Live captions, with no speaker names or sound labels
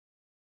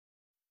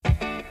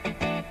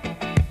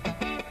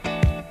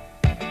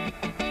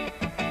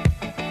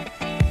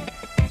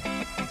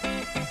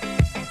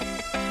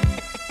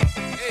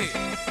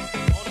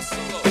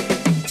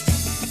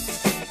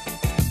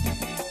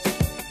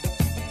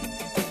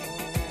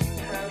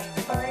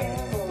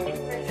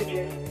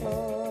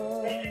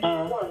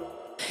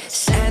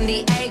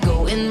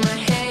Diego in my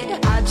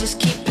head. I just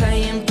keep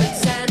playing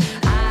pretend.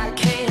 I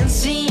can't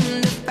seem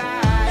to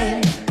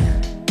find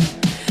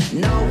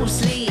no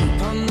sleep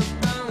on the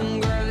phone.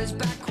 Girl, it's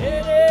back.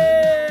 It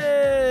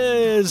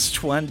is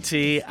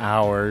 20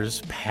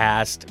 hours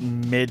past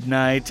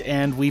midnight,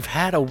 and we've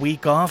had a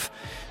week off.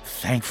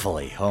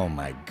 Thankfully. Oh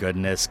my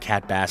goodness.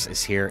 Cat Bass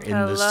is here in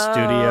the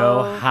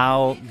studio.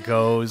 How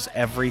goes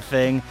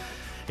everything?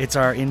 It's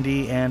our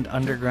Indie and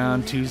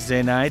Underground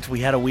Tuesday night.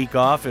 We had a week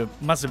off. It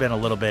must have been a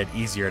little bit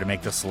easier to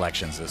make the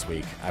selections this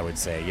week, I would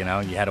say. You know,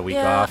 you had a week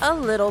off. Yeah, a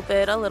little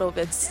bit.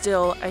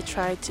 Still, I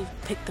tried to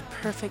pick the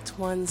perfect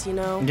ones, you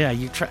know? Yeah,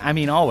 you try. I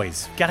mean,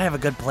 always. Got to have a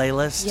good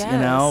playlist, yes. You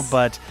know?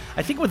 But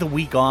I think with a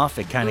week off,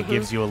 it kind of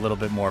gives you a little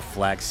bit more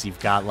flex. You've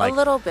got, like, a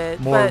little bit,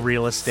 more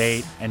real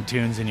estate and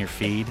tunes in your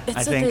feed,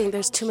 it's the thing.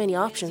 There's too many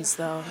options,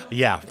 though.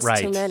 Yeah, it's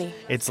right. Too many.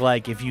 It's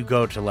like if you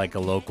go to, like, a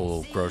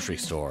local grocery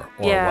store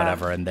or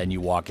whatever, and then you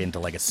walk into,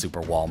 like, a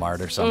super Walmart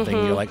or something,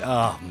 you're like,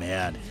 oh,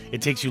 man,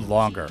 it takes you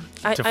longer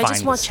to find I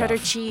just want cheddar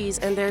stuff. cheese,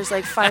 and there's,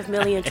 like, 5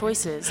 million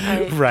choices.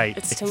 Right,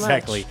 it's too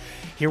exactly. much.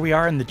 Here we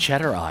are in the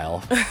cheddar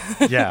aisle.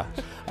 Yeah,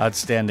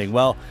 outstanding.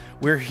 Well,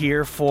 we're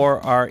here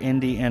for our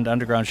indie and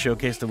underground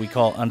showcase that we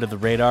call Under the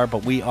Radar,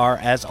 but we are,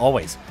 as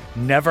always,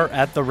 never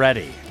at the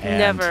ready. And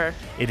never.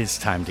 It is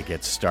time to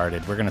get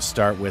started. We're going to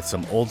start with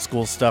some old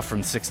school stuff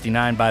from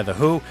 '69 by The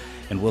Who,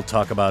 and we'll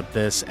talk about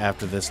this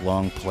after this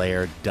long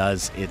player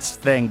does its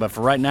thing. But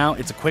for right now,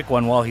 it's a quick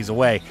one while he's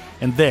away,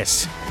 and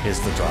this is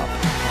The Drop.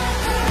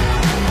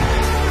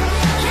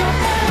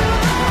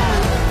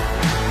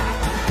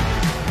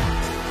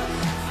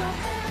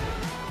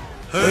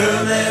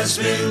 Her man's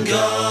been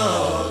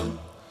gone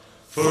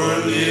for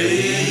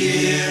nearly a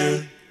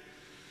year.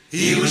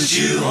 He was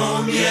due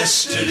home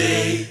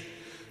yesterday,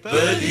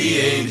 but he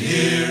ain't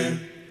here.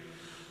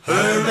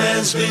 Her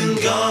man's been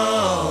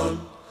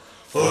gone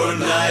for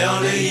nigh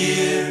on a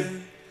year.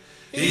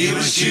 He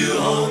was due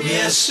home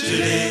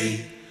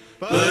yesterday,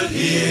 but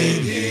he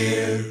ain't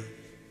here.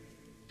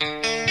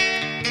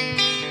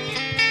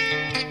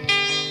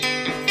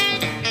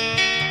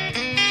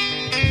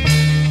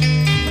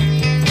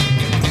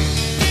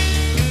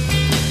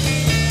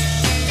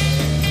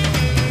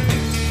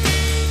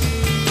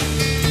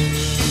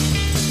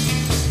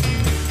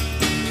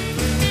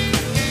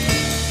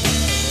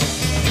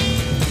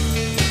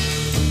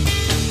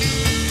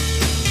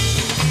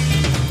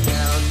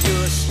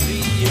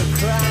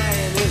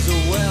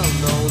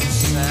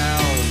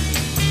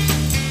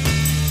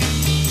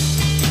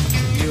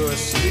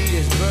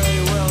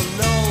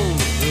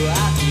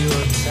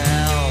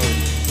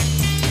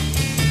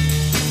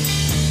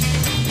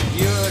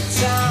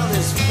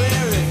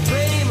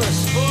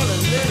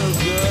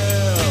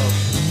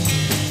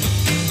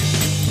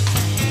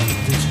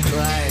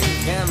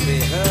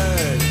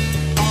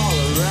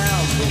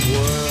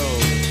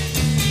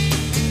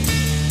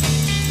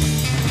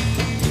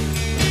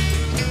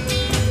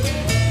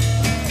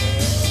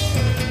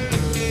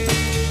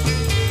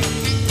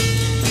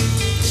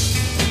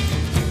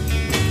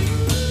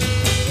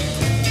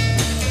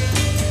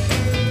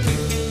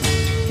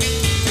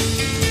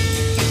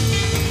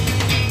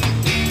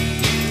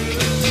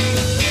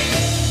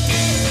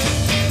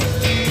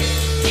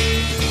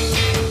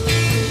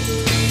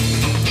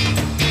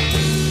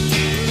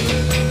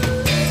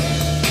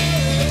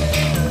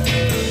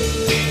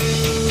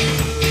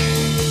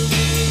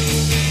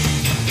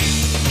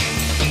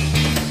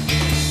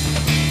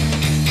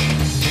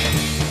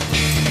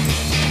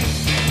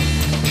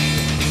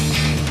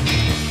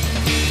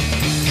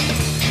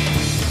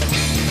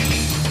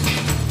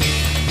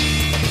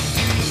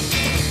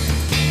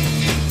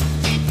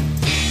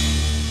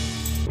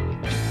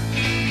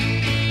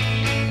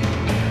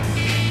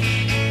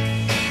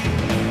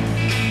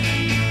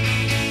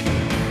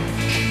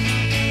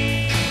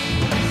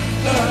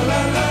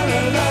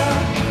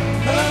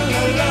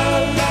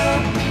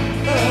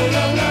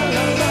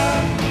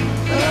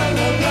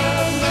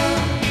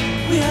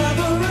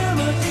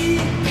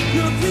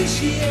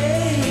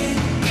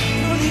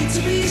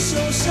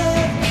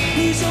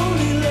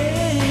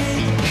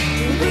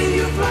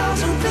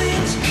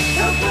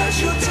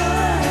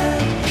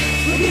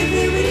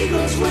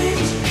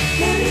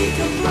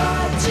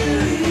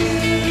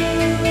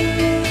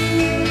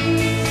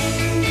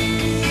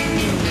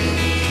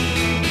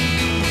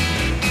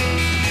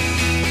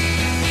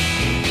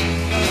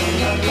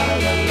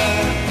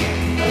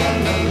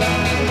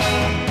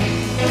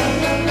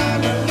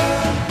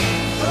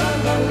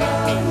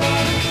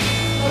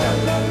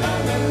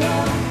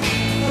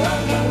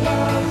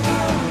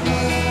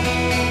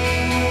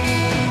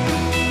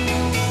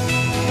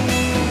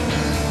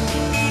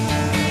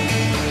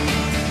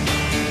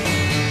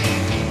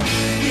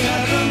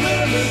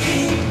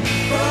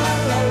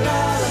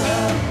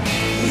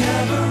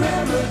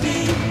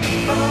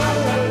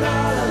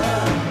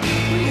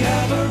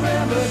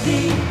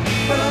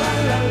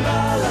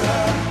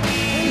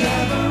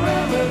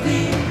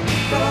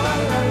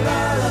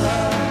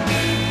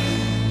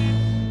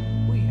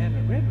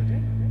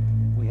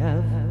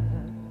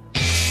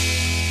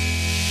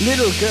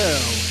 Little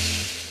girl.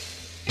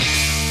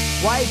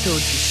 Why don't you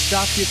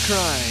stop your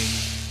crying?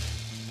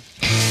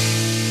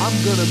 I'm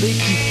gonna make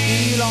you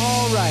feel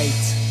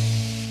alright.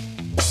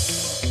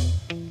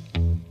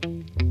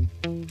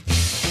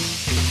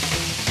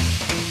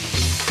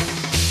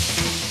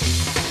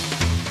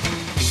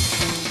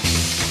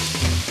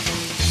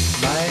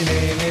 My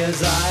name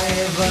is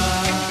Ivor,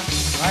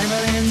 I'm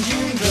an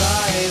engine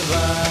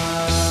driver.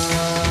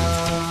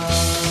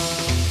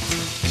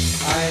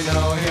 I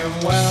know him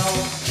well,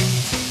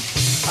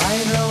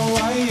 I know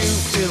why you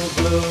feel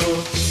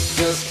blue.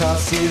 Just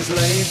 'cause he's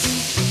late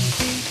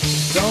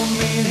don't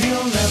mean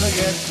he'll never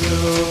get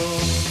through.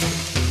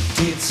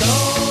 He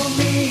told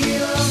me he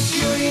loved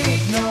you, he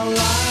ain't no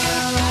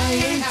liar, I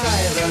ain't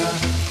either.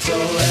 So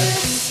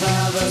let's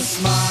have a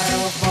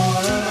smile for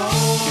an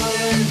old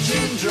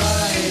engine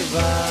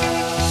driver.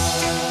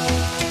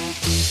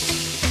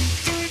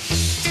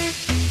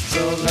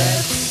 So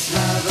let's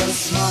have a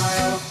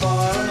smile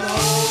for an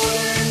old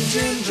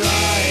engine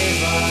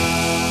driver.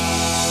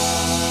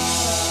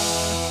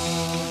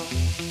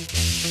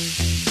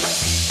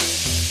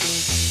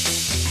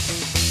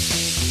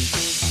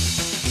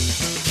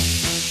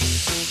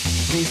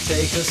 Please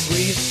take a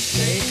sweet,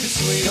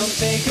 come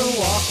take a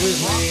walk with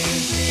me.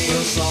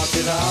 We'll sort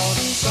it out,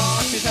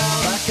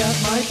 back at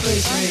my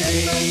place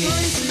maybe.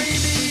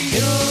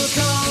 It'll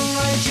come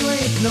right, you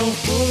ain't no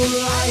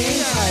fool, I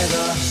ain't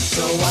either.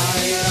 So why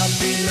not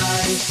be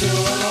nice to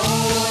an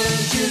old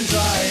engine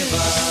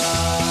driver?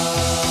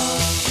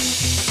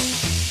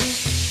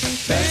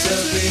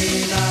 Better be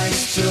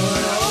nice to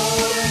an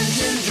old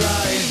engine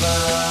driver.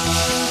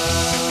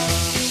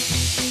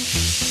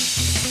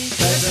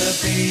 Better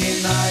be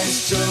nice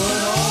to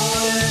an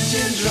old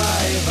engine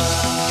driver.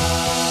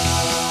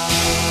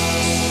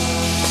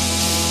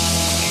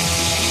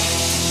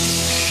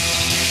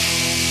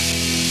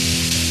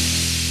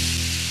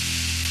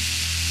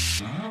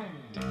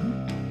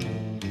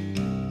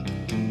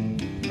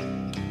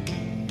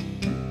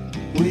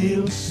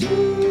 We'll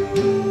soon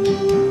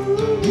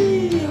be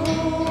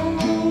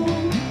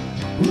home.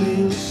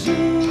 We'll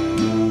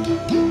soon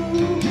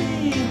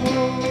be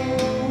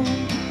home.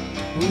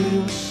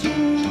 We'll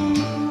soon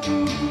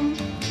be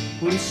home.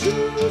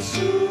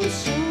 We'll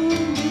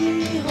soon be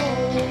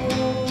home.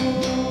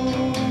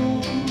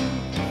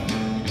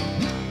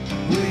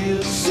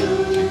 We'll soon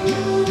be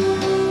home.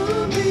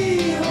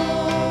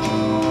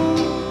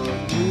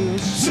 We'll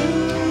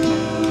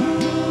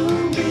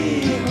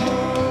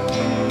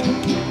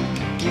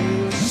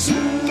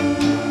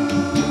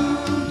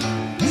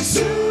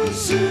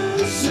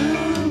soon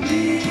be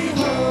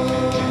home.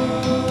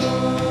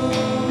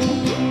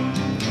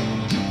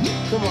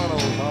 Come on,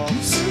 old Hall.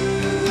 Soon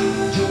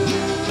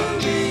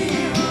be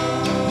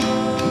home.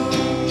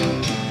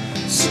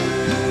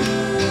 Soon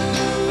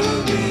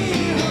be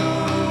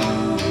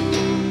home.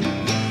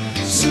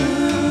 Soon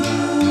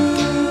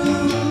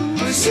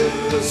be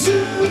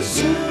home. We'll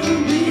soon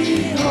be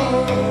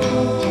home.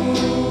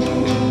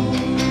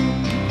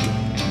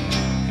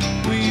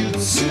 We'll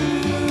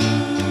soon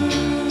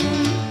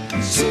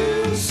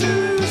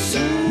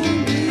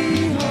be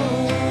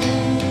home.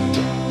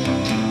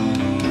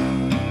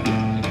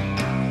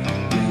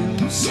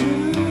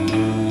 Soon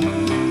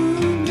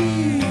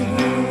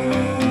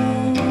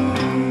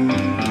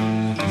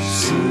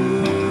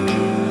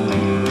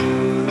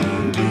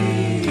be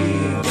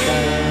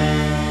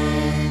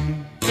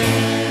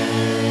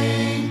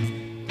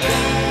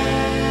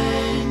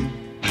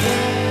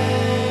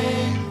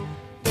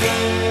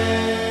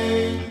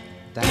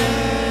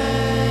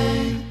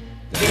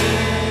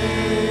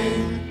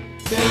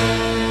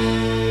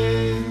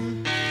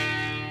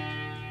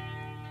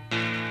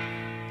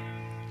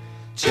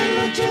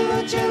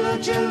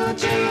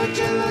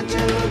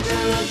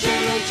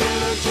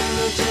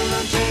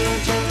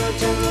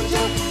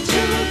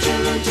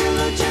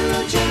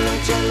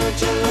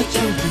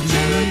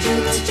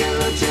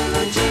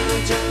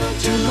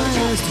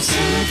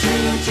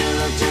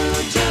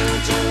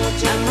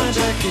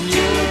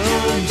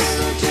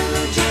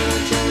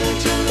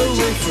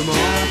away from all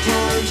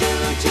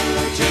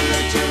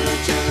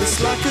it's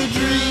like a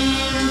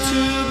dream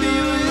to be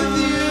with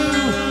you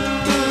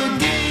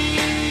again.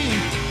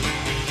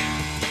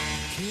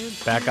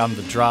 Back on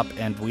the drop,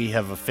 and we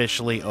have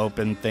officially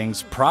opened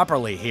things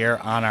properly here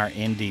on our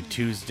Indie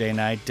Tuesday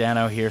night.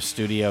 Dano here,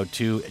 Studio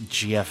 2,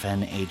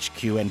 GFN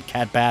HQ, and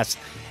Cat Bass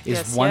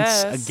is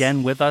once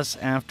again with us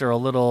after a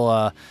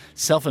little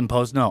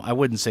self-imposed, no, I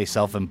wouldn't say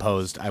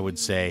self-imposed, I would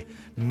say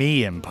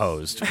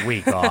me-imposed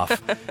week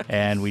off.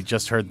 And we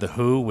just heard The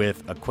Who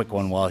with a quick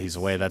one while he's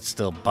away. That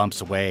still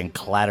bumps away and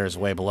clatters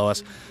way below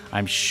us.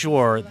 I'm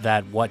sure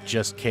that what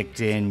just kicked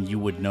in you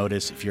would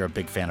notice if you're a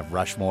big fan of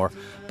Rushmore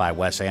by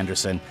Wes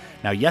Anderson.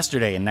 Now,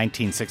 yesterday in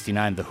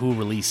 1969, The Who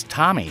released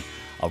Tommy,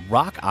 a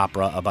rock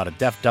opera about a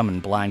deaf, dumb,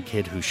 and blind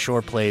kid who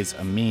sure plays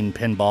a mean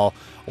pinball,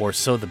 or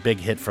so the big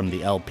hit from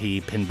the LP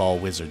Pinball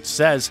Wizard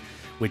says,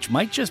 which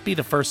might just be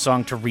the first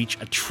song to reach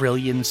 1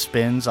 trillion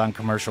spins on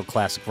commercial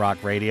classic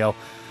rock radio.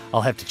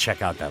 I'll have to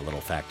check out that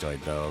little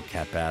factoid, though,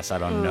 Cat Bass. I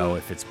don't know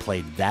if it's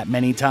played that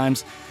many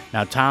times.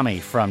 Now, Tommy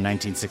from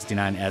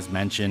 1969, as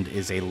mentioned,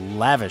 is a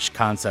lavish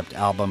concept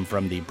album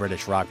from the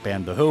British rock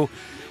band The Who,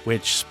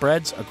 which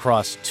spreads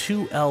across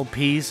 2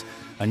 LPs.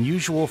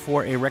 Unusual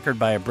for a record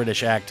by a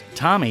British act,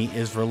 Tommy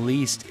is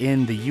released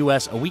in the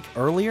US a week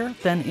earlier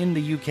than in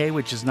the UK,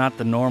 which is not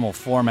the normal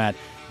format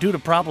due to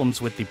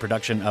problems with the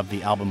production of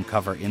the album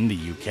cover in the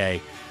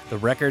UK. The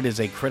record is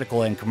a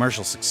critical and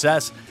commercial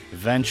success,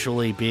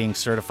 eventually being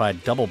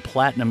certified double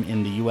platinum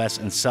in the US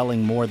and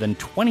selling more than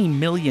 20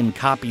 million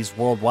copies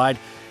worldwide.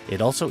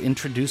 It also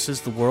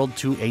introduces the world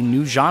to a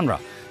new genre,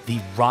 the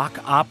rock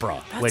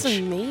opera, That's which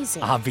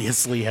amazing.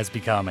 obviously has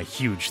become a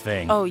huge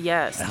thing. Oh,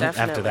 yes, definitely.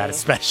 After that,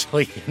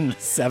 especially in the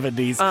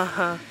 70s.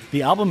 Uh-huh.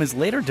 The album is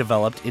later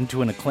developed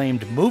into an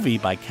acclaimed movie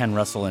by Ken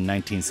Russell in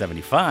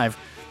 1975.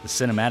 The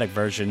cinematic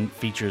version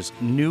features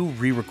new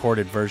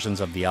re-recorded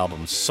versions of the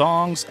album's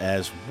songs,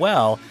 as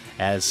well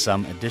as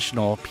some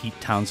additional Pete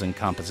Townsend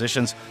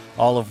compositions,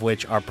 all of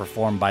which are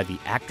performed by the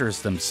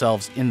actors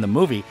themselves in the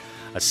movie.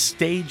 A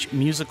stage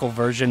musical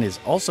version is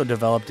also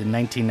developed in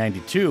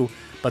 1992,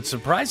 but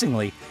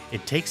surprisingly,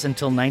 it takes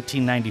until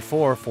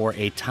 1994 for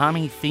a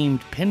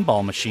Tommy-themed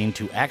pinball machine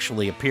to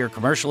actually appear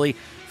commercially,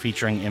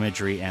 featuring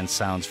imagery and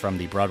sounds from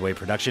the Broadway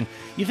production.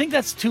 You think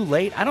that's too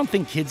late? I don't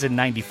think kids in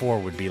 94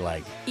 would be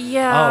like,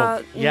 Yeah.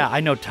 oh, yeah, I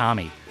know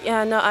Tommy.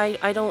 Yeah, no,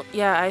 I don't.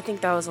 Yeah, I think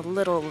that was a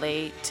little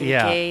late to the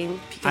game.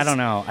 I don't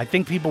know. I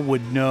think people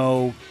would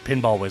know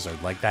Pinball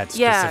Wizard, like that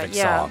specific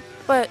song.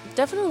 But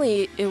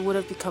definitely, it would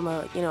have become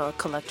a a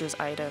collector's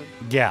item.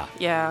 Yeah.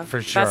 Yeah,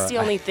 for sure. That's the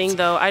only thing,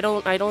 though. I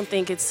don't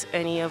think it's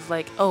any of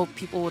like, oh,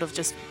 people would have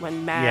just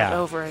went mad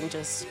over and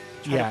just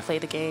try to play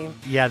the game.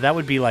 Yeah, that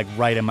would be like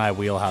right in my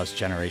wheelhouse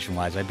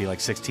generation-wise. I'd be like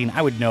 16.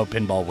 I would know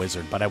Pinball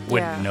Wizard, but I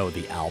wouldn't know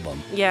the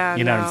album. Yeah,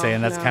 you know what I'm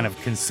saying? That's kind of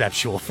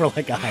conceptual for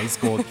like a high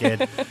school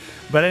kid.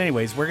 But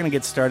anyways, we're going to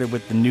get started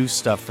with the new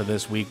stuff for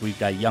this week. We've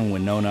got Young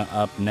Winona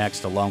up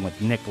next, along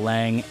with Nick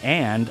Leng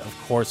and, of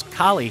course,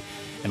 Kali.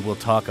 And we'll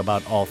talk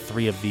about all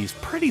 3 of these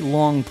pretty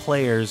long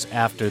players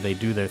after they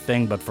do their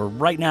thing. But for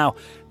right now,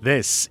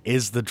 this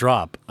is The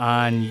Drop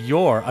on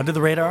your Under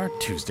the Radar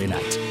Tuesday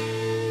night.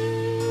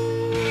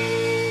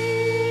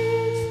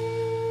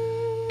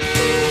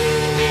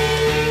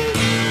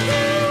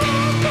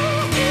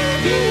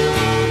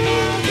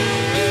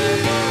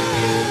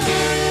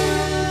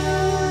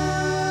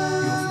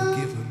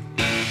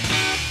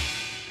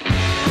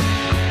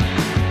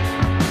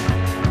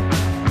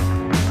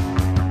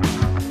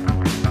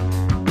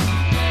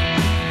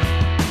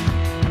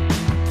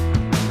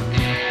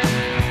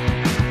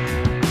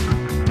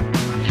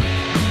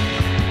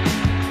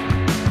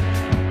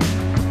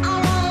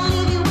 I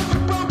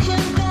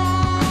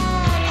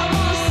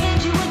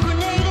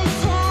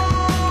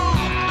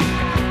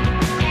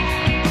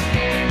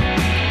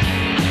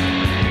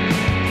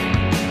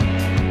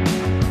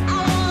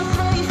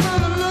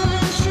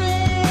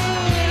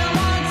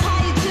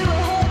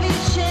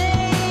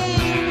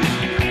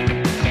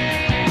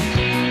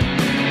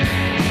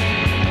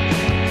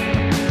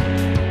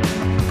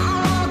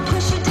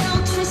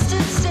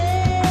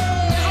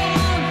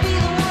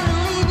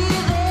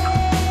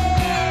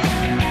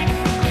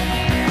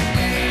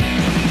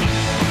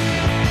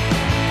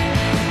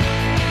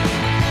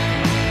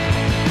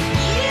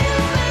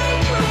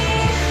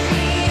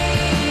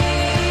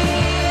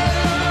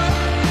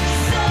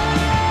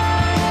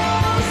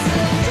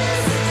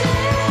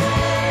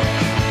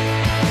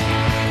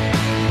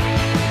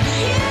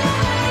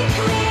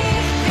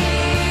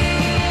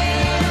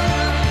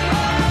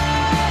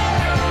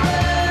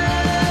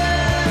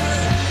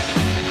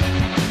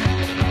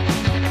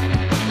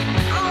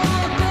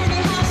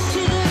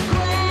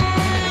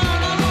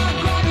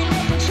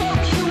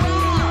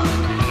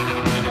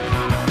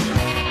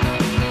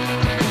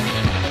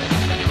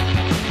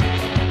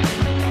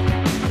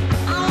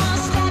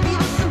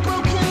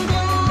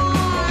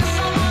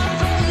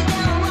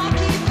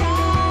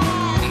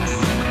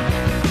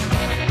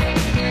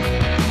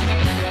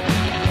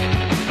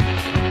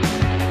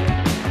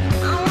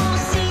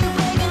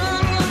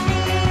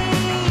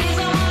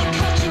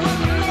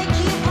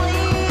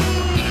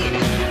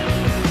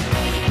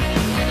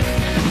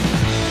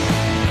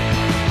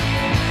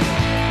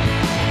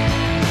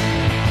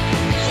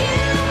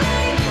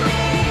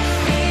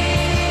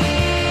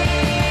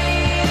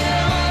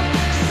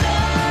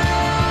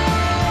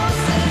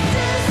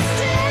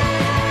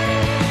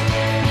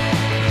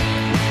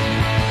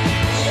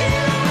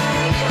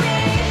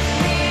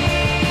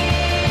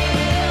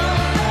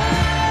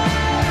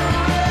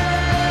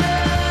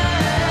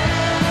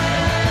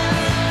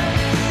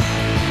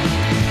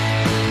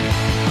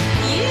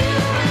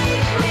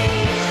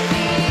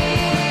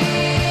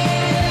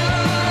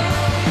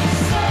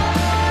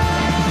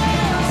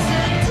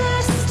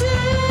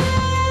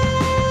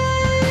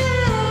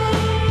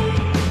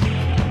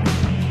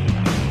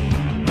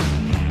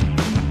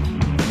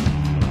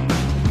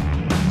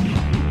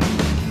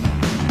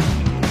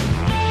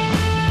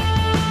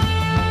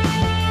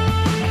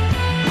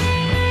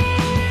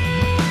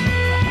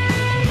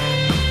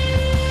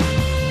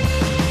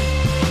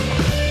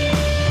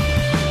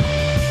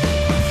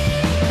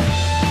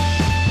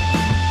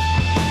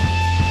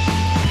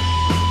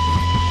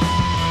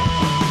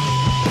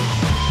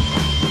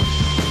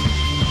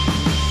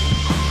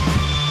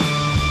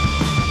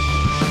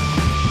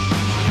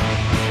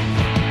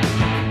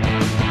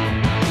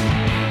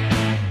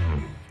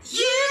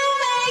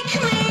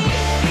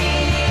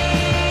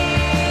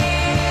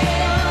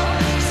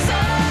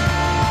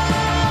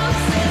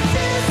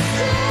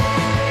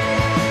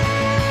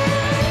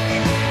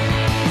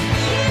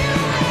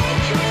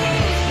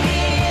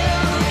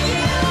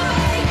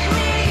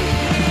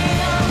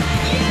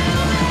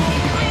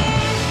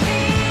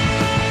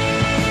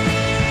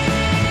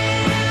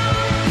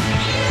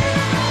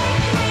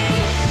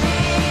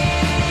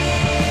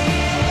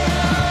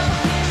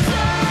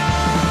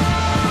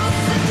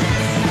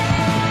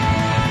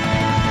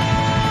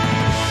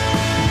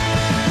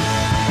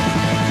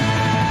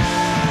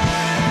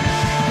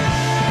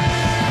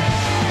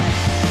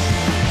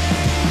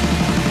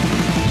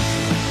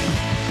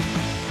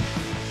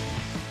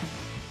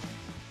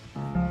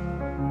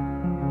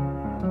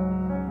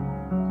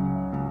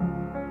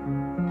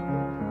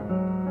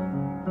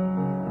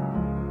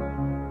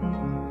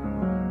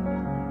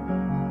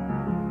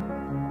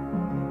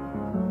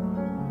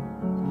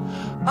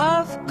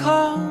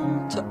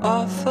come to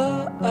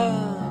offer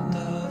and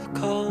I've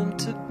come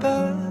to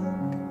beg.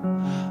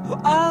 Oh,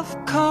 I've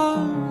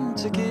come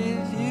to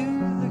give you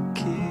the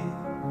key.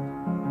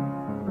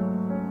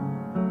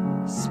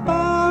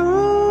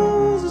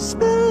 Spirals are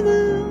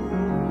spinning,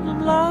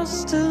 I'm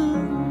lost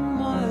in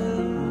my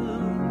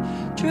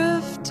head,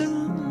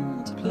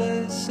 drifting to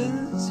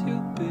places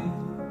you'll be.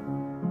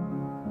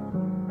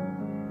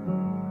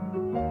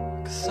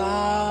 'Cause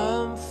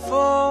I'm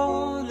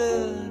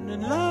falling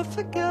in love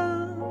again.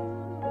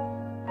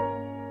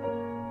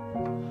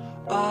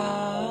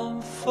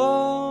 I'm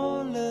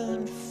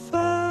falling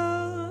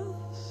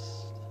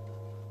fast.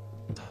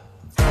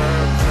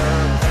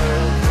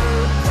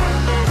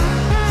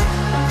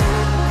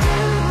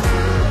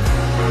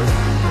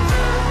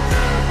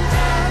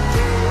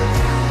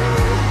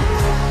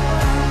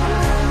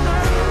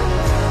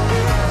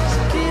 So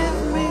give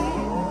me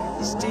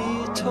this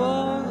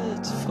detour,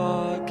 it's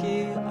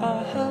foggy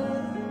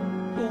ahead.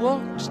 I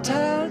won't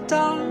tear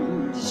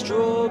down this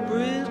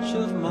drawbridge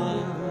of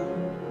mine.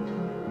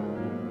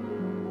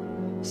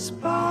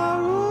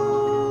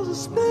 Spirals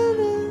are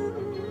spinning,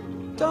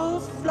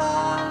 don't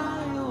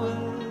fly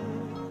away.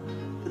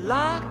 The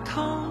light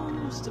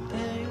comes to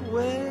paint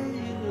where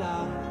you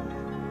lie.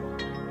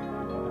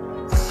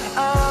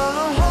 And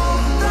I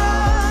hope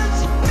that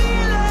you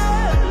feel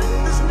it,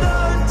 there's no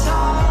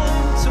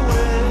time to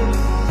wait.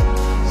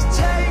 Just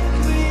take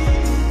me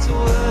to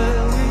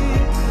where we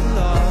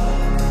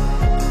collide.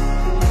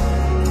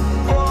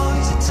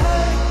 Won't you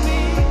take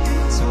me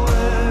to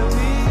where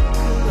we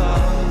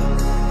collide?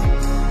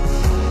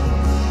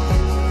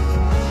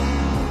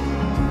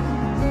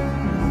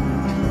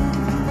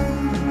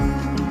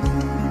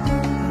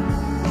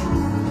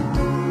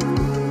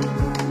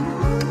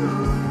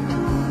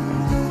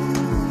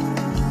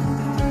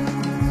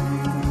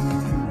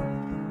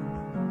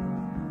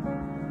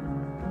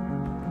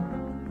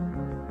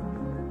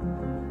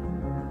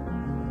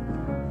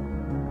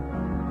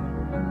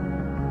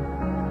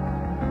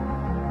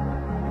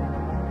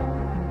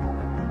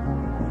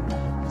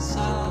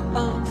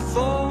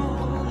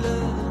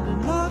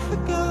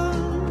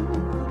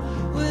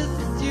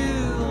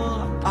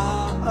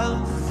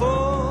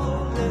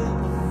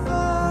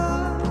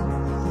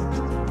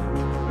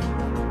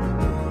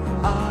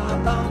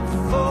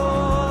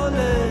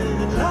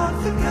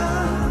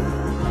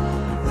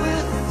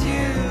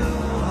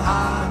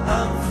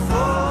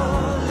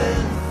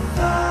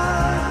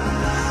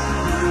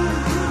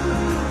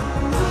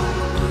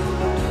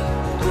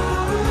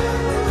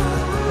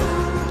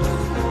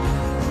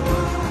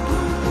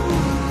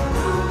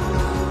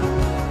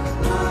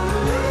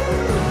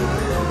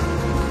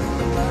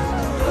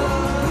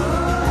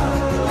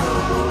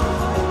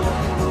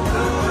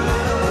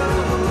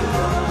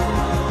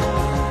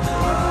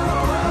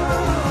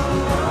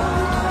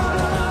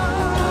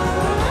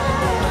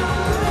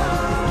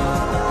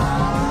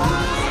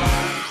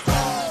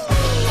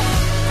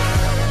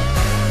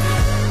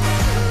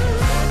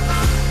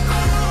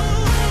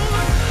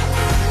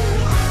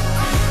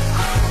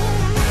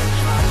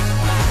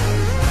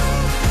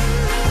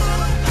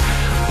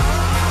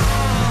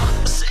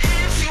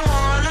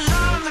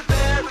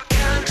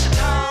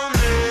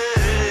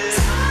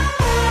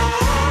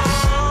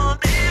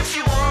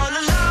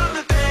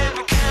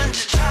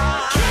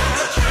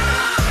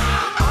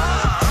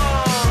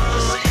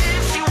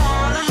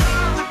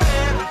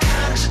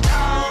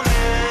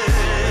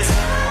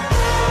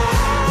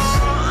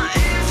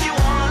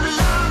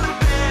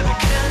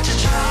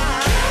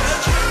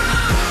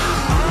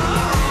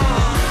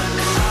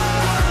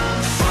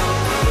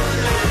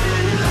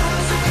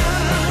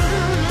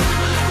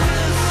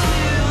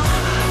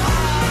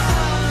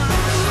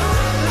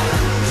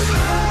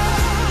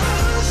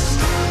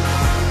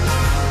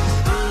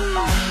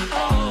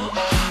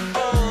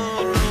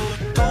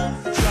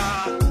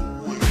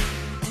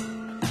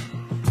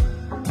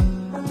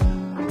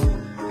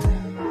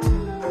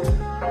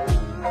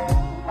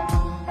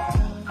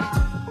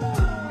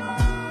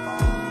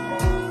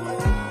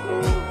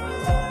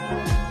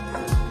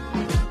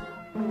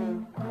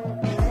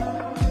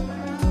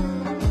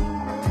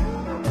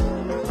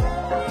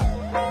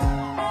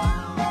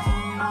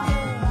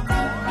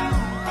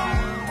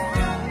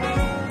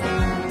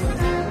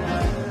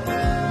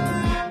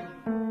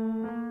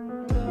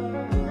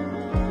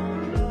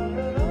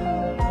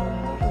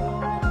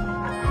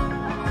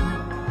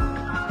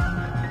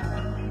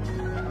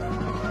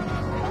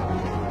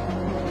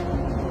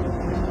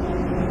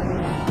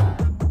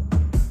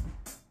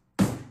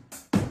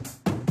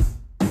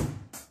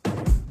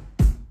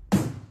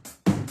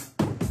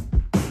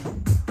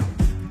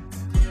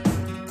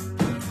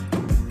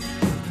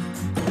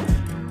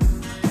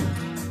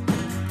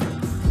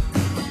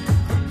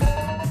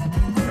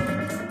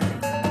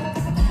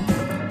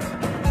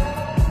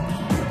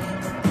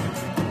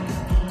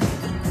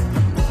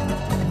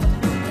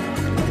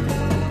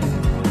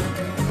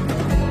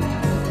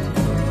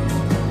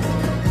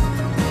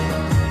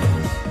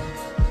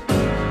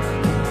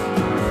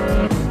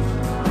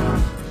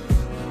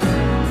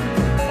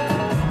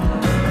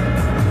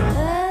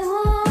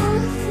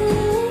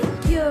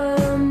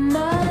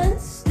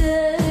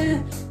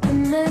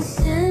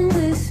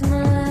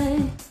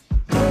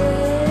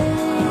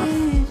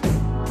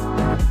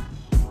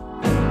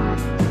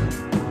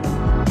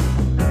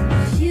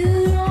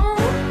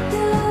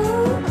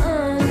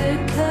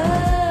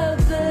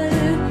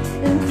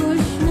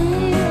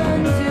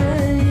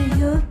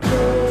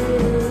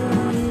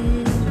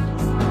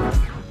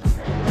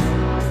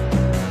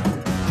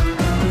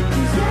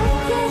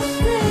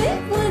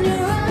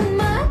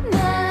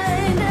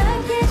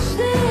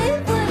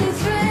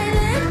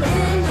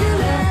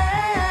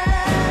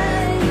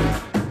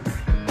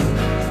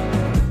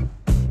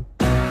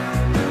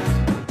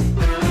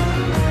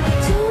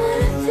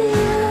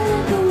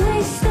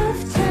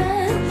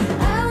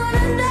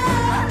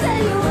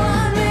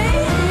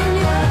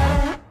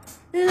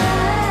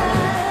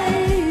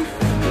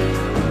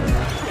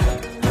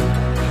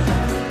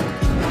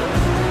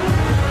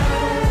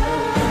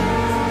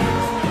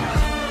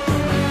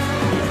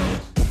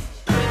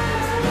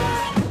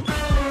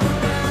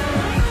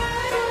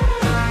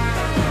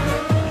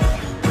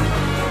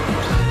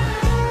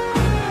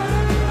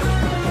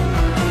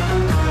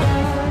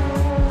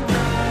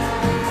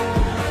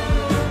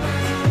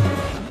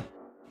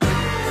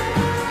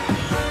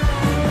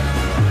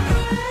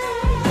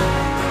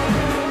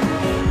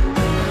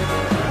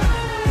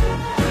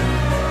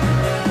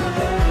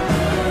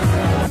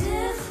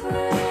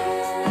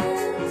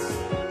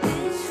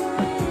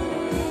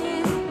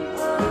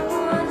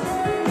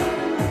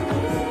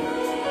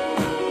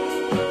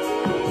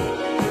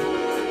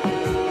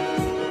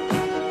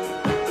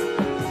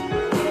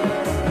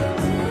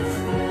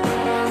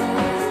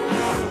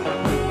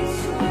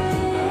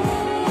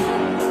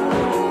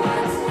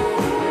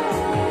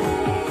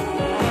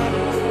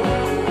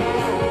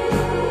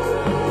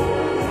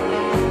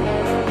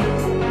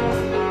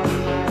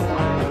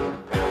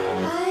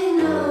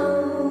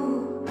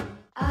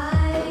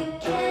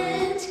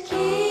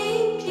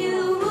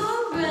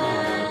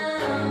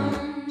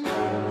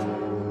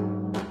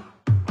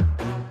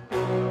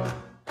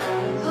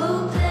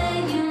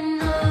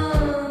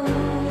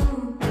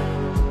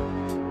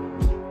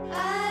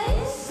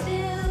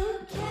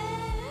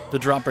 The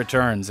drop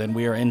returns, and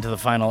we are into the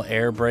final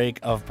air break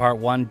of part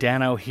one.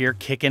 Dano here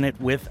kicking it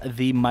with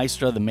the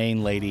maestro, the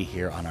main lady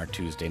here on our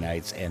Tuesday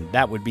nights, and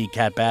that would be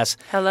Cat Bass.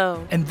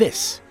 Hello. And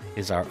this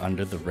is our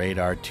Under the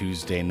Radar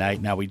Tuesday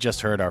night. Now, we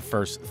just heard our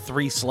first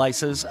 3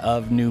 slices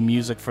of new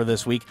music for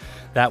this week.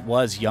 That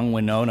was Young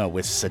Winona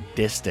with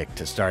Sadistic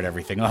to start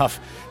everything off.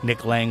 Nick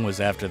Leng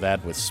was after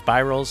that with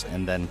Spirals,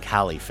 and then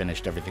Kali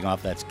finished everything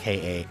off. That's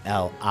Kali,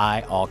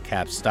 all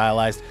caps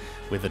stylized,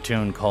 with a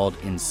tune called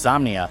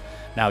Insomnia.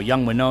 Now,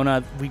 Young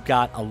Winona, we've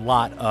got a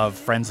lot of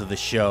friends of the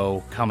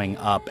show coming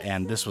up,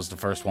 and this was the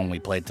first one we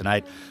played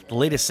tonight. The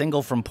latest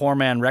single from Poor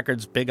Man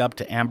Records, big up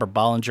to Amber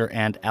Bollinger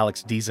and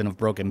Alex Deason of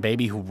Broken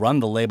Baby, who run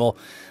the label.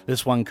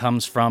 This one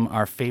comes from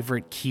our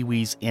favorite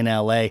Kiwis in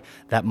LA.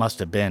 That must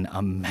have been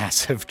a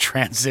massive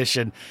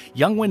transition.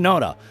 Young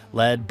Winona,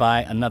 led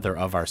by another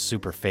of our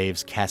super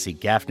faves, Cassie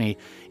Gaffney.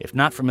 If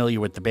not familiar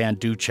with the band,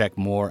 do check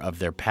more of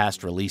their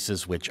past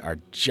releases, which are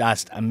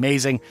just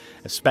amazing,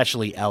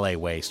 especially LA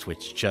Waste,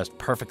 which just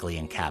perfectly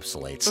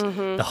encapsulates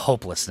the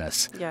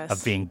hopelessness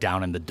of being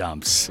down in the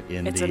dumps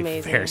in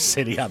the fair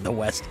city on the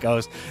West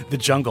Coast, the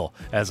jungle,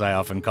 as I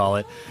often call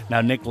it.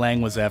 Now, Nick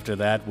Leng was after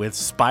that with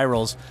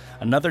Spirals,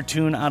 another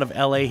tune out of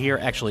LA here.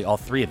 Actually, all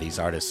 3 of these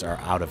artists are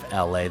out of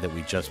LA that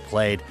we just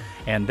played,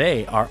 and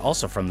they are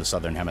also from the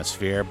Southern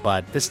Hemisphere,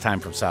 but this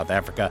time from South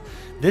Africa.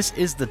 This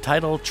is the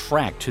title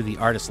track to the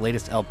artist's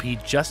latest LP,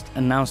 just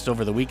announced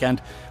over the weekend,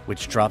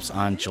 which drops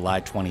on July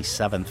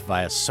 27th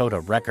via Soda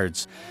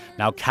Records.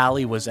 Now,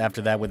 Kali was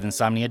after that with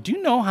Insomnia. Do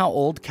you know how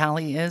old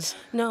Kali is?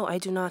 No, I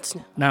do not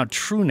know. Now,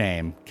 true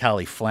name,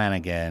 Kali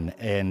Flanagan,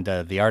 and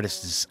the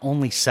artist is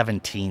only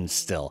 17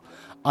 still.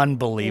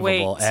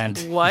 Unbelievable. Wait, and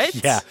what?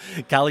 Yeah,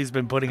 Kali's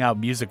been putting out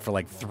music for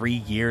like 3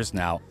 years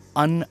now.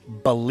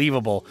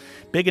 Unbelievable.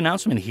 Big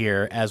announcement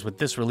here, as with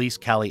this release,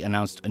 Kali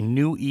announced a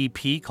new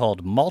EP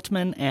called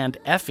Maltman and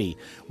Effie,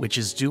 which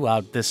is due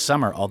out this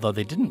summer, although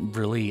they didn't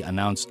really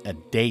announce a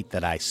date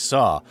that I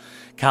saw.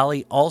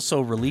 Kali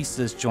also released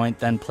this joint,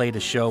 then played a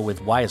show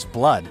with Wyas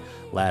Blood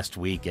last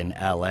week in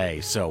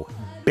LA, so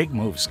big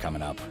moves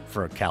coming up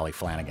for Kali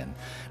Flanagan.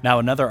 Now,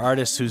 another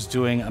artist who's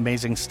doing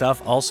amazing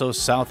stuff, also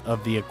south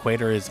of the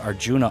equator, is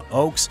Arjuna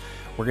Oakes.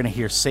 We're going to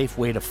hear Safe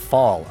Way to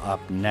Fall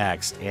up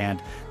next,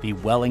 and the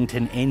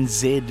Wellington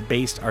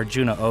NZ-based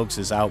Arjuna Oakes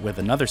is out with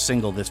another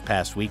single this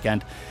past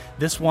weekend.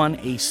 This one,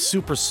 a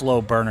super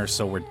slow burner,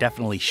 so we're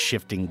definitely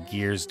shifting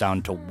gears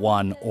down to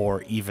 1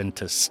 or even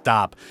to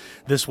stop.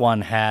 This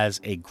one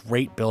has a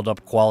great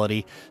build-up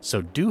quality,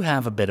 so do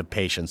have a bit of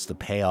patience. The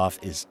payoff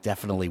is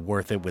definitely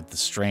worth it with the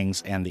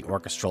strings and the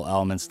orchestral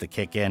elements that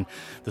kick in.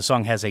 The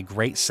song has a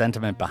great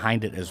sentiment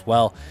behind it as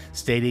well,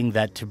 stating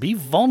that to be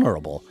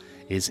vulnerable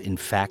is in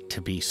fact to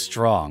be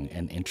strong.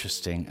 An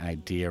interesting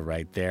idea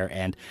right there.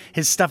 And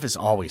his stuff is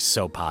always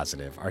so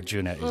positive.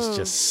 Arjuna is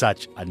just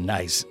such a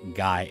nice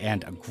guy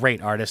and a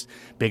great artist.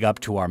 Big up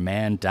to our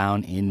man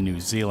down in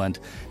New Zealand.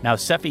 Now,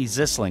 Sefi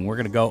Zisling, we're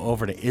going to go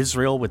over to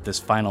Israel with this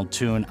final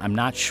tune. I'm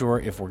not sure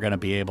if we're going to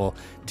be able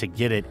to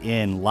get it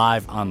in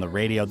live on the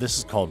radio. This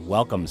is called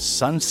Welcome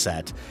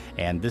Sunset,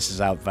 and this is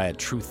out via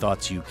True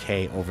Thoughts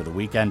UK over the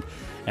weekend.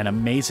 An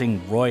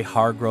amazing Roy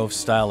Hargrove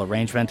style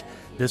arrangement.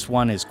 This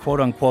one is,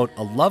 quote-unquote,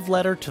 a love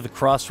letter to the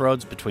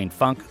crossroads between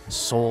funk,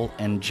 soul,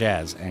 and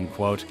jazz, end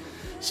quote.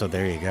 So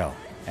there you go.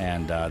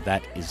 And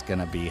that is going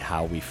to be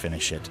how we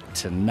finish it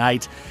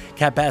tonight.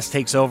 Cat Bass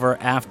takes over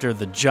after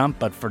the jump,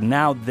 but for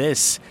now,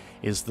 this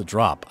is the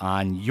drop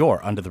on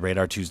your Under the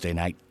Radar Tuesday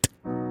night.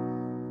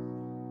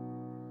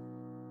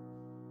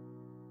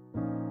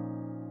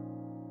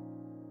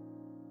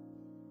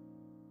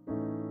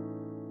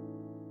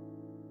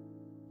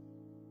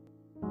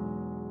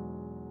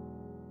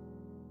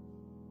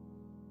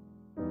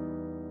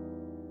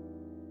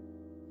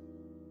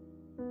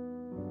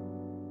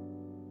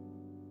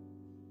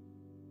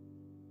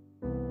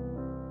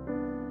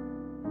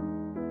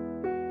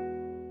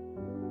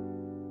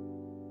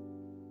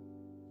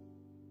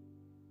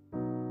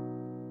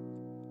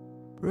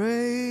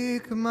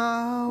 Break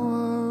my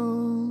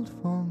world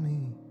for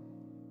me.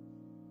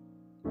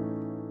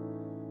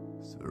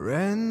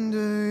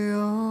 Surrender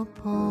your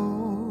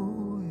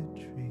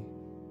poetry.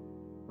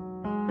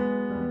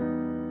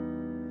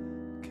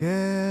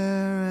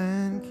 Care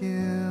and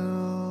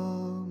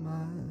kill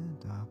my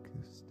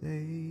darkest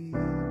days.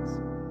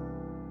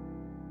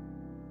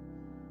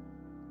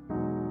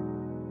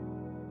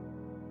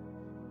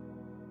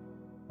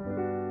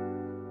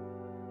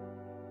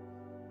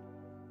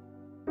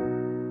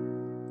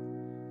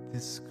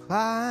 This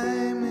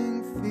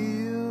climbing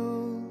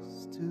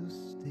feels too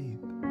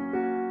steep,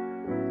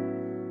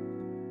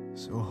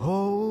 so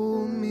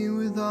hold me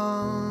with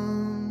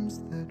arms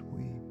that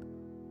weep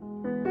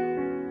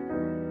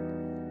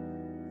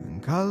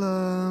and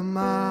color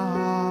my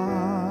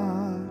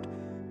heart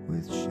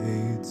with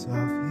shades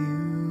of you.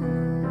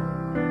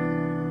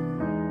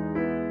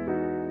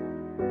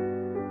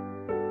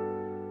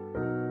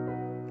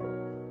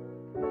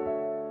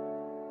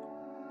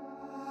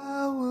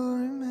 I will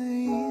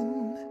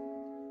remain.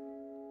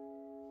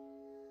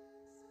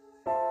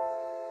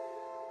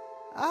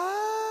 I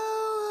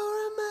will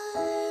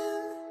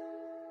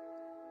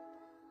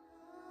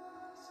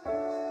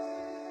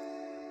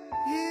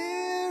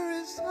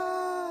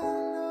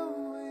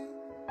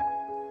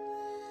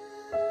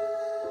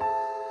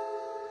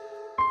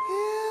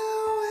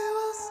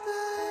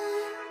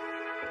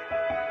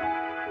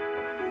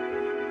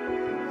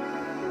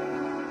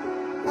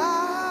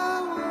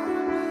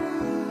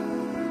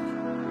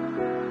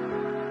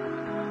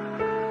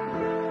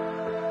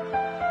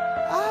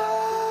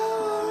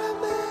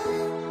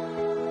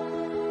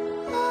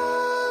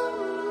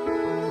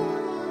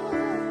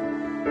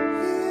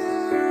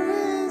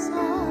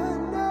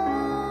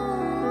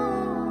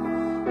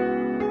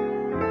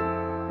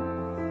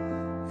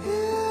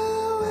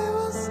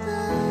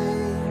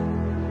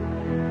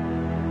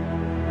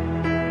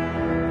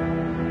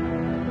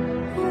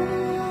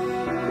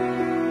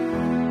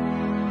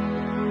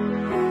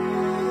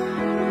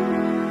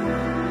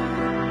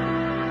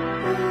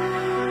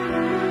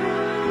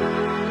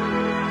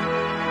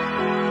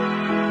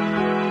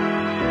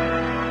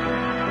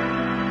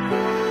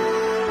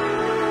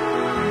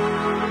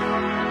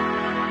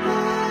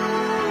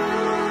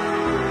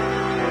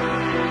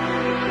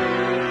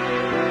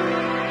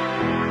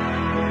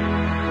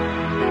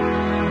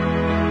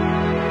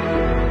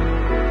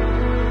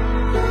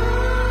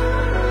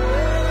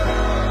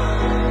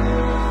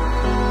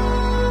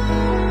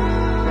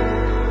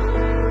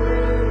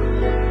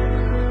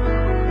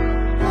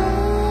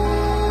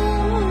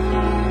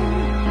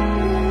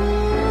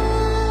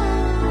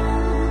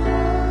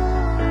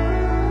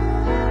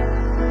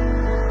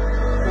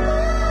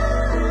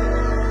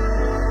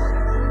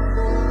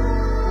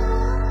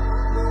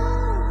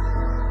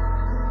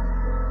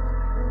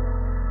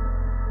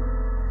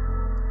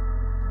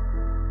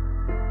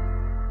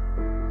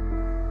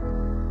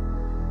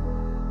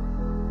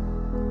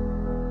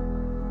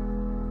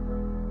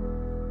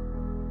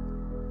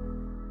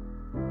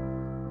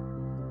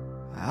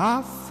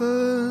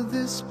offer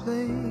this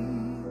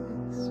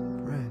place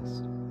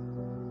rest,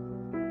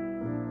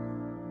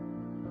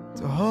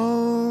 to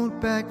hold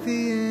back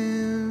the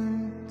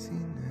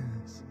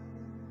emptiness.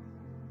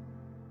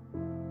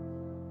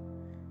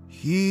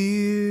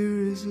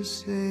 Here is a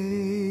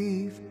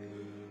safe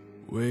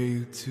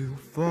way to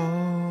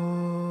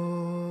fall.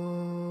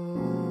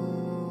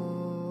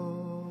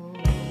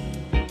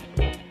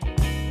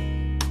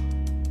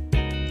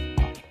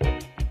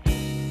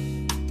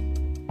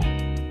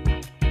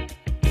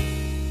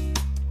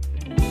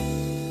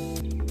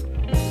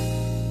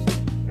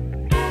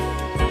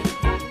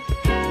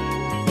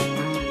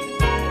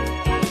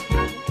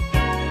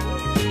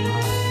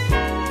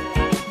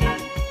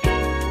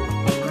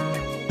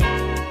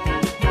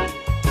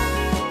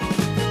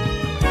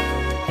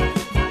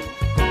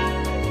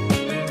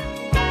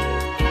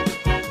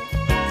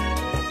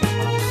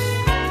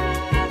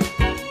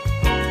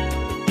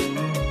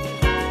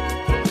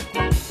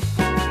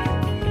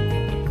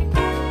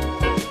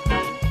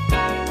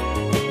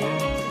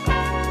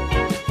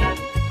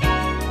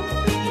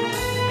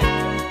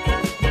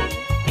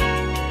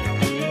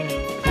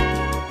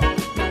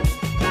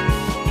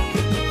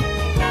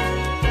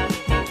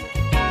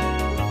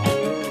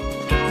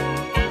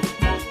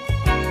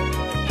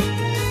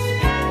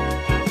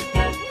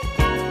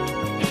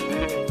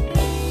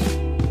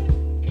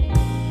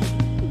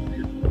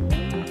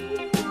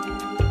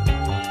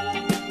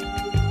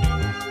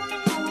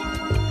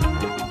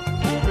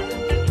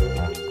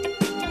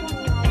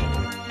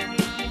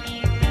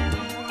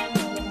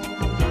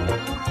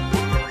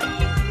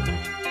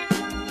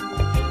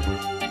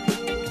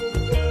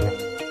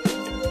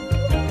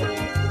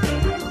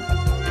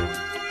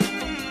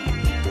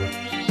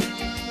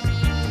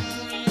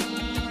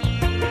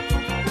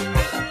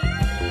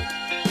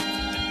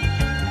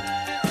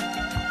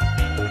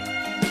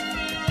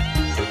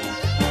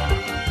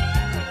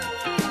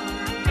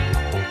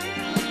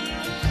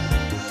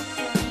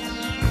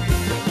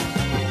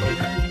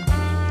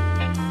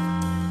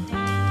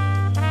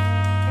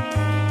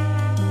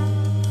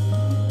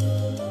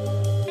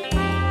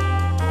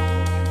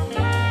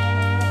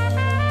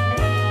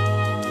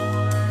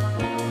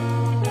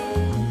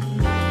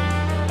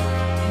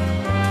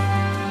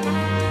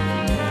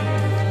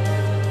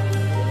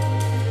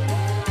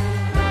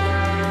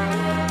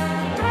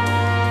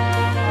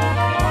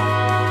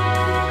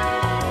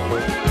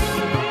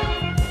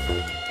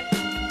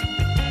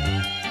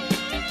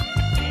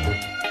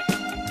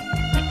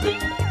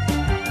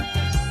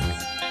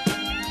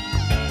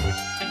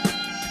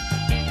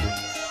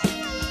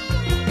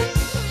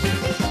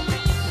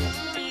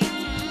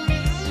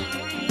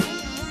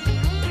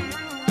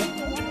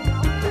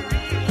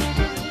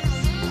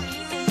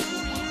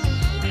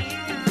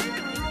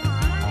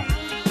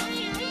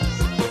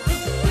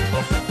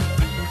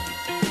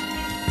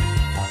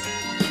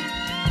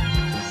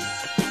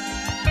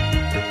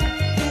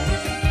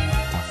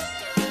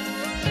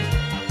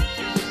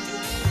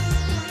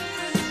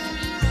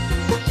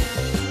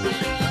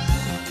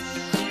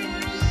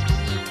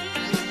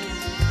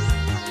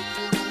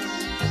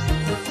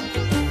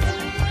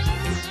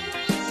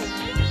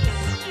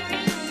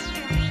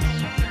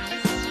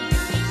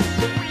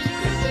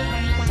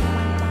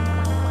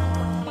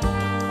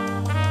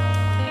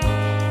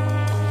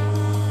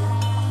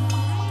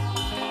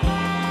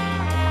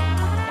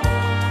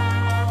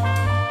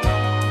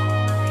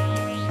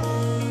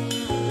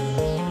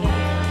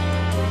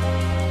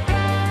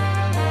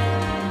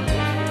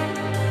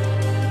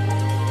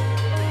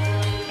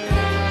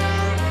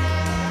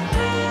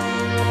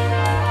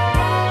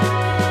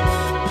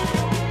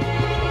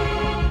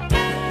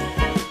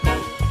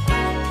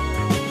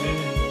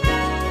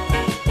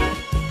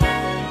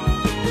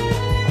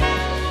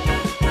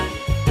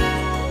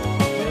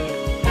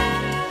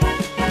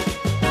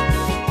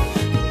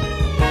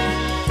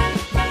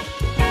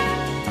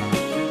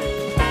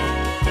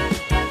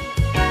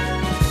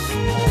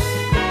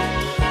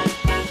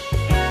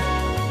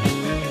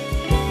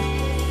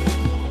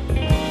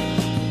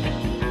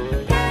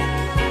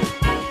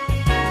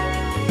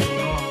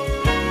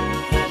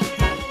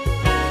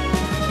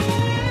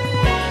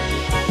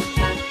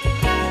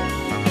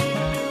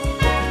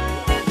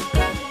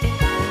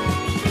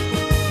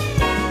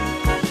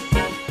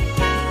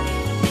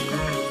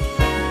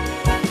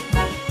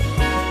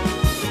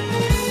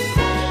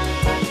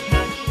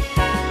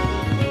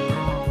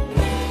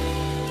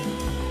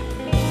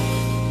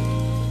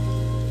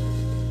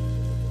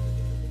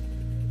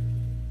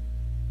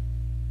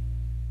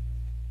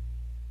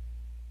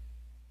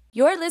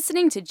 You're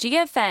listening to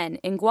GFN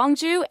in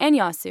Gwangju and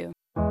Yasu.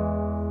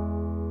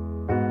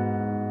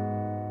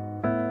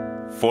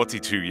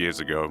 42 years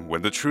ago,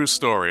 when the true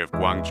story of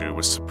Gwangju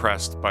was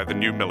suppressed by the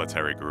new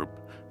military group,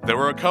 there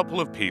were a couple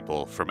of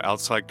people from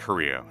outside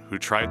Korea who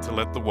tried to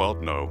let the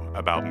world know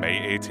about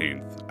May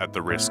 18th at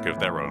the risk of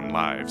their own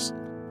lives.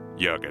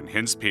 Jürgen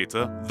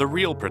Hinz-Peter, the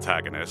real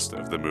protagonist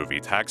of the movie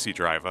Taxi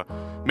Driver,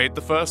 made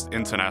the first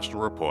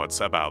international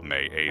reports about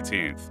May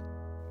 18th.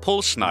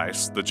 Paul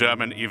Schneis, the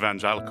German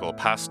evangelical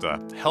pastor,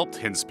 helped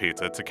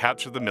Hinz-Peter to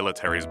capture the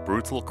military's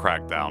brutal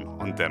crackdown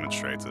on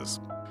demonstrators.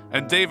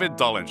 And David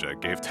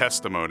Dollinger gave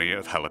testimony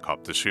of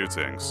helicopter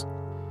shootings.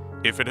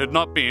 If it had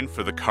not been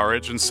for the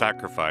courage and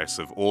sacrifice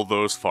of all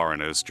those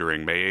foreigners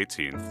during May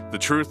 18th, the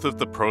truth of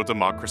the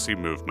pro-democracy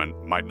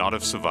movement might not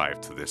have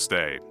survived to this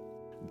day.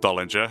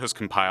 Dollinger has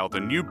compiled a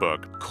new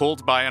book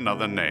called by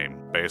another name,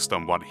 based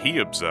on what he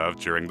observed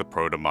during the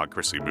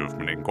pro-democracy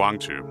movement in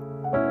Gwangju.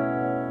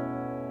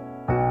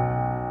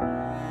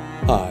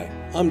 Hi,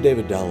 I'm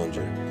David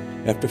Dollinger.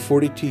 After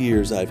 42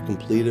 years, I've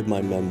completed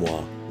my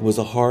memoir. It was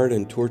a hard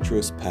and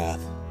torturous path,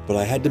 but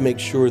I had to make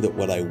sure that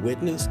what I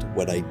witnessed,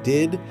 what I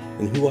did,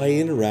 and who I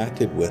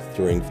interacted with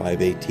during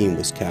 5/18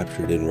 was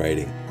captured in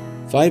writing.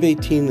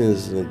 5/18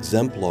 is an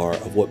exemplar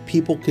of what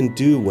people can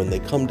do when they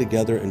come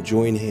together and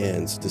join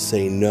hands to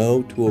say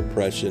no to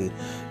oppression,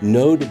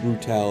 no to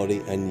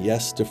brutality, and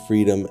yes to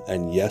freedom,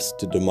 and yes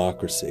to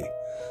democracy.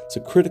 It's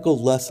a critical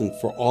lesson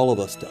for all of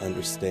us to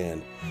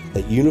understand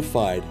that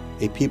unified,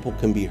 a people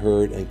can be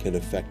heard and can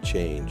affect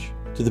change.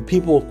 To the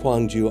people of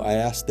Gwangju, I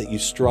ask that you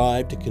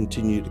strive to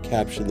continue to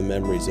capture the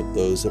memories of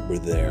those that were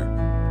there.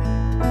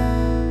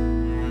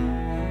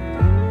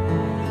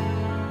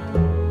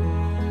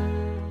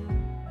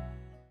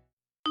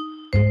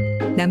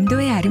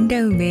 남도의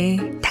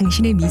아름다움에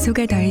당신의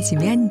미소가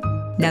더해지면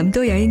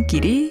남도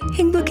여행길이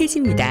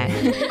행복해집니다.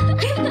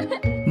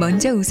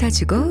 먼저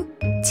웃어주고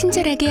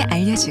친절하게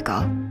알려주고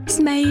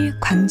스마일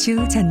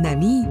광주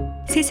전남이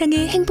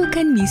세상에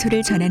행복한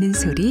미소를 전하는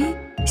소리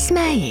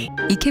스마일.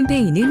 이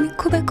캠페인은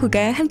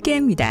코바코가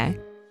함께합니다.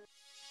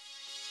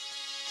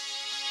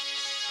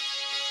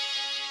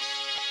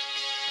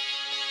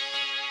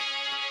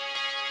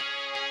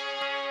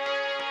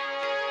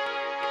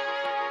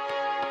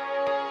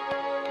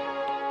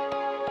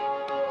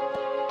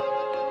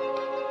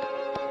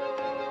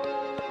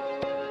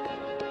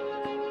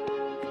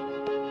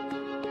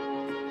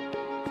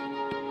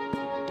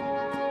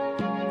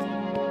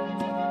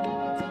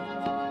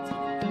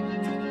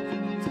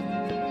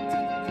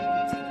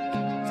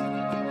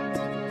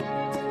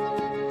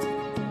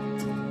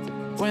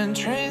 When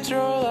trains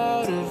roll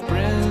out of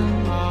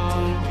Bryn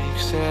Mawr,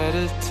 weeks at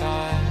a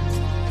time,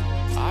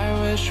 I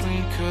wish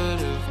we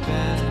could have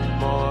been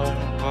more,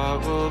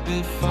 but we'll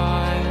be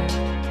fine.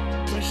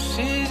 We're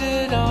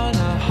seated on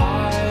a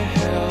high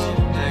hill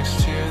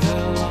next to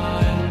the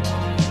line.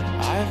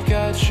 I've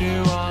got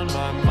you on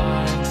my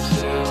mind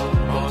still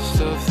most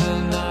of the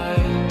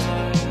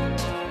night.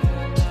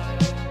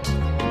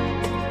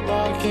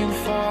 Walking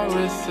far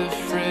with the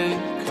freight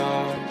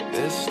car,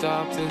 this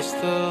stop is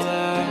the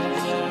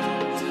last.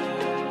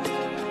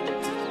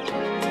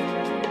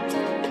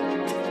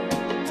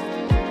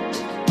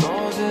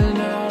 Golden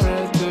hour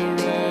at the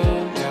rail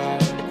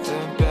yard, the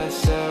best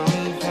that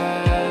we've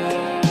had.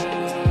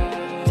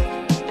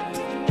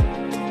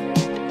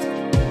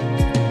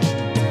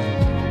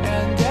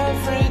 And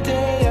every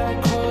day I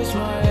close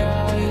my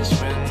eyes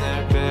when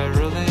they're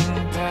barreling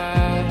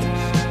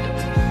past.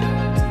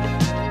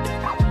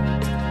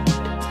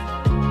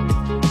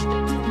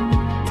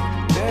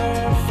 There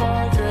are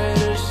far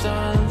greater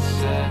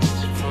sunsets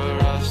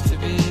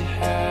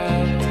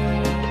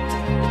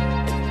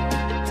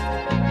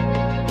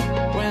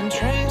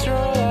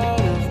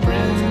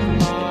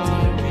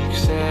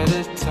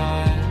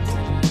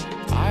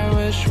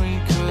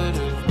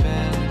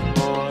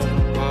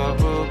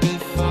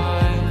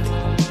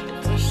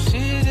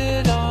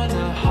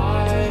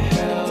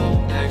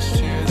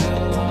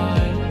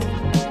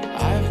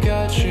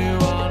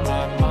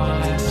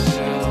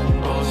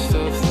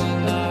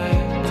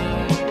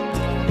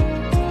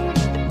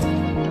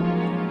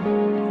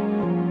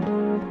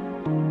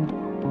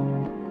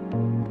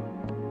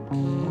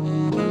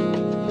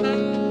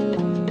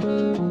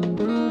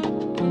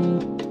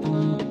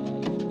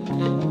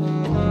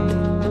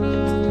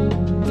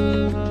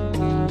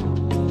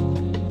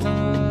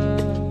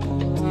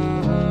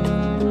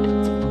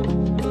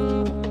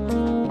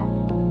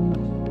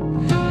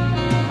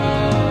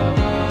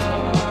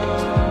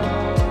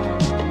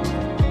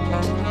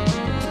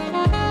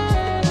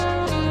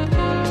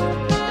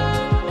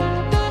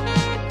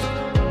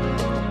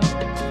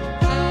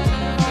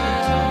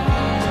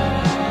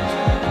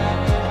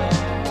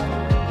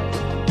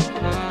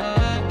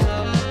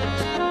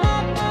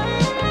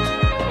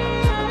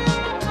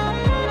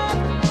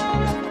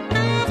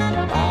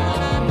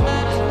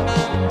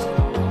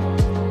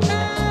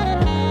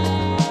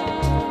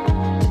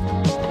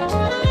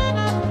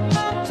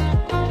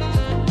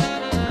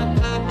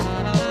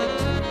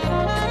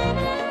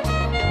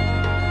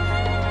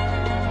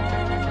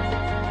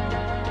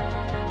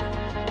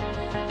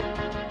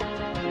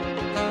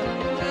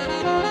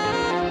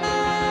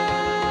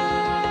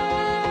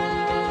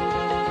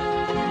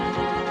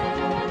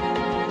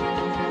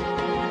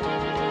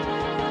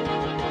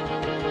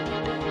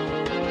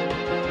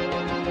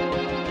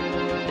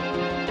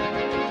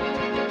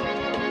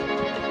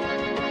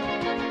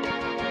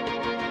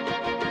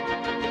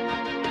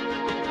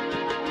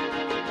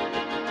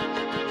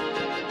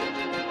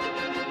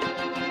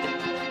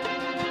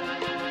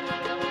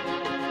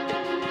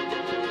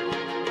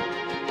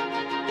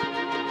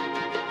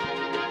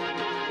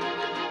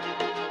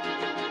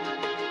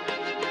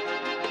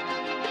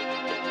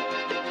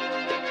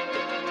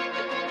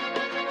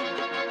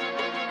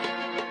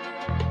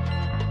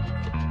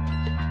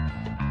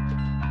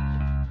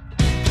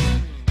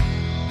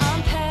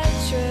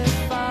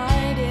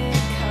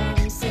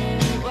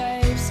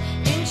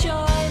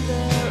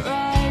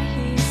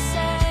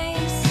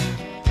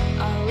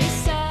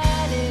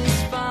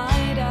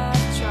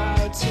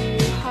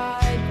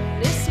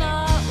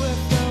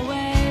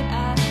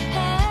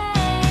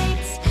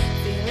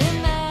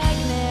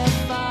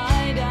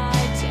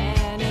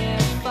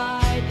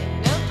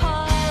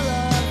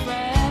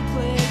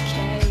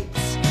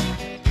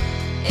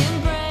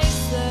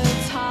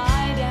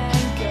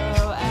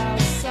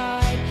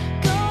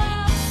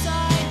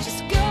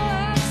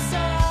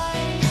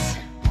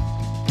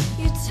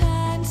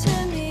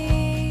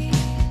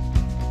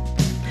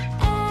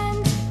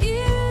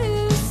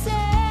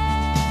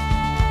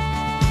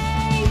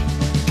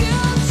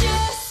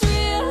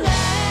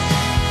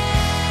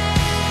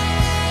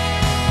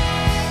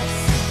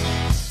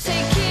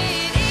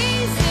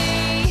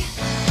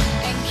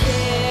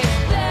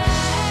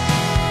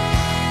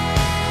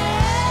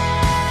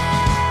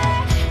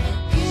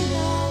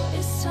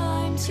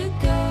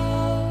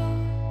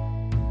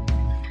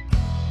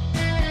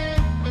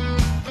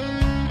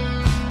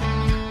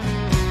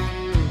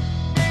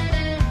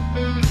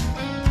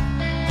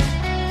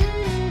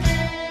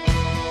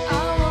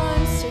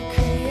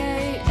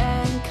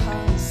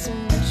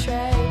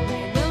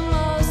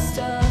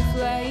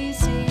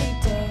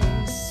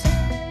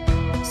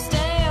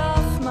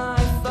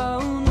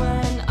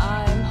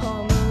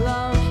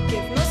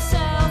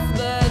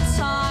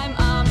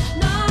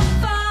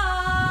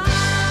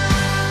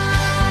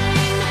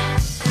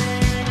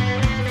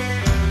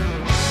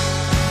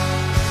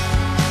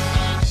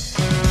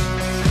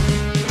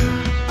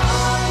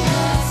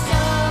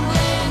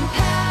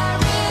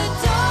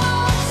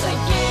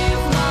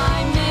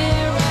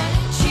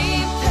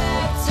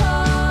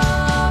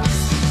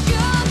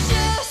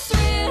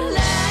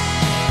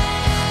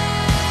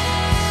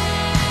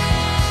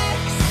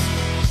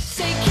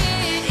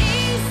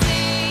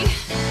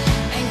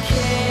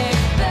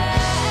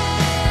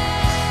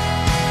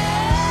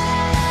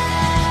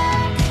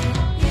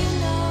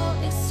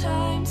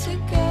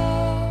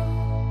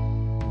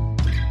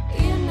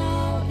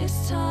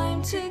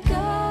to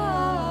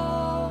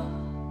go.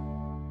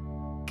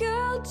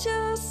 Girl,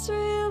 just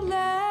relax.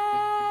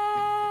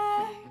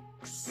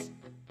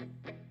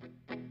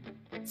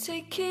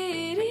 Take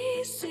it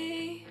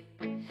easy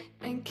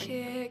and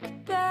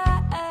kick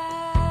back.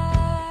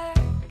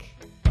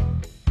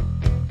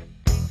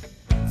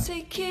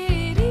 Take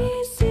it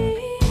easy.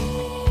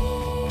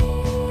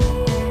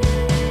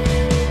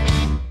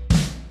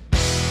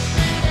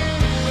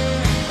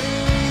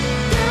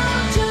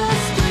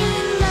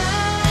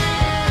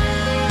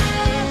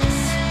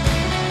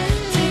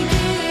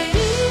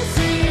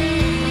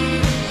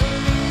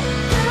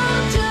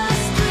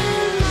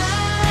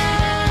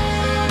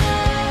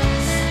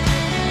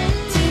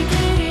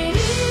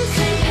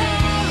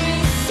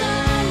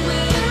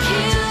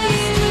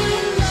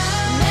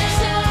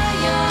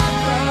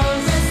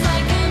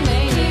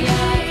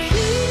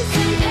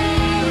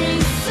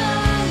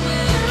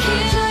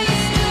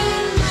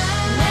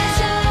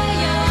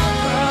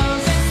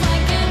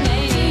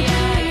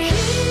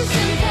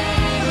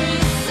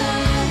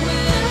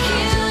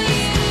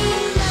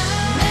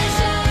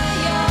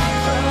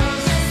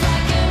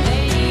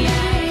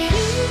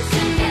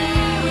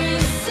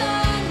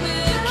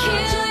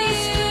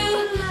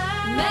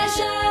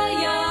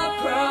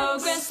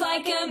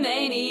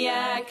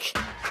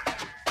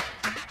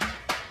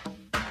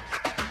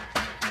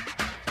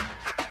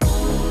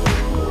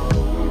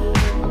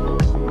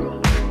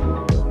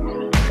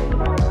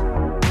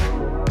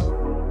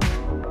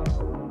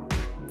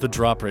 The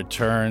drop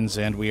returns,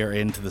 and we are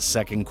into the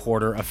second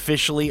quarter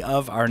officially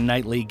of our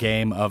nightly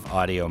game of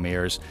audio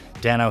mirrors.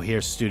 Dano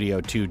here,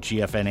 Studio 2,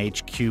 GFN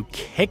HQ,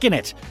 kicking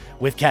it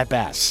with Kat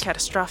Bass.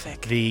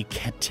 Catastrophic. The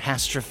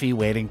catastrophe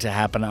waiting to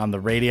happen on the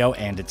radio,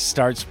 and it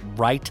starts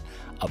right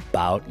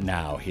about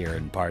now here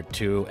in part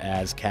 2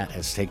 as Kat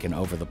has taken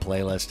over the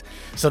playlist.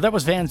 So that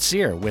was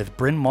Vansire with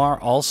Bryn Mawr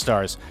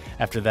All-Stars.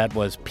 After that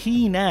was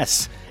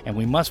Peaness, and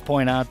we must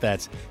point out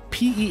that's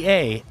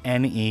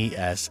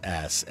Peaness,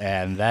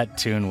 and that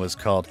tune was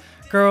called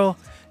Girl,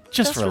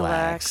 Just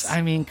Relax.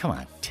 I mean, come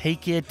on,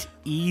 take it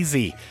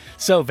easy.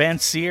 So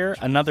Vansire,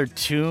 another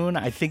tune.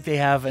 I think they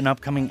have an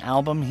upcoming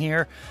album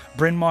here.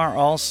 Bryn Mawr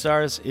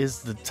All-Stars is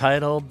the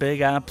title.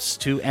 Big ups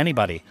to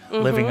anybody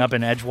living up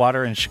in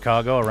Edgewater in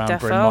Chicago around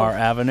Bryn Mawr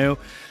Avenue.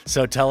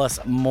 So tell us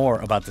more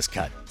about this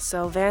cut.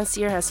 So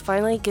Vansire has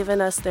finally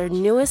given us their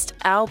newest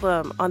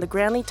album on the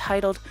grandly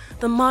titled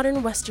The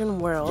Modern Western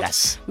World.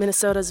 Yes.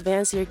 Minnesota's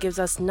Vansire gives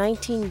us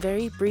 19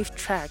 very brief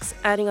tracks,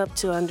 adding up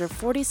to under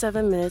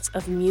 47 minutes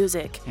of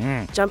music,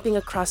 jumping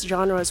across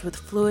genres with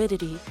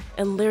fluidity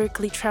and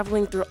lyrically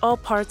traveling through all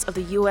parts of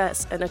the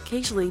U.S. and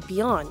occasionally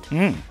beyond.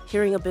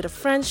 Hearing a bit of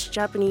French,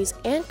 Japanese,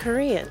 and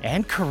Korean.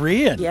 And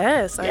Korean.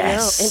 Yes, I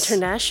know.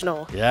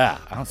 International. Yeah,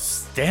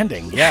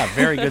 outstanding. Yeah,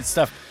 very good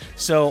stuff.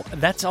 So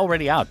that's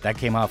already out. That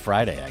came out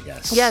Friday, I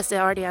guess. Yes, it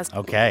already has.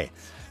 Okay.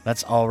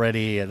 That's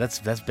already, that's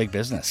big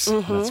business.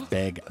 That's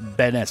big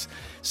business.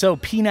 So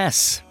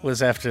Peaness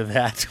was after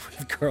that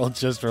with Girl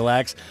Just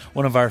Relax,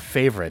 one of our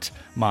favorite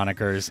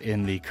monikers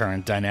in the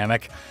current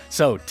dynamic.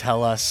 So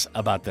tell us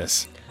about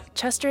this.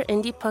 Chester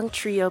indie punk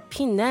trio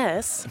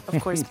Peaness, of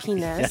course,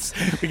 Peaness.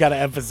 Yes, we got to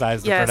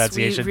emphasize the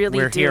pronunciation. We really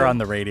We're do. here on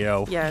the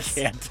radio. Yes.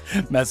 We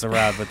can't mess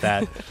around with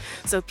that.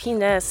 So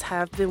Peaness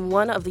have been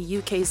one of the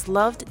UK's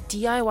loved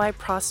DIY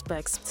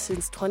prospects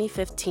since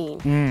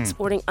 2015,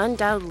 sporting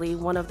undoubtedly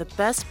one of the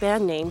best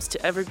band names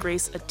to ever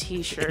grace a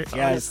t-shirt,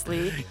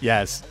 honestly.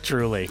 Yes,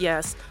 truly.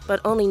 Yes,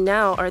 but only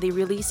now are they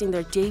releasing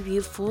their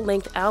debut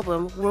full-length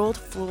album, World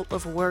Full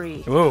of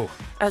Worry. Ooh.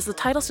 As the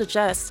title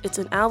suggests, it's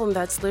an album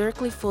that's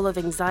lyrically full of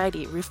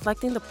anxiety,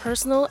 reflecting the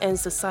personal and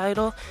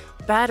societal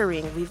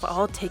battering we've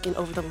all taken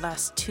over the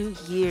last 2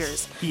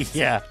 years.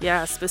 Yeah.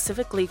 Yeah,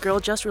 specifically, Girl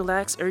Just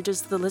Relax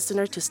urges the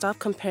listener to stop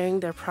comparing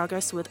their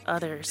progress with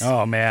others.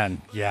 Oh,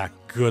 man. Yeah,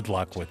 good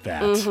luck with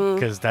that.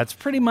 Because that's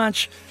pretty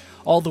much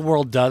all the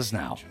world does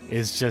now,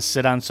 is just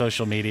sit on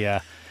social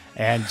media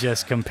and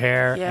just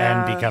compare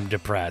and become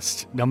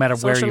depressed, no matter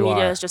where you are. Social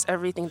media is just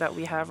everything that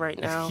we have right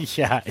now.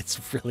 Yeah, it's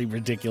really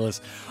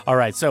ridiculous. All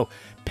right, so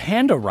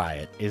Panda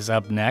Riot is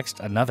up next,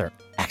 another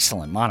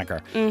excellent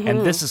moniker.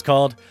 And this is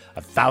called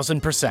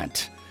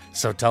 1000%.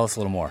 So tell us a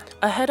little more.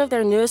 Ahead of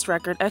their newest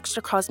record,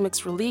 Extra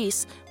Cosmic's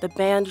release, the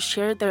band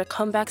shared their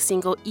comeback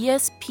single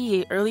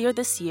ESP earlier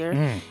this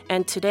year,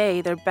 and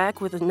today they're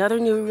back with another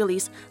new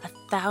release,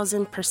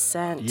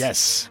 1000%.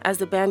 Yes. As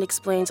the band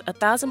explains,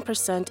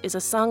 1000% is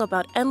a song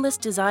about endless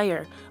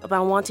desire,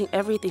 about wanting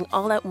everything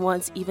all at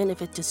once, even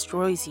if it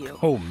destroys you.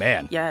 Oh,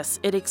 man. Yes,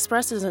 it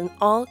expresses an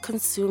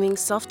all-consuming,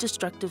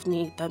 self-destructive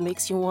need that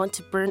makes you want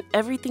to burn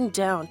everything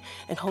down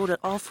and hold it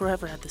all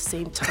forever at the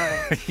same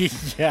time.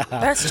 Yeah.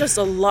 That's just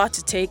a lot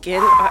to take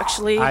in,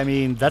 actually. I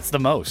mean, that's the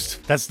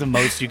most. That's the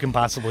most you can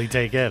possibly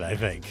take in, I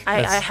think.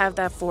 I have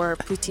that for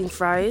poutine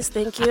fries,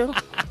 thank you.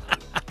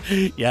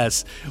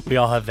 Yes, we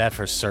all have that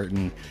for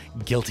certain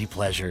guilty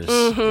pleasures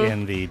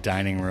in the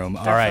dining room.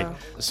 All right,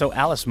 so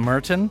Alice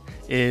Merton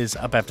is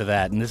up after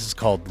that, and this is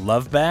called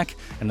Loveback,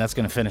 and that's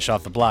going to finish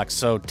off the block.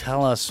 So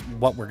tell us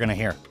what we're going to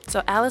hear.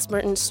 So Alice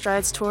Merton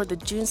strides toward the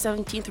June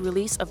 17th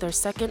release of their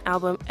second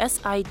album,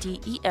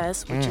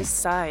 SIDES, which is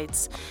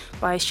Sides,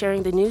 by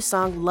sharing the new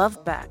song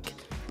Loveback.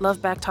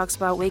 Loveback talks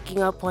about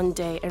waking up one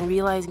day and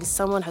realizing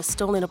someone has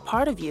stolen a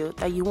part of you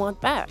that you want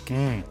back.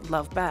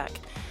 Loveback.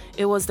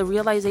 It was the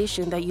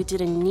realization that you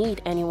didn't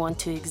need anyone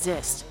to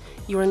exist.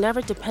 You were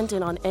never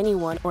dependent on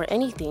anyone or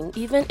anything,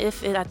 even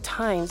if it at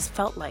times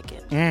felt like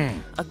it.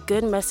 A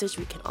good message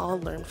we can all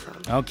learn from.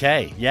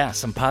 Okay, yeah,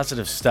 some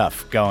positive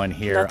stuff going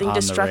here Nothing on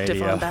the destructive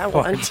radio on that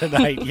one.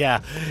 tonight.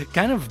 Yeah,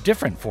 kind of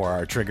different for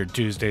our Triggered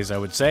Tuesdays, I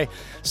would say.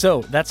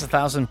 So that's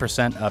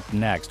 1000% up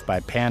next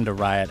by Panda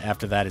Riot.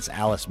 After that, it's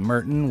Alice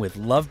Merton with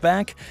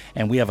Loveback,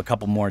 and we have a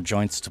couple more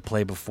joints to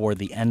play before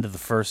the end of the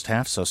first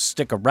half, so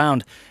stick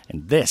around,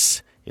 and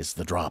this is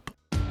The Drop.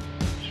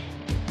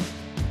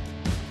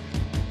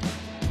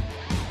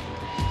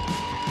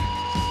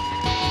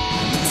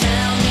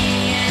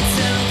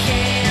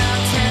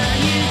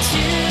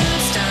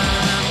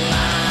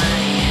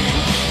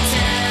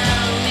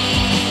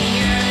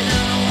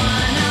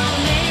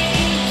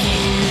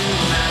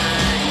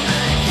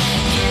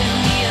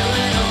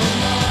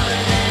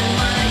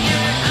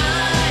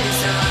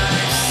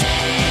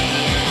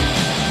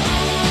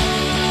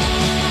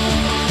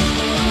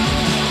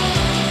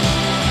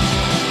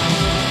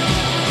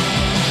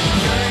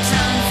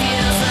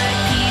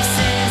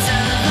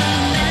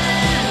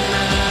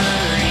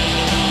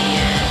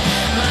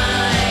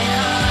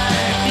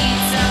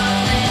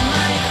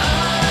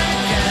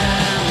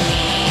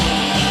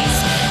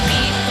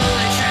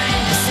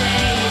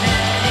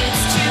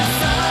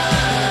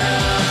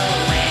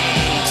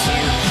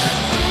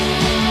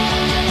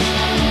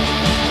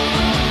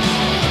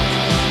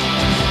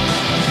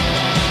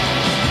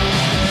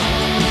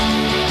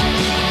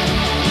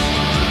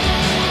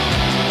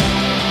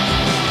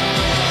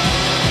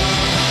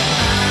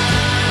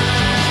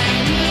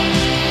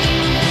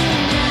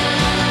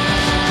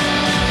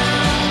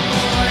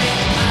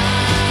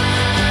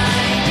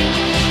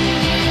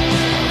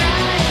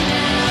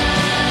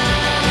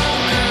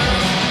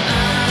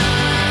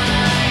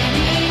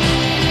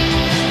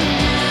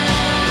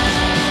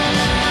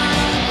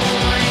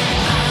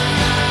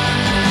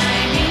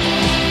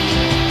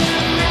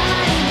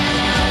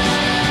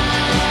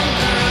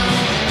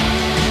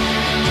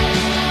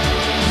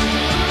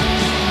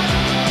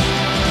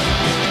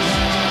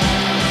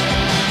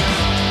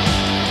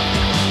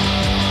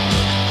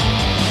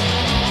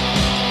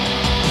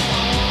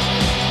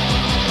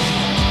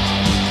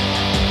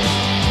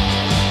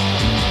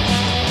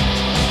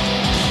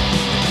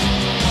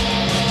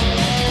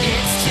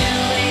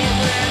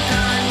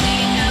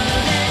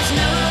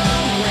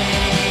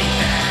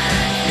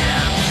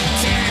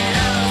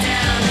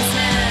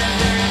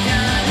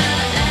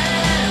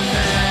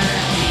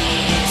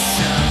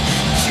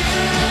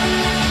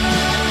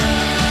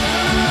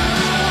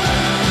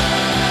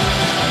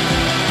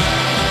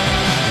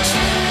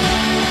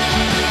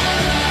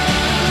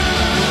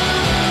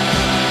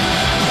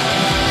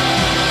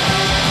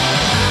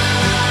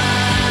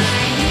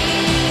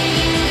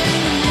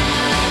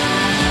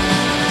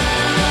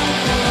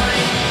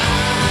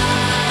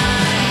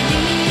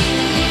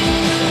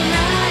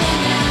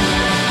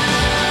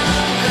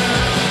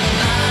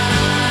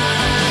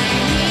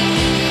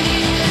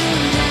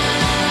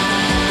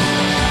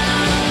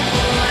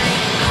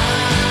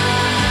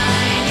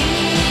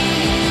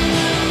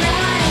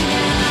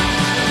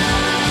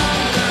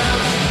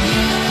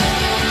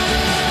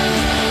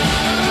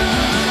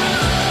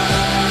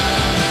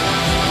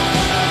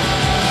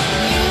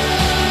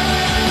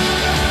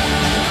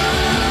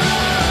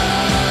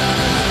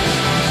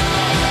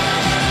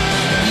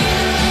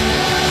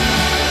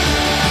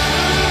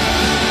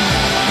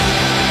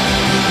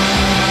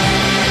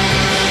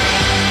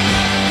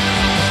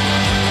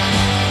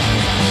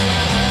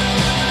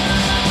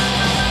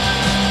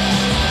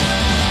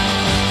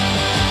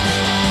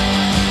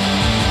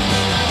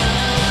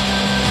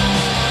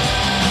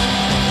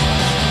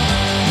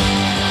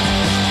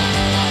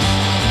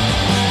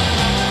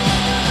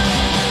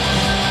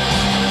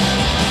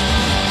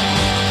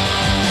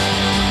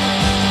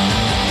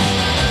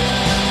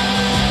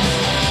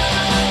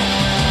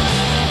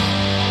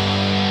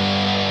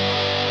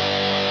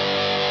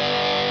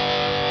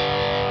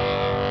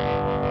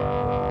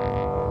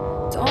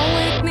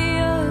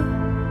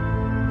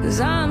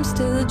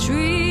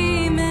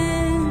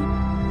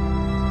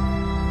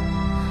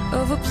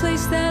 of a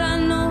place that I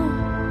know,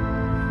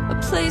 a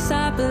place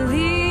I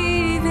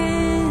believe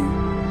in.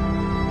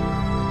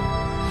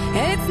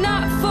 And it's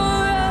not for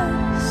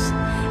us,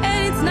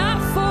 and it's not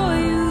for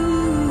you.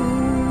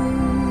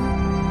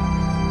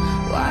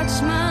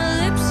 Watch my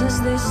lips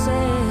as they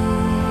say,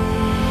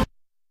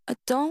 I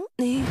don't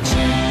need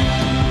you.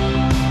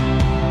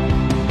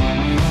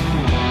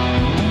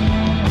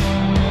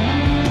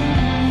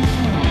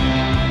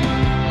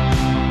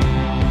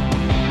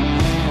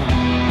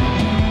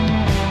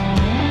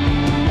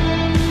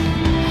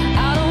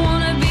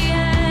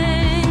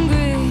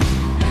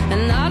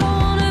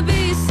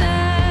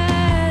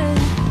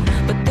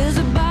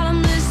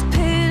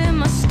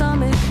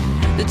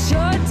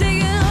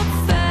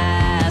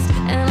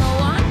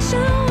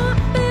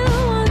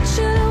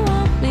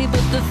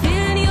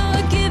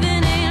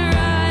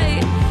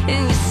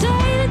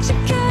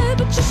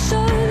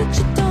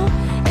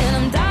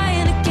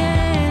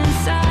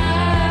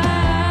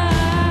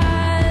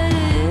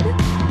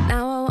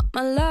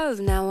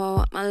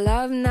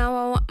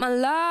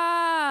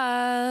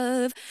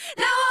 love.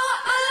 Now I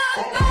want my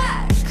love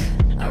back.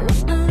 I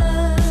want my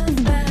love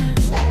back.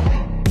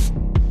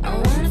 I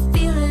wanna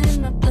feel it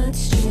in my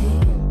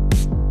bloodstream.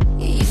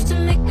 You used to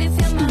make me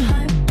feel my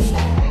heartbeat,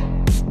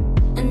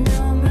 and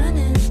now I'm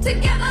running to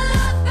get my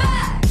love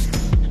back.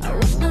 I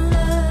want my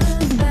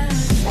love back.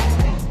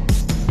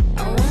 I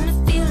wanna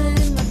feel it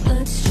in my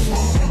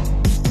bloodstream.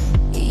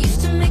 You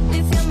used to make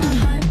me feel my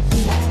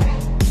heartbeat,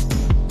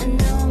 and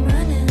now I'm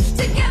running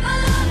to get my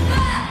love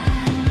back.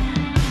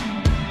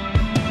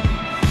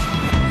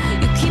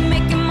 You keep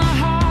making my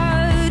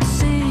heart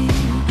sing.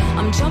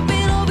 I'm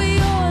jumping over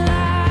your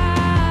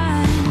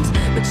lines,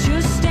 but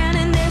you're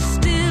standing there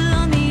still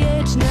on the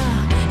edge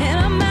now, and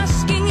I'm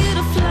asking you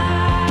to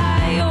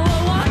fly. Oh, I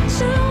want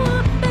you to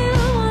want me, I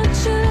want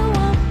you to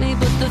want me,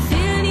 but the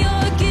feeling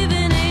you're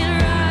giving ain't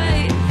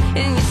right.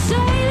 And you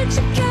say that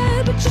you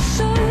care, but you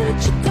show that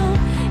you don't,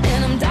 and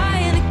I'm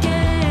dying to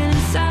get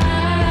inside.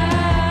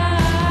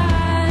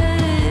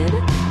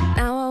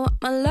 Now I want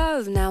my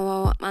love, now I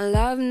want my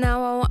love, now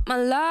I want my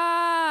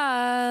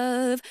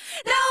love.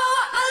 Now I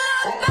want my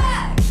love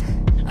back.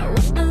 I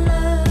want my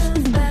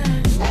love back.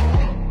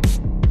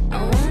 I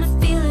wanna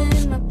feel it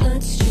in my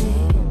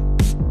bloodstream.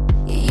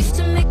 You used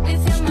to make me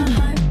feel my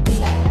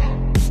heartbeat,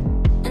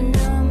 and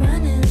now I'm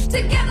running to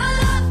get my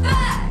love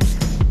back.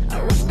 I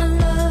want my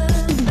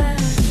love back.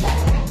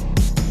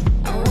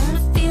 I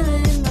wanna feel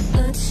it in my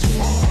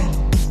bloodstream.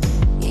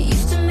 You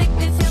used to make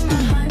me feel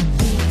my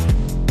heartbeat,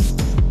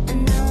 and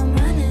now I'm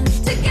running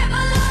to get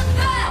my love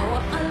back. I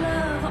want my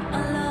love, want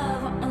my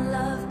love, want my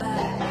love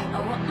back. I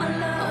want my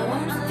love, I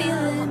wanna feel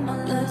it in my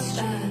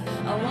bloodstream.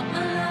 I want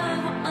my love,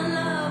 want my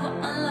love, want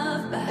my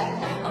love back.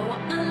 I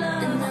want my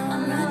love, and now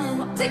I'm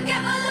running to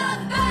get my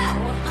love back.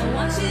 I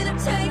want you to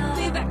take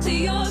me back to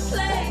your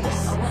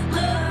place.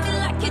 Love me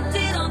like you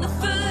did on the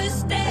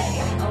first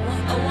day. I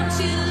want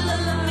you to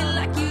love me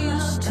like you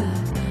used to.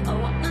 I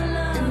want my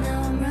love, and now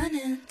I'm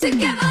running to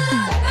get my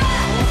love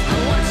back. I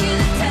want you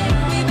to take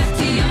me back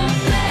to your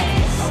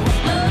place.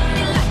 Love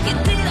me like you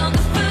did on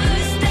the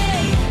first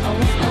day. I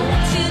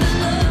want you to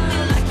love me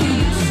like you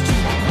used to.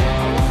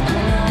 And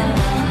now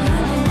I'm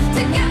running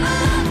to get my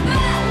love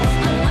back.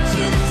 I want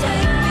you to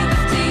take me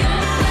back to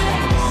your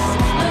place.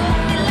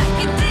 Love me like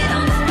you did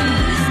on the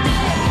first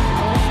day.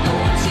 I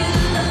want you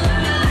to love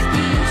me like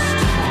you used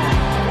to.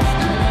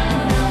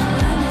 And now I'm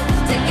running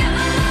to get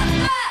my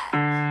love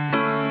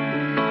back.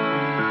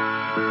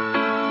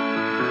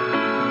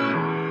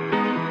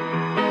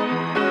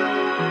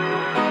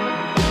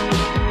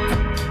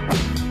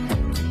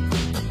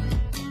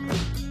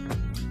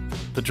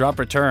 The drop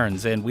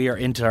returns, and we are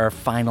into our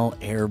final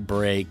air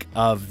break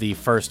of the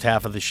first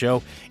half of the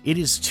show. It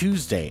is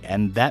Tuesday,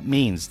 and that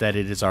means that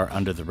it is our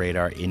Under the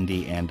Radar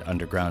Indie and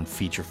Underground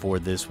feature for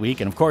this week.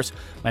 And of course,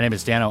 my name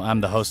is Dano.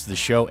 I'm the host of the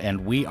show,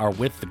 and we are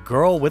with the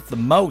girl with the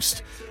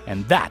most,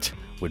 and that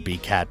would be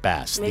Kat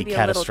Bass, Maybe the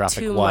a little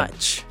catastrophic too one.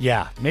 much.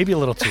 Yeah, maybe a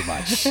little too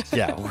much.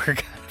 Yeah, we're kind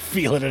of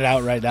feeling it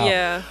out right now.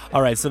 Yeah.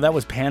 All right, so that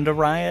was Panda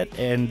Riot,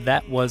 and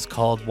that was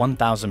called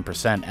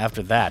 1000%.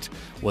 After that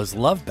was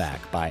Loveback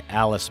by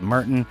Alice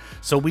Merton.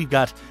 So we've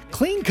got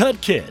Clean Cut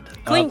Kid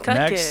up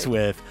next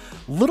with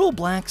Little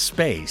Black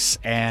Space,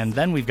 and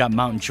then we've got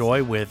Mountain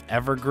Joy with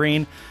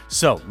Evergreen.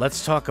 So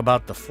let's talk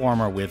about the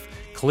former with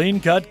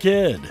Clean Cut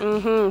Kid.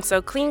 So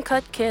Clean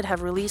Cut Kid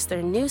have released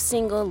their new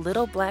single,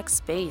 Little Black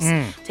Space,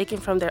 taken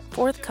from their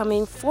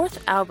forthcoming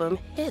fourth album,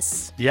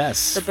 Hiss.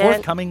 Yes, The band-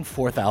 forthcoming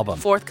fourth album.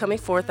 Forthcoming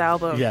fourth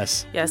album.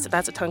 Yes. Yes,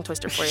 that's a tongue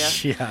twister for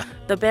you. Yeah.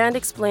 The band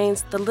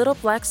explains the Little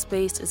Black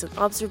Space is an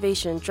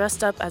observation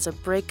dressed up as a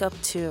breakup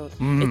tune.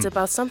 It's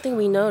about something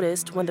we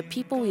noticed when the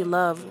people we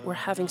love were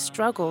having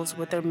struggles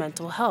with their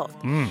mental health.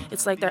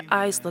 It's like their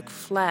eyes look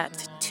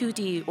flat,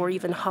 2D, or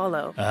even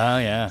hollow. Oh,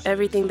 yeah.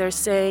 Everything they're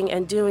saying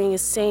and doing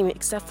is same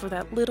except for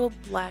that little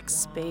black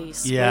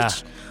space. Yeah.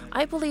 Which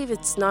I believe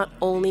it's not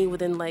only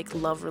within like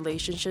love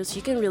relationships.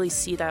 You can really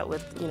see that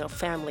with,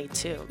 family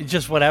too.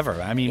 Just whatever.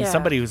 I mean, Yeah.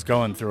 somebody who's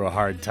going through a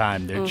hard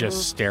time, they're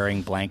just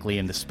staring blankly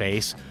into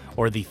space,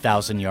 or the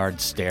 1,000-yard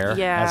stare,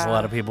 Yeah. as a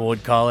lot of people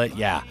would call it.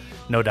 Yeah,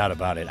 no doubt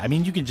about it. I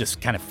mean, you can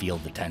just kind of feel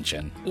the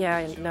tension.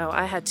 Yeah, no,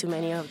 I had too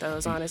many of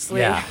those,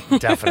 honestly. Yeah,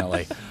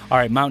 definitely. All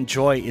right, Mountain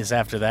Joy is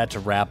after that to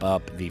wrap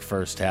up the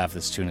first half.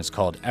 This tune is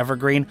called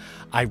Evergreen.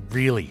 I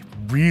really,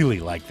 really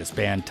like this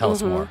band. Tell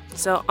us more.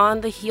 So on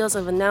the heels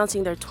of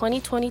announcing their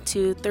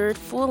 2022 third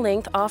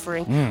full-length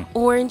offering,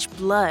 Orange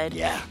Blood,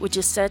 which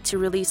is set to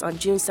release on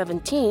June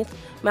 17th,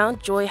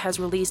 Mount Joy has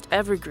released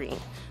Evergreen.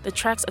 The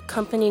track's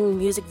accompanying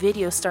music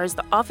video stars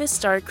The Office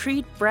star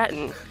Creed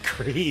Bratton.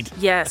 Creed.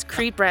 Yes,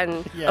 Creed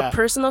Bratton, Yeah. a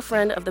personal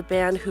friend of the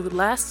band who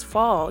last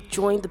fall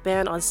joined the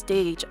band on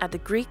stage at the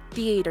Greek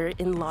Theater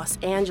in Los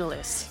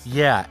Angeles.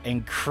 Yeah,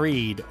 and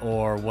Creed,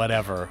 or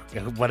whatever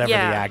the Yeah.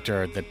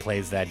 actor that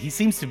plays that, he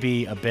seems to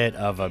be a bit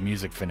of a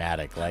music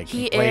fanatic. Like,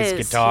 he He plays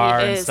is, guitar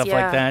he and is, stuff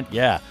yeah. like that.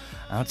 Yeah.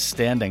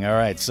 Outstanding. All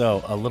right,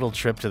 so a little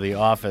trip to the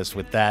office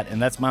with that, and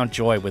that's Mount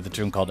Joy with a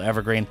tune called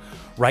Evergreen.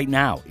 Right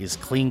now is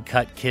Clean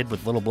Cut Kid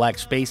with Little Black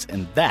Space,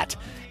 and that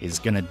is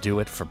going to do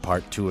it for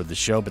part 2 of the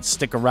show. But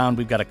stick around,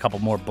 we've got a couple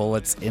more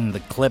bullets in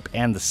the clip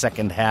and the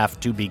second half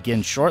to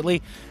begin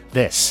shortly.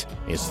 This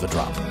is The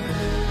Drop.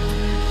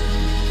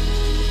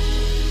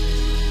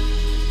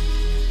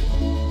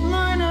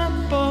 Line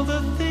up all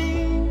the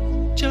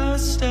things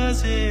just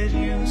as it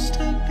used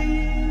to be.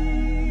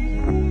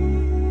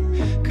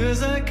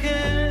 'Cause I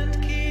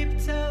can't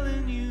keep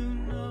telling you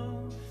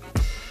no.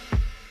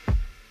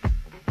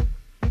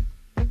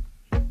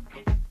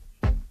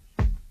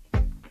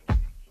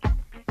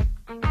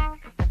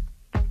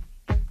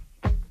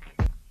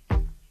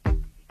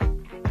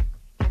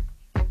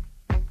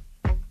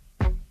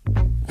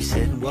 You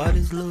said, what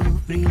is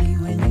love really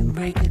when you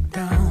break it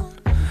down?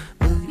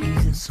 Well,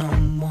 using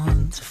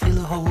someone to fill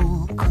a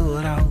hole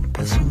cut out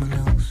by someone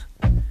else.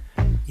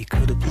 You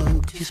could have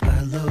plugged just by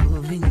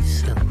loving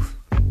yourself.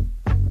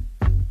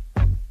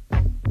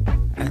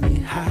 And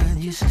you had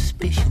your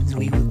suspicions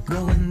we were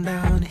going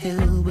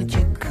downhill, but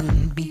you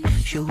couldn't be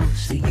sure,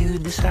 so you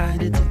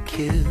decided to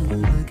kill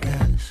the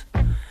gas.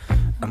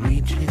 And we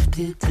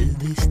drifted to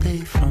this day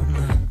from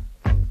that.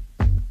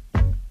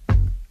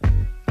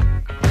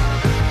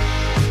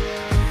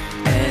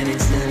 And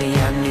instantly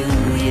I knew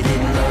you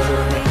didn't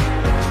love me.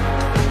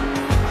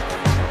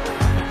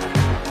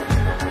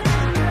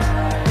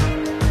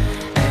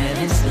 And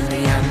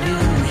instantly I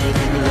knew you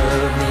didn't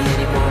love me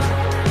anymore.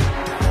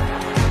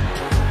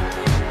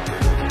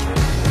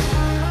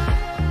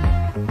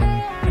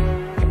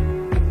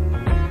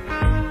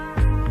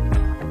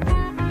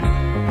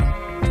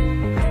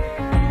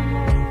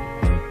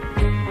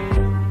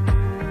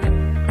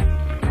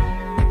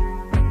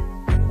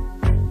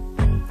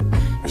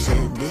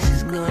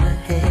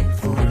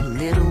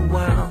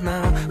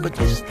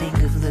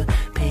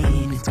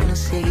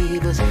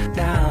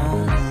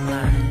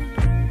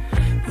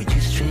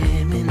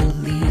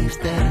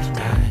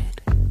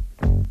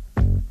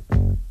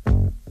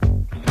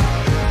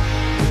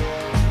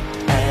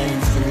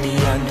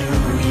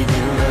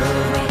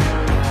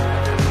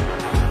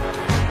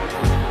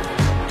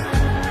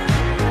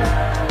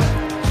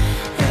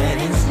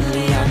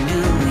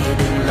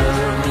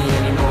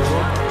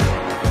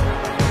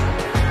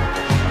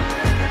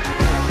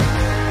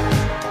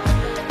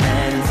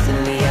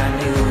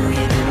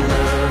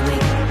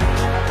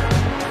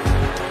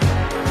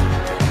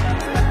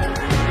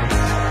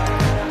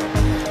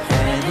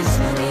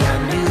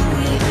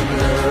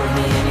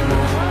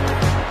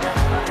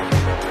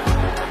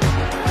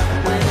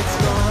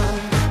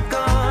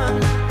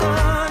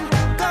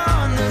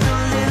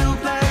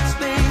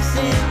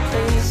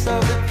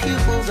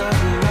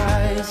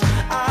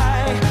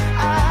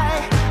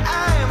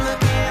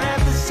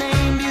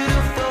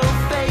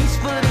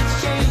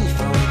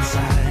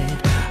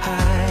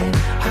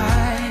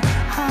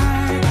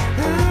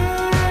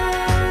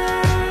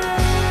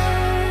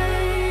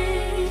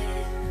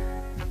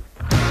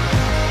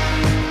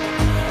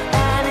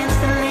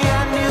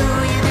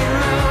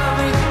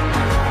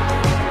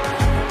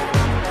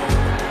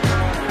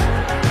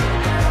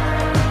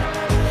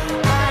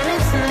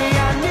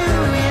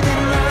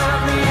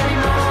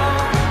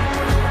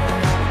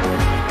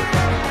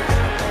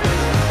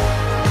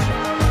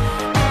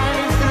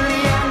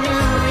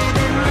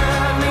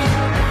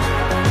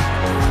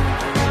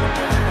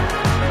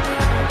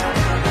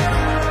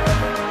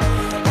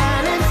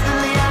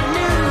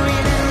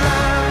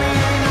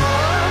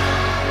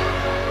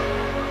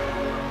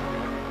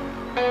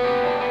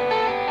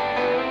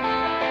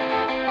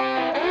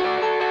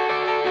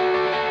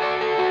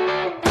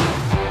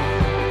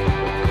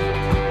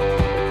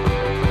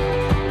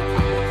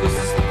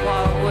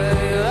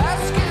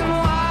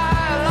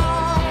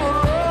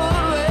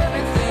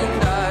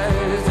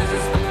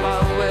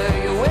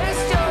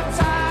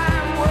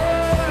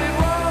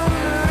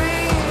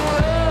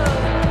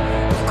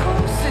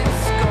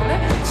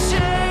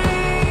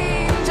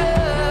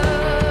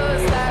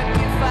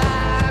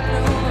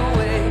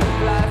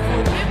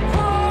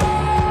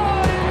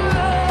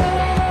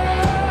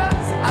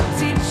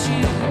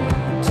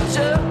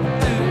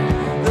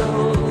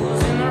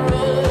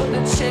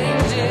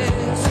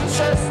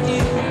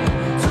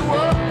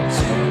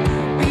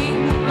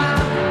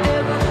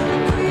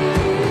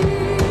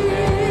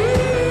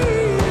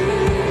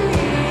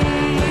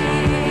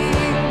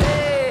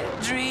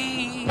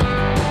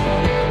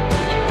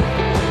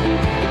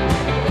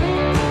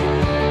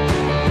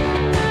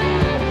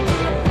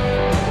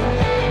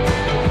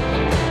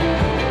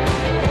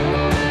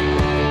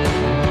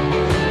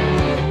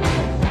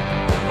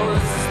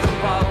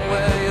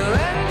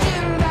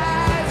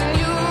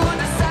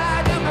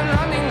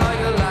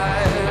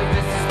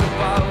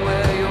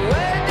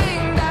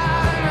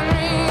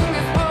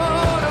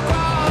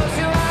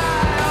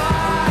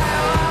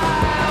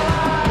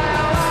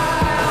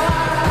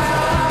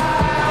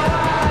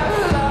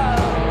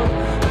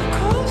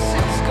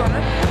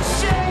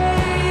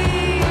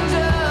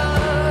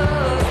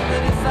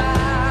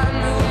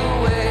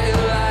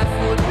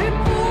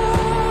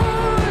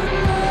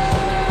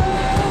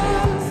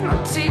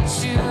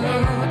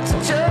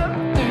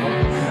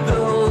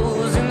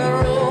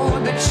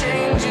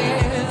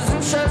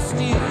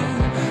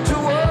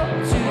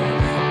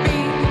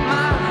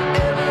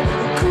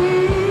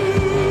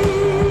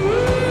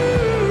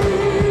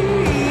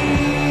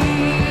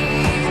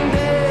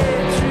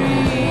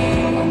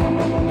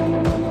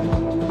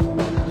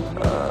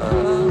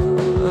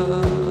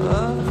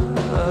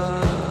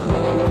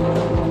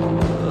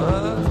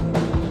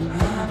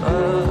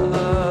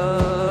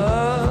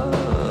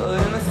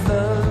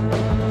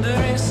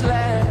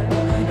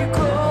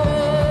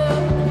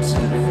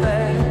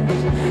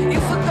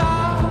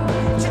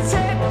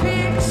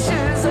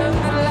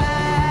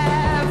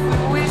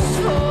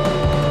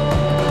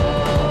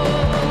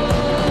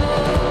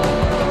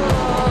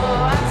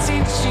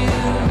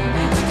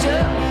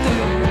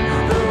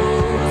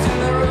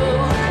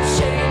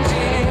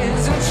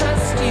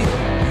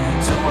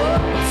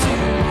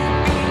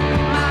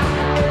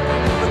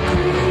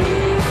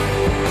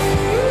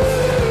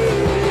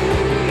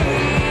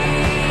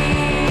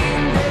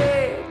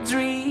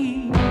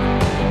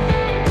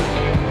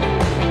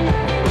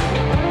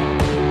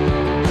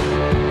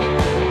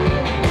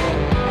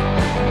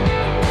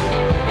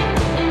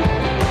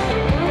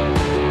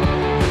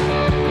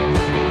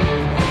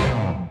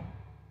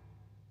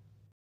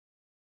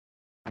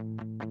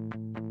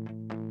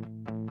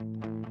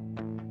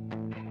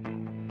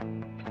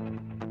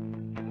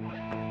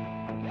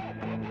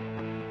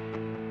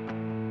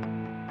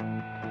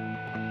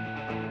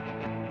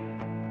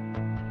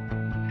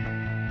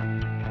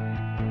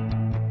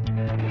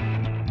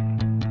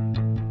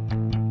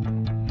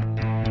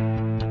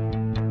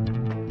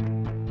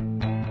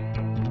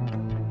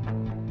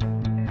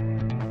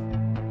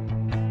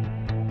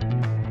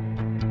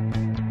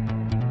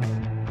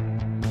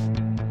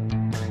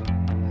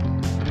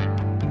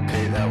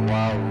 that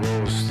wild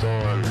rose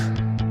thorn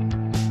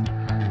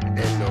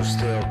in those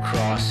steel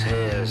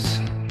crosshairs.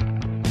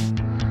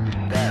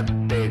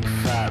 That big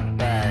fat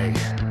bag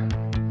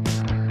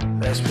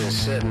that's been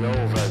sitting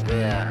over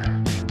there.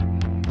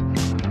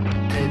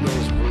 Take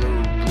those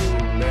blue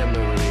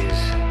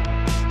memories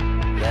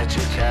that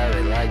you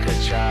carry like a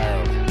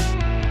child.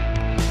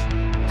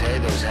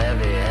 Take those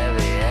heavy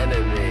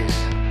enemies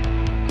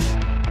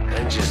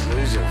and just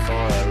lose it for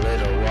a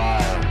little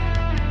while.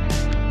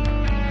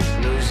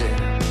 Lose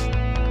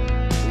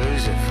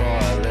it for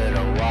a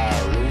little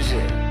while. Lose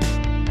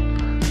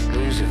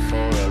it for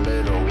a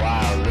little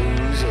while.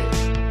 Lose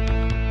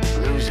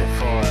it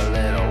for a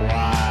little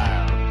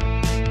while.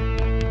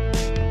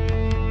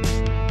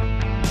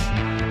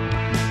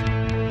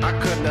 I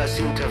could not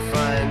seem to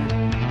find a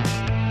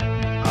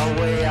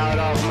way out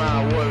of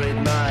my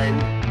worried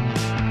mind.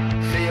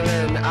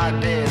 Feeling I'd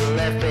been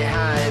left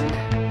behind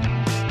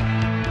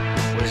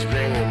was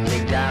bringing me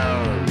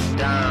down.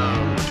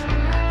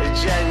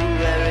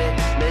 January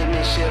made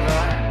me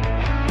shiver.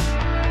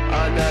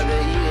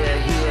 Another year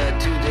here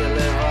to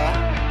deliver.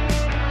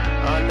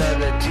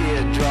 Another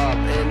teardrop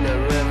in the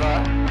river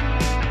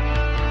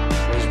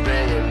was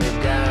bringing me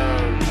down.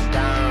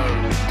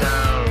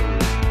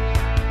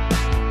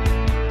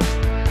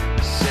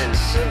 Since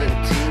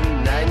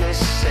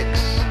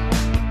 1796,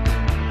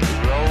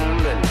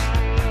 rolling.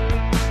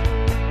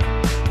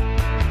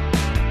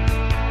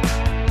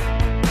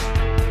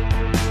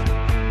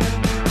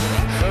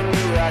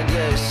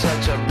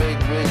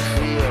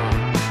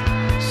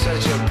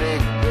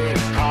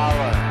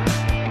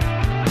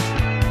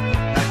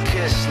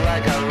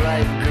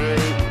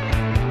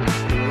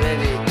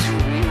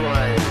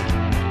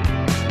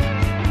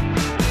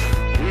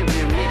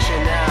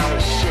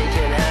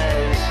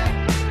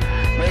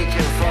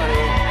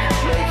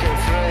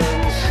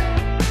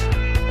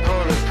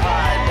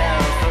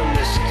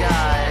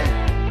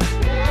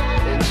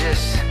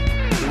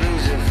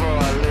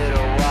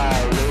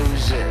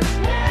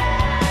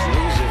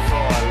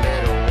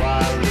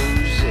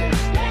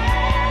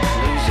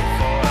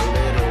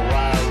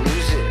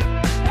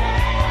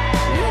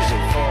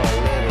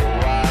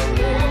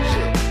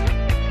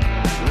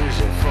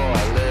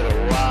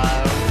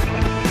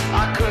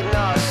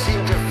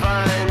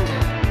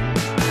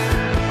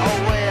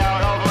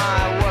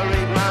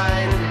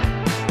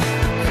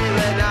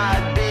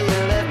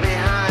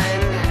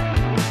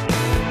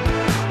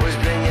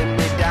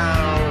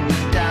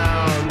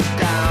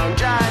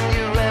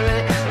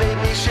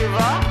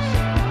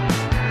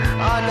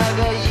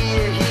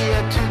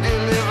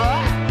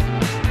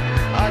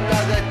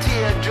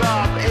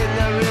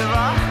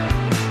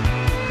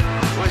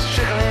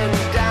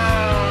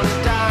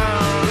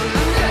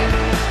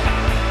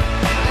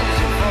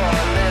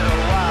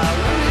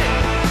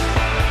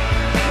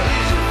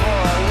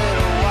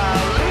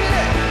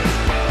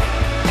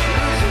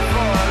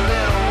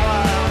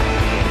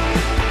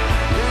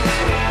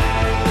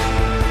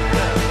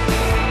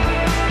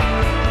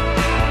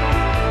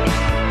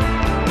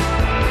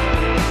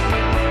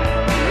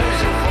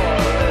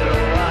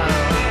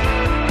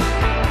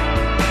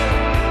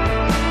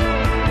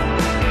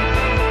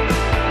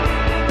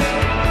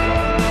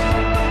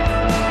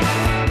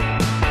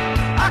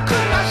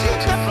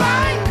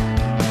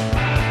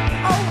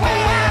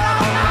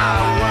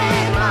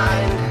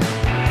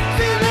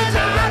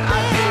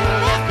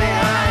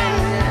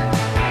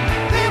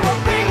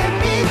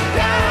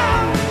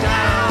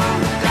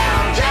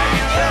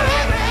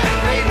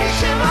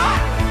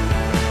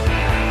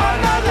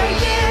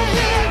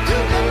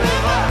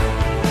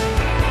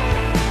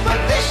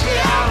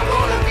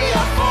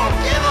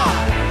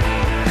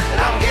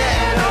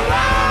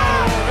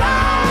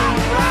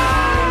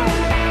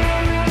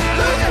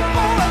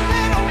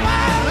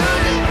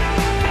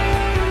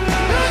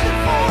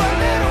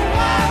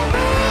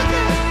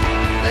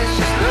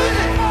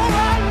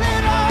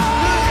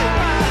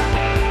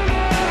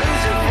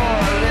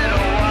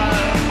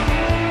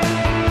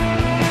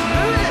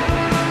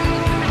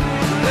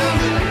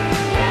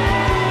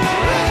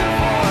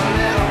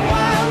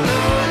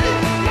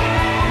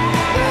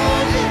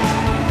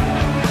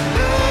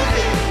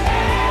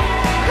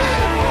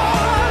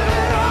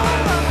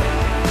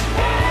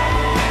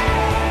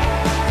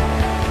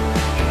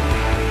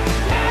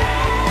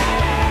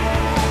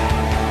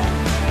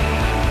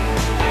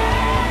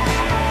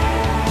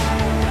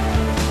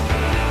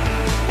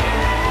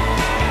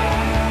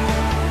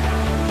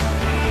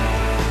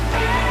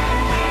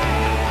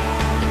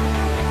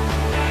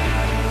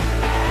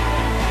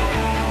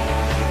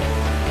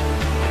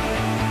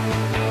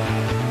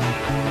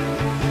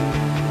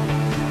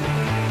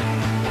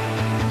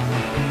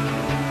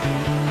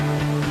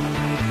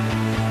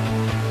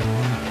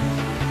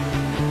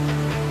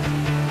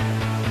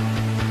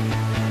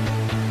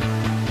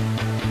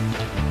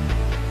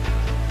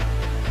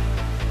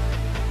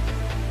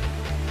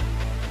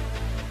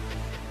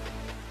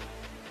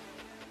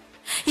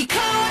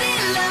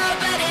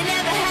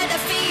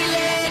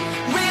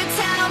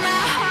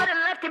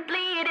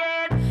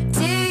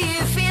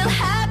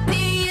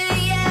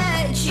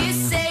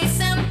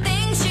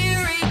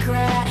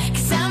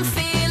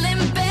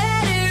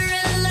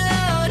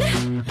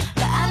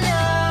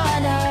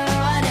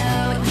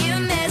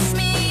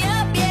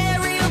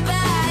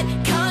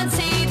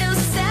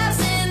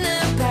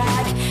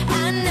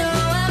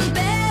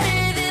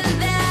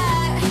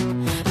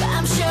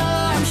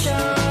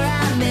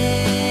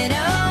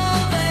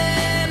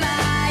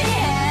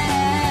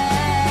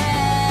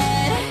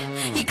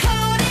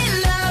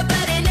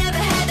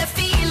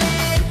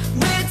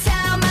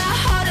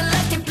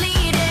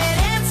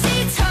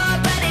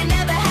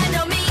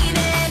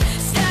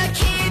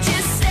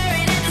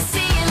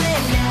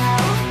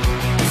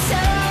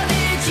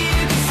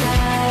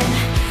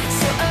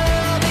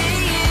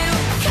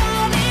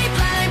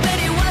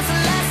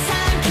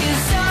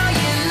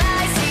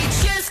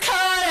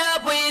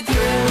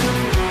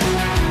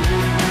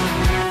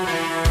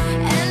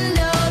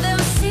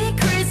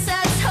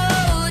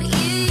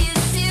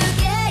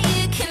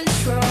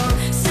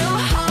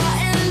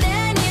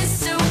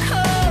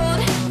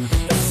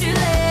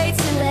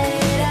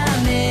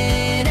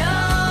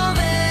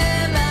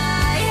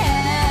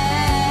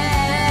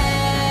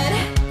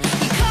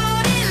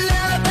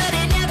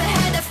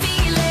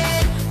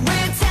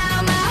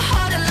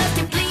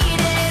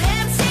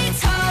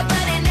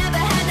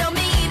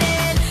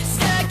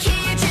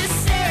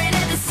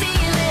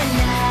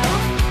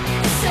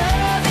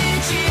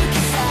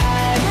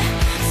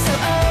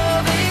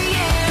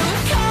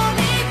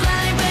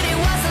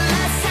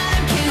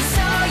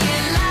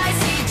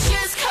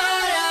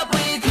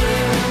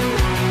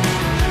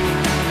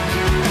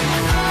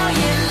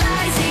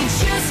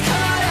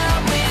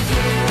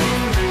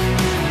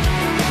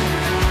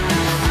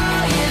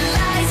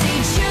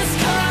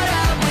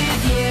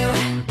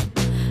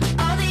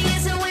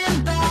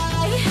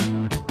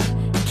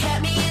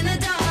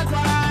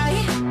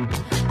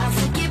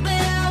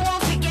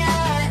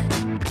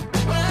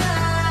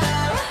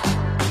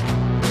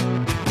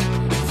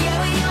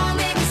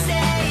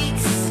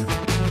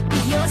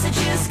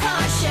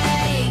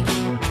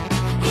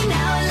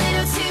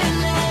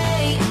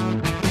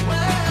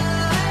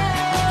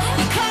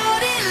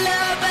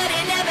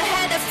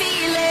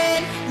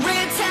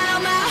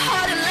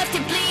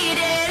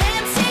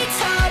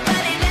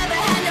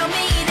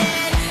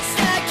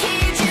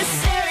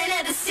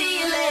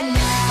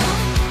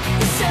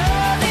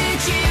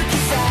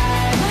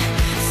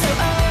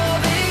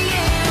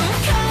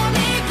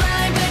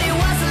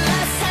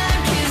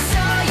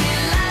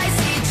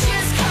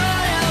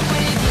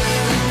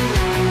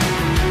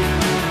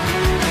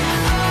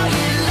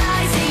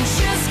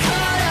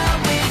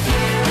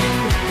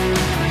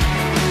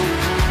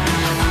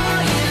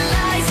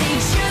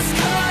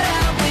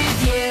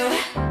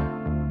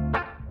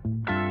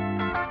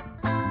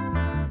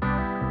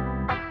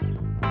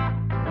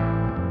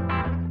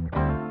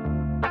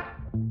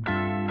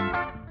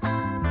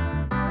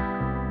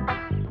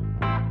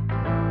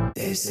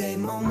 They say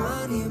more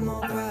money,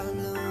 more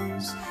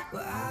problems.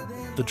 But I've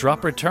been... The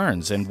drop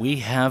returns, and we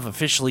have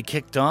officially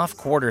kicked off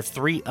quarter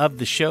 3 of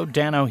the show.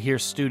 Dano here,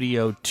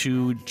 Studio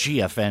 2,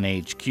 GFN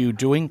HQ,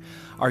 doing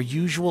our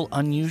usual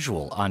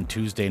unusual on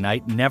Tuesday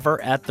night,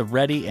 never at the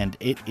ready, and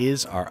it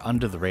is our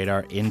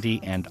under-the-radar indie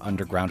and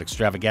underground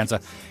extravaganza.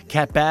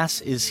 Kat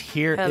Bass is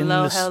here in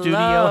the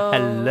studio.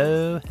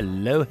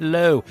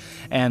 Hello.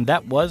 And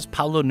that was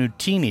Paolo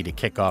Nutini to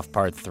kick off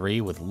part 3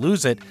 with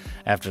Lose It.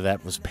 After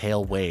that was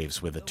Pale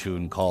Waves with a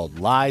tune called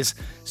Lies.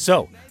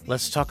 So,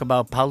 let's talk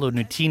about Paolo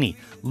Nutini.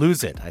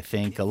 Lose It. I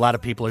think a lot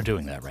of people are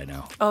doing that right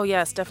now. Oh,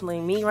 yes, definitely.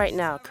 Me right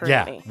now,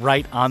 currently. Yeah,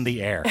 right on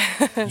the air.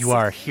 You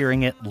are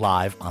hearing it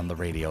live on the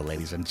radio,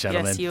 ladies and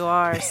gentlemen. Yes, you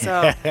are.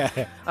 So,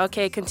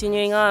 okay,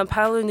 continuing on.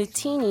 Paolo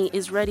Nutini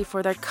is ready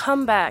for their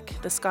comeback.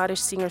 The Scottish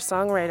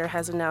singer-songwriter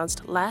has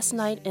announced Last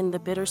Night in the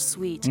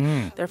Bittersweet,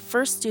 their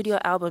first studio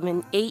album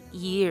in 8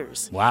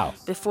 years. Wow.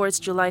 Before its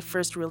July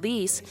 1st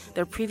release,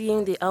 they're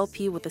previewing the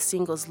LP with the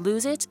singles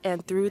Lose It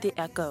and Through the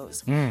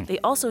Echoes. They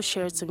also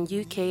shared some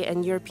UK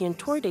and European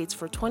tour dates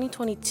for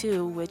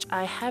 2022, which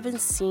I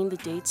haven't seen the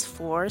dates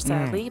for,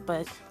 sadly,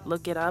 but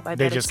look it up.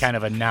 They just kind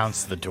of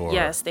announced the tour.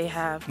 Yes, they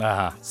have.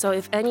 Uh-huh. So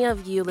if any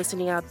of you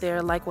listening out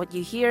there like what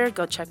you hear,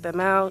 go check them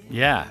out.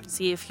 Yeah.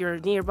 See if you're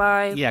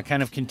nearby. Yeah,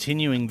 kind of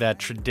continuing that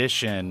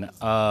tradition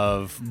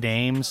of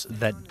names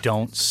that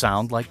don't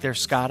sound like they're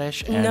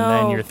Scottish, and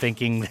then you're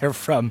thinking they're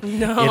from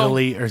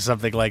Italy or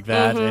something like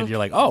that, and you're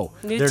like, oh,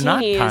 they're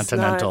not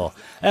continental.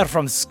 They're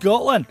from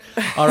Scotland.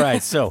 All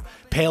right, so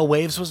Pale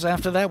Waves was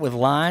after that with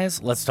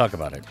Lies. Let's talk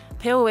about it.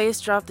 Pale Waves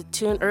dropped the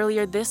tune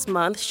earlier this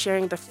month,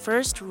 sharing the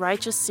first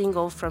righteous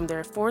single from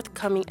their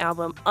forthcoming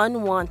album,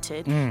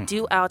 Unwanted,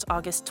 due out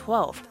August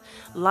 12th.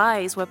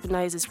 Lies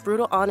weaponizes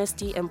brutal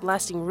honesty and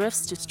blasting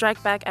riffs to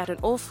strike back at an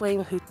old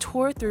flame who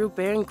tore through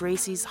Baron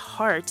Gracie's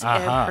heart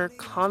and her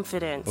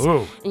confidence.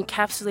 Ooh.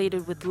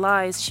 Encapsulated with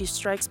Lies, she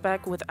strikes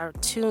back with our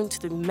tune to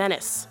the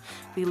menace.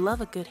 We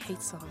love a good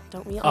hate song,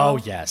 don't we all? Oh,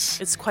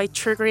 yes. It's quite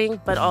triggering,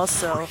 but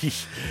also...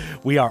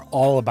 we are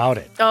all about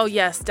it. Oh,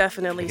 yes,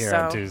 definitely here so.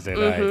 On Tuesday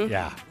night.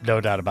 Yeah, no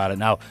doubt about it.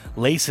 Now,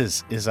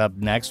 Laces is up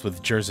next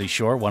with Jersey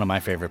Shore, one of my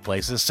favorite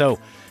places. So,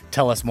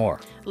 tell us more.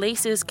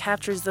 Laces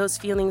captures those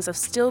feelings of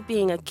still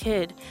being a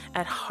kid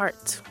at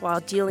heart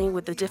while dealing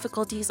with the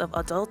difficulties of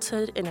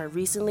adulthood in her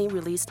recently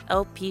released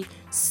LP,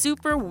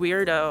 Super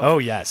Weirdo. Oh,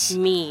 yes.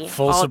 Me.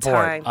 Full all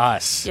support. time.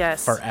 Us.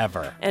 Yes.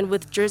 Forever. And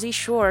with Jersey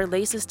Shore,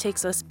 Laces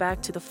takes us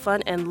back to the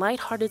fun and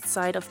lighthearted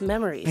side of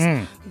memories.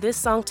 This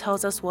song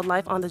tells us what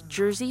life on the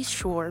Jersey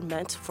Shore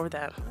meant for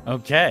them.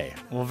 Okay.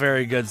 Well,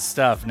 very good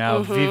stuff.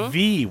 Now,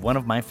 ViVii, one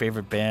of my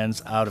favorite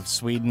bands out of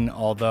Sweden,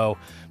 although,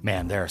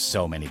 man, there are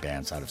so many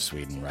bands out of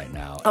Sweden right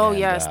now. Oh,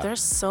 yes,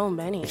 there's so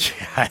many.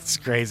 Yeah, it's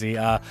crazy.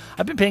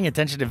 I've been paying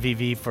attention to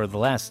ViVii for the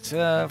last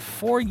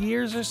 4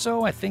 years or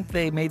so. I think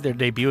they made their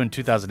debut in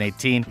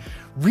 2018.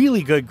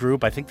 Really good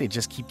group. I think they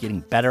just keep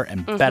getting better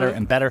and better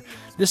and better.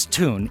 This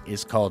tune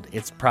is called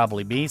It's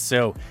Probably Me,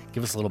 so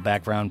give us a little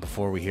background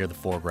before we hear the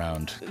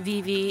foreground.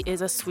 ViVii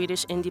is a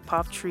Swedish indie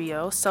pop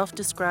trio,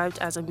 self-described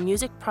as a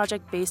music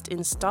project based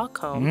in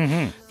Stockholm.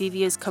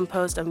 ViVii is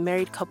composed of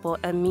married couple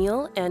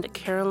Emil and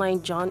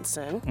Caroline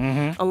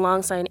Johnson,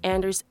 alongside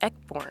Anders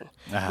Ekborn.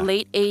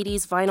 Late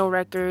 80s vinyl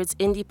records,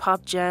 indie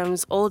pop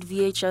gems, old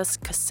VHS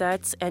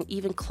cassettes, and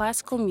even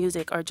classical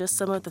music are just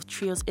some of the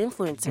trio's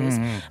influences,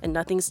 and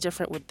nothing's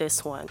different with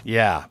this one.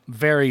 Yeah,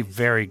 very,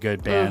 very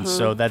good band.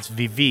 So that's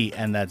ViVii,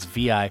 and that's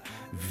ViVii.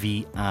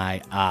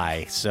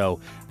 So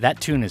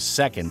that tune is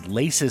second.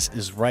 Laces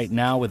is right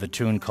now with a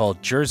tune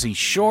called Jersey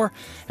Shore,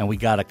 and we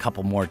got a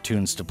couple more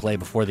tunes to play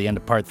before the end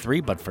of part 3,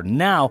 but for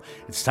now,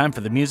 it's time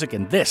for the music,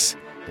 and this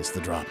is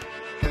The Drop.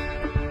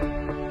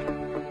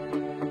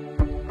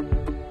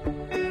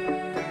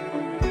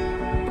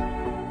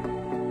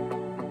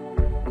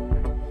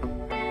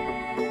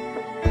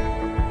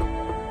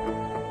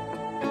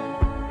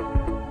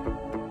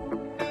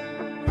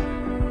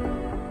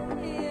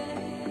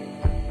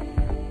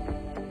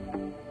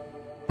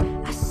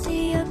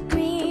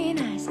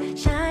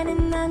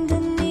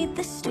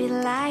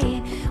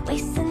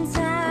 Wasting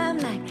time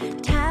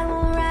like tide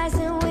won't rise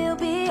and we'll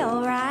be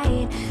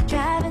alright.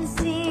 Driving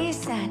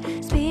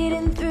seaside,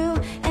 speeding through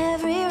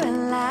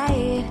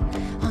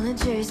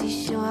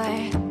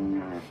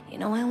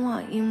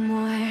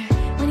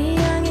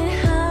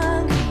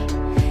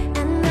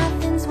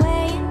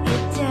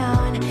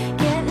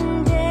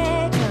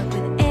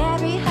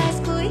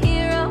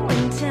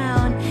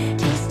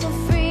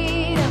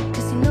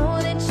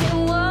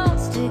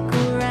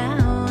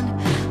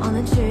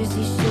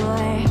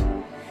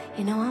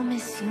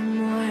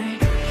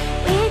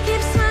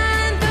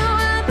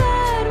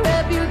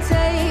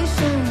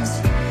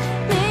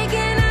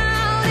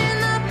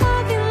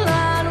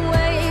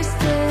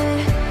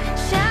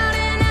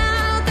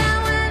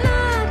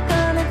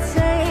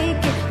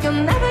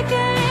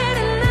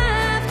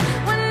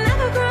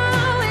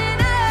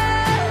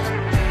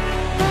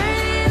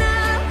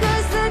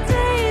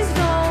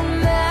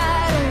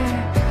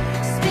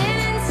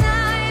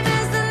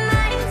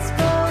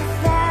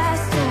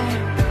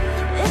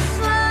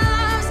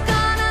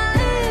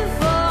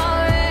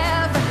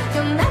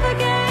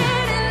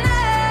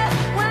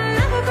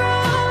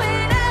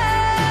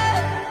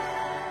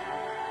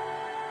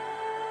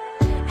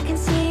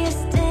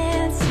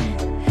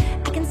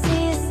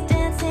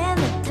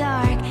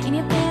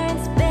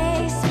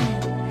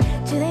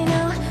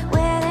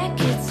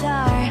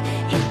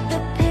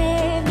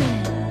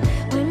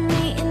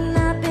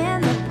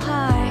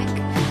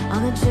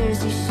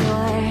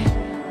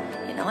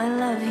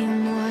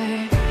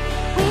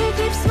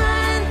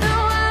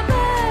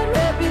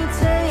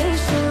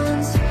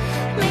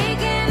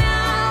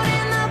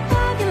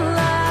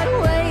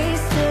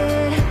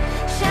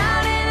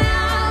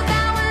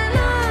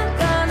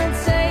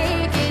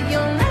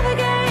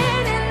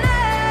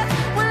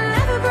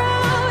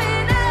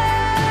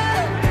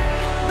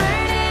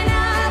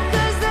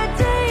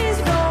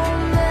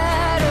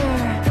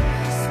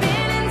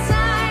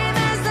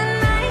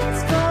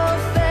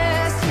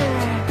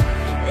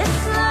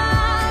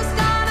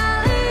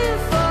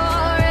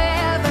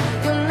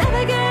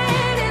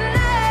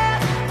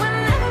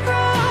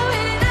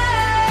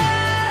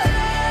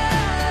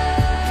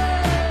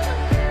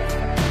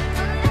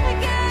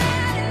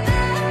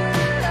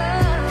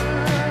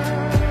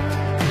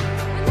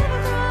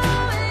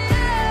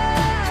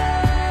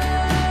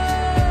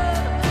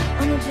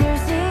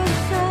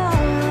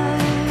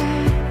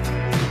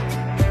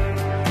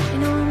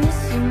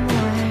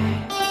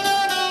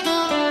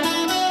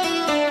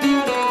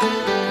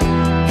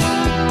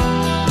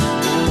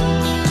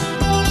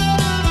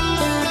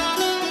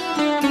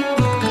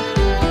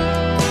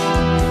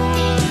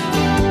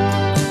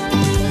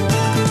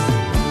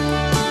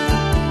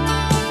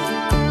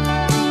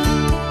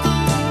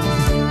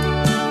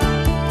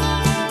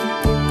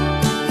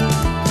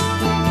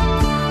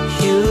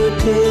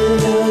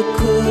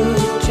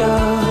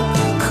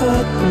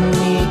cut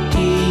me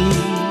deep.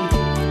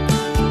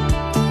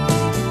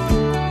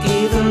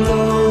 Even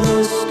though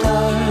the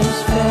stars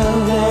fell,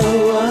 there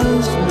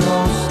was no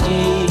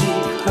steep.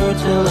 Hurt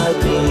till I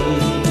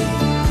bleed.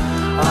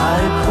 I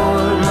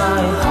poured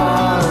my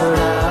heart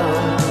out.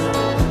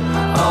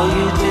 All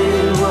you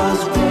did was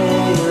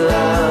bail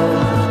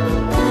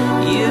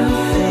out. You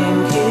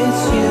think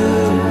it's you,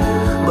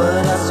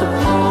 but I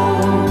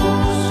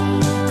suppose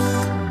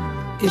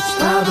it's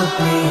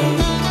probably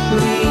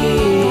me.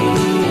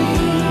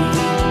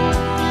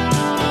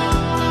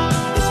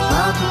 It's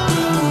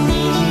probably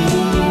me.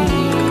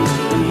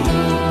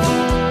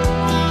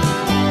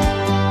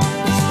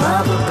 It's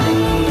probably me.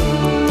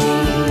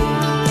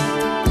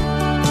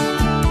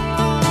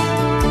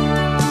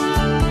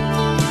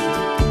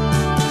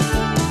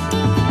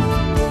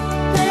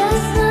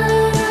 Last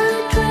night I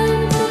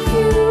dreamt of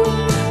you,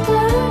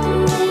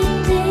 burning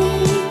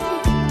deep.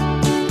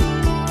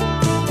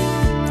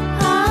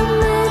 I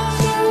met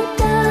you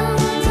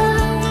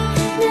downtown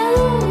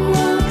New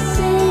York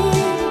City.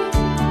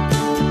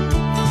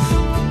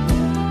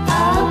 I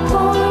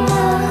poured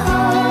my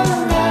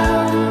heart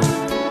out,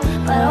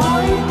 but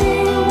all you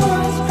did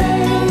was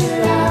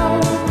bail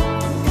out.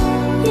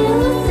 You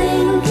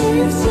think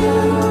it's you,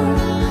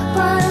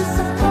 but I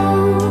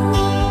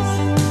suppose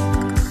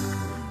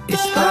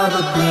It's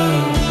probably me.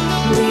 It's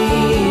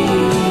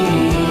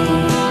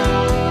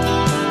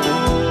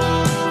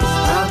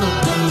probably me. It's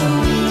probably me.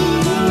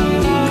 It's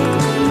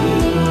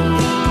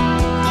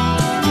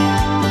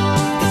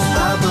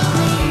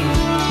probably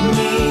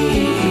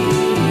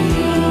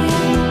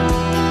me.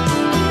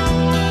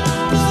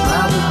 It's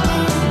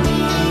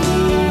probably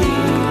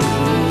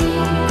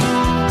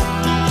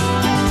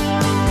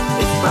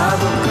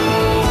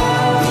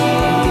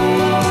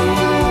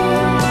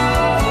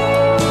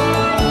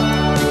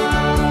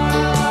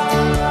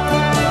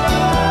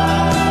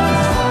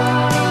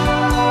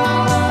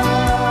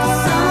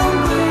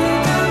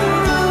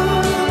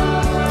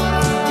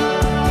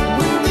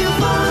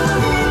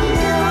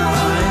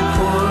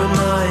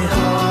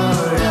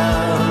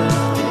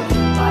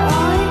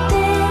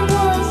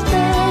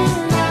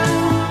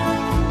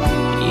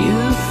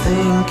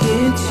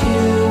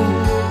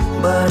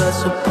But I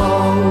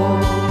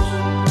suppose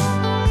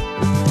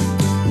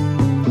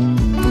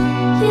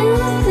you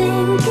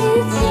think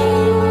it's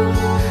you,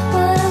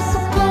 but I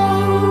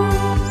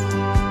suppose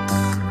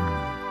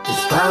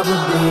it's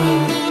probably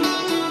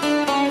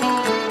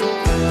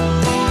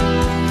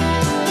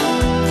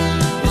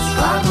it's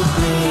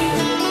probably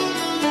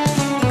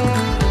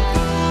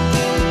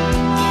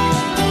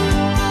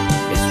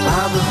it's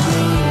probably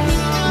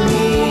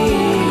me.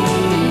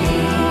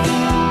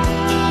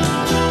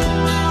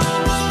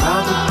 It's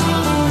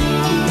probably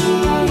me.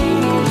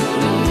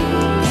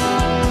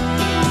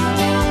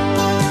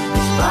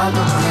 It's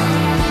probably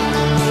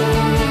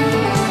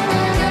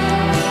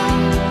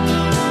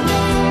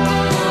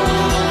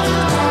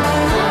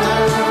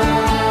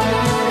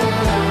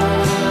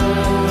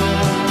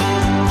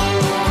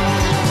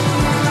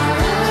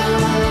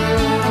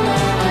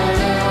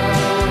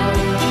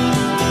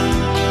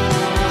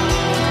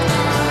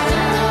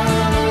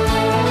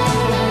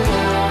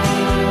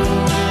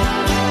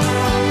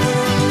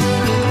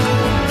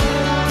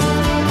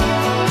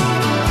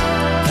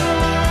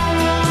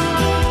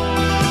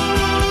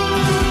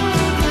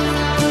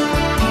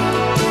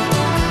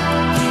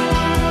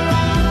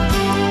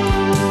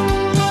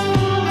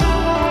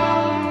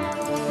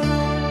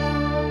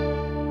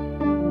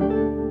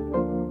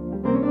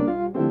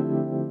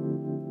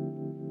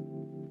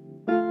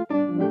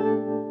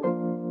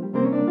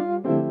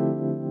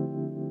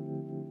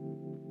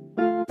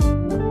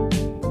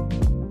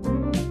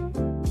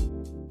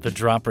The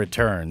drop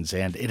returns,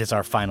 and it is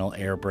our final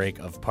air break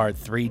of part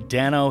 3.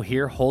 Dano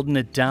here holding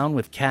it down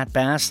with Cat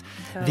Bass.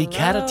 The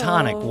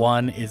catatonic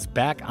one is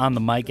back on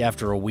the mic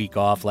after a week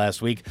off last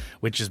week,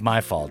 which is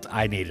my fault.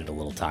 I needed a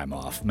little time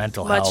off.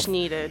 Mental health. Much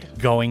needed.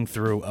 Going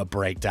through a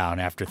breakdown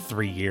after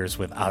 3 years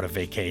without a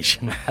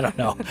vacation. I don't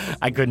know.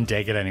 I couldn't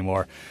take it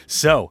anymore.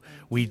 So,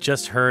 we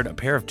just heard a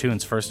pair of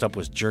tunes. First up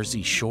was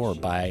Jersey Shore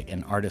by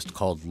an artist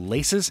called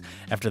Laces.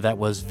 After that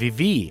was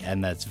ViVii,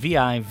 and that's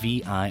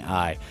ViVii.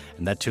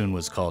 And that tune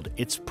was called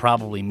It's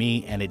Probably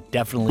Me, and it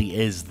definitely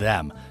is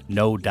them.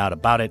 No doubt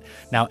about it.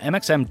 Now,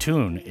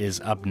 mxmtoon is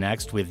up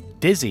next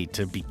with Dizzy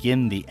to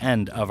begin the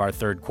end of our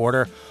third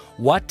quarter.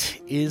 What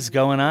is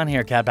going on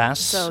here, Cat Bass?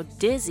 So,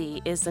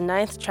 Dizzy is the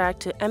 9th track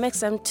to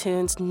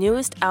mxmtoon's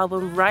newest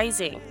album,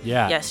 Rising.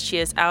 Yeah. Yes, she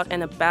is out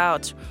and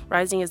about.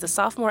 Rising is the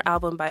sophomore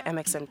album by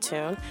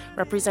mxmtoon,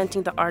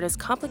 representing the artist's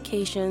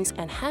complications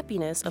and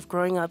happiness of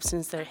growing up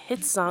since their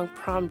hit song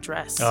Prom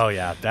Dress. Oh,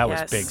 yeah, that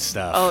was Yes. big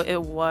stuff. Oh,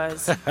 it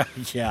was.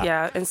 Yeah.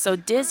 Yeah, and so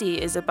Dizzy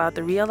is about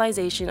the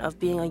realization of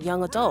being a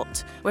young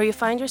adult, where you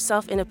find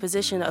yourself in a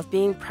position of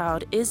being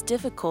proud is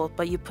difficult,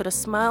 but you put a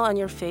smile on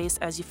your face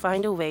as you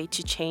find a way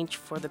to change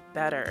for the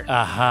better.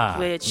 Aha.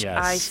 Which yes.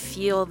 I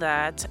feel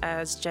that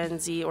as Gen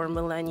Z or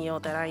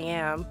millennial that I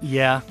am.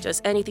 Yeah.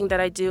 Just anything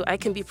that I do, I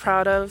can be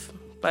proud of,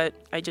 but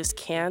I just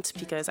can't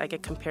because I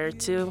get compared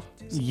to.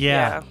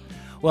 Yeah.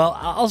 Well,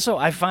 also,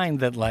 I find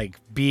that, like,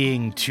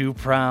 being too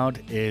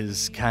proud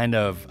is kind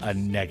of a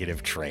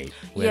negative trait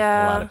with a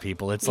lot of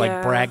people. It's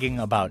like bragging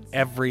about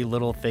every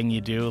little thing you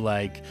do.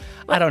 Like,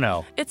 I don't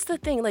know. It's the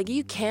thing, like,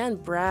 you can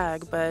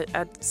brag, but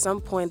at some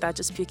point that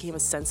just became a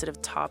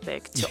sensitive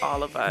topic to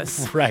all of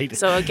us. Right.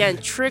 So again,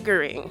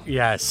 triggering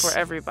yes. for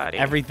everybody.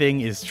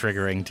 Everything is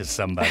triggering to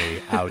somebody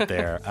out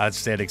there.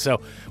 Outstanding. So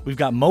we've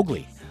got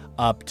Mogli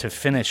up to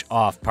finish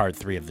off part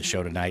 3 of the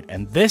show tonight,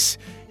 and this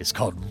is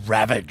called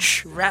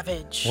Ravage.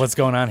 Ravage. What's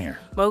going on here?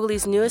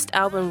 Mowgli's newest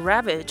album,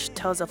 Ravage,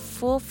 tells a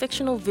full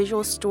fictional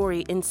visual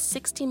story in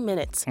 60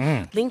 minutes,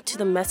 linked to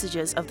the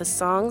messages of the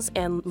songs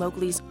and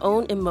Mowgli's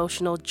own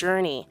emotional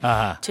journey.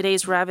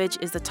 Today's Ravage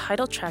is the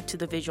title track to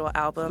the visual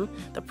album.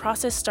 The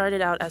process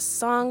started out as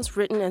songs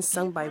written and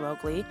sung by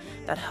Mogli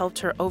that helped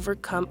her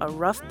overcome a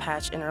rough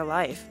patch in her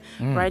life.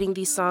 Writing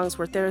these songs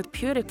were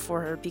therapeutic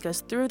for her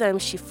because through them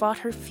she fought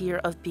her fear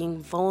of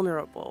being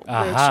vulnerable,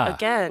 which,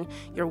 again,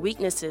 your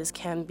weaknesses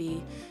can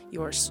be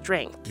your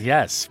strength.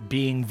 Yes,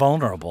 being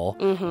vulnerable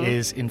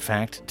is, in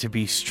fact, to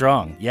be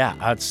strong. Yeah,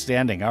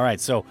 outstanding. All right,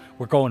 so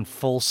we're going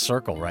full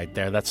circle right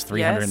there. That's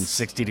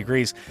 360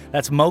 degrees.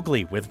 That's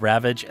Mogli with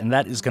Ravage, and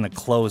that is going to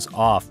close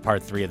off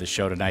part 3 of the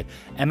show tonight.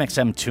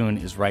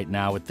 mxmtoon is right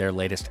now with their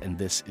latest, and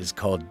this is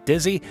called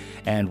Dizzy,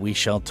 and we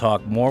shall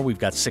talk more. We've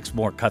got 6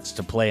 more cuts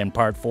to play in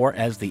part 4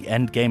 as the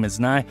end game is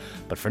nigh,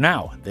 but for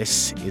now,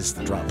 this is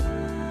the drop.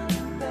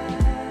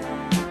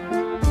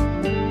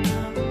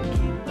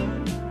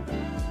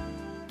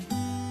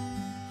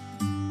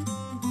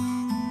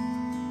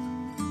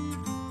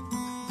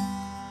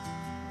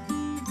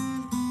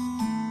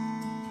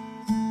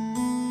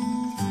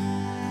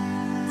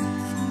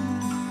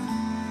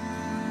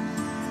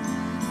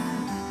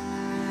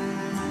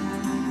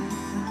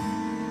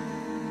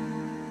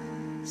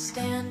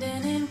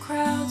 Standing in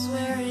crowds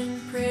wearing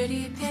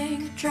pretty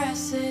pink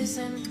dresses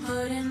and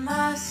putting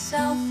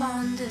myself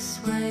on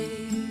display.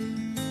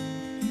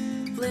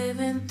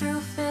 Living through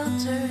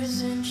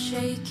filters and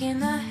shaking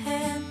the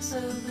hands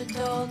of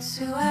adults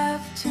who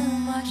have too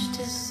much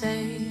to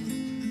say.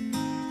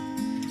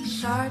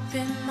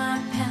 Sharpen my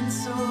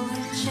pencil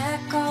and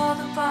check all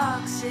the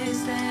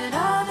boxes that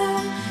other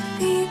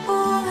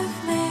people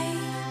have made.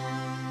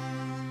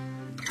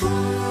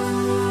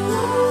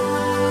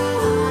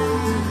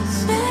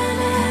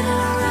 Spinning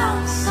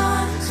around,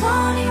 sun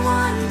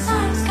 21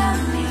 times got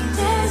me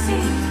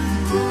dizzy.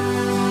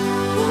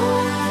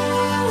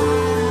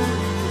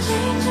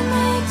 Changing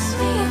makes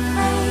me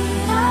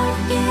afraid. I'd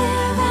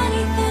give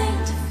anything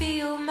to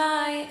feel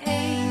my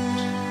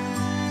age.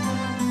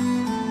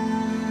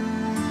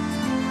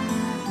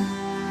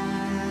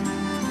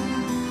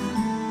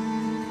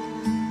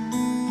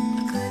 A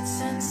good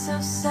sense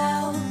of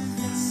self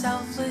and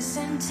selfless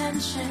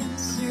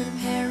intentions. Your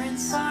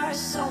parents are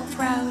so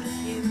proud of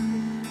you.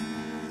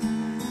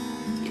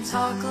 You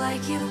talk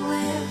like you've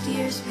lived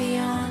years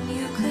beyond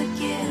you could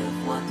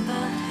give. What the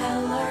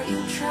hell are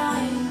you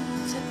trying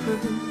to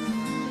prove?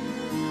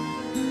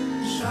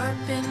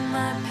 Sharpen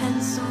my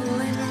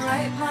pencil and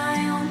write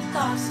my own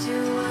thoughts to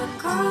a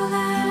girl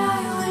that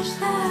I wish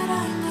that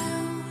I knew.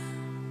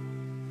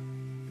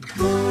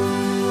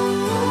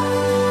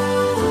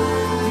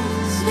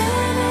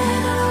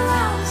 Spinning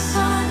around,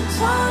 sun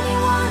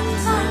 21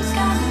 times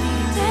got me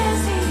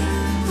dizzy.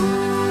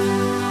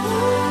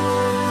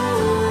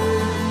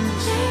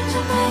 Change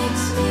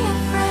makes me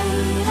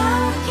afraid. I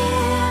would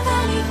give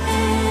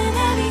anything,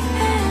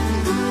 anything.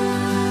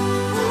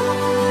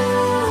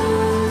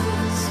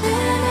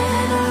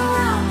 Spinning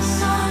around,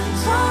 sun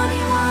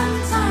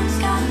 21 times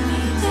got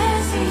me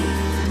dizzy.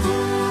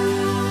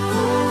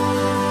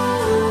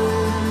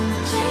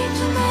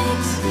 Change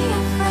makes me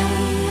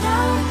afraid. I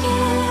would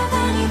give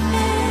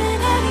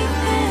anything,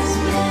 anything.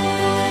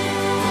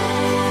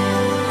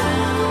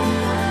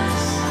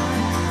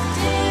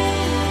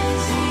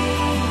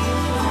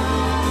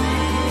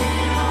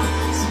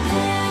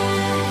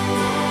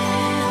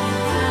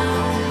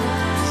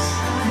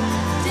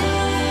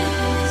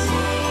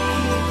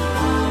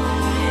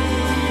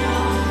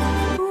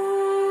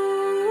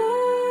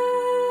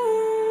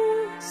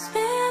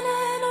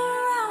 Spinning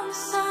around,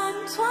 sun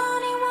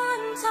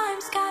 21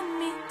 times got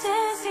me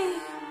dizzy.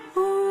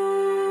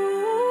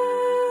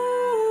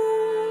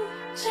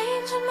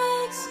 Change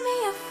makes me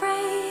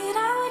afraid. I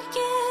would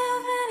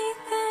give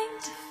anything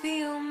to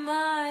feel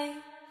my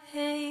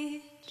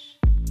age.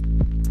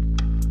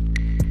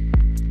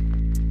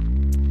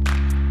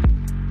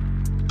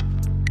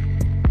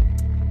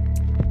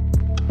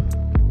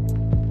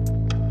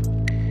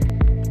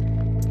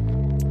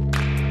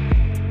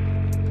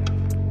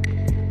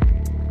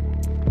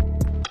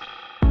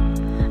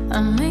 I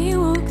may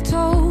look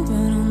tall, but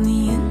on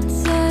the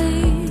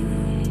inside,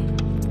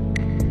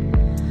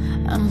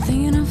 I'm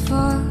thinking of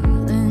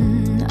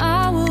falling.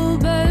 I will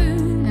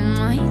burn in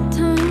my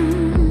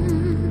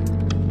time.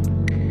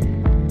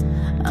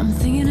 I'm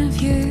thinking of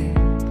you.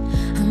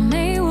 I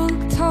may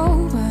look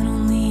tall, but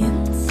on the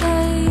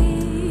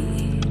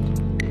inside,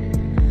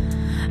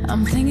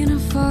 I'm thinking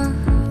of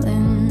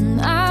falling.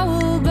 I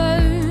will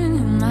burn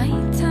in my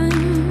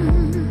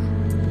time.